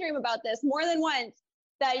 I daydream about this more than once,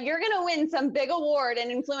 that you're going to win some big award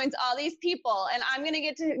and influence all these people. And I'm going to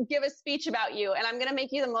get to give a speech about you, and I'm going to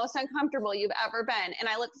make you the most uncomfortable you've ever been. And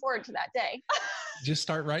I look forward to that day. Just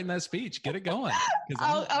start writing that speech. Get it going.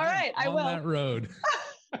 All right. I will. On that road.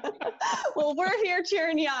 Well, we're here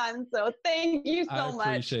cheering you on. So thank you so much.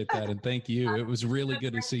 I appreciate that. And thank you. It was really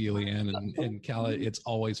good to see you, Leanne. And Calla, it's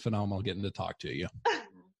always phenomenal getting to talk to you.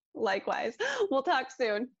 Likewise. We'll talk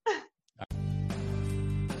soon.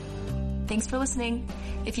 Thanks for listening.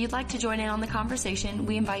 If you'd like to join in on the conversation,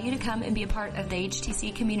 we invite you to come and be a part of the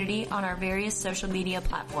HTC community on our various social media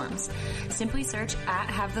platforms. Simply search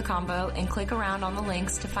 @HaveTheConvo and click around on the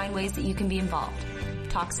links to find ways that you can be involved.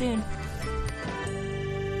 Talk soon.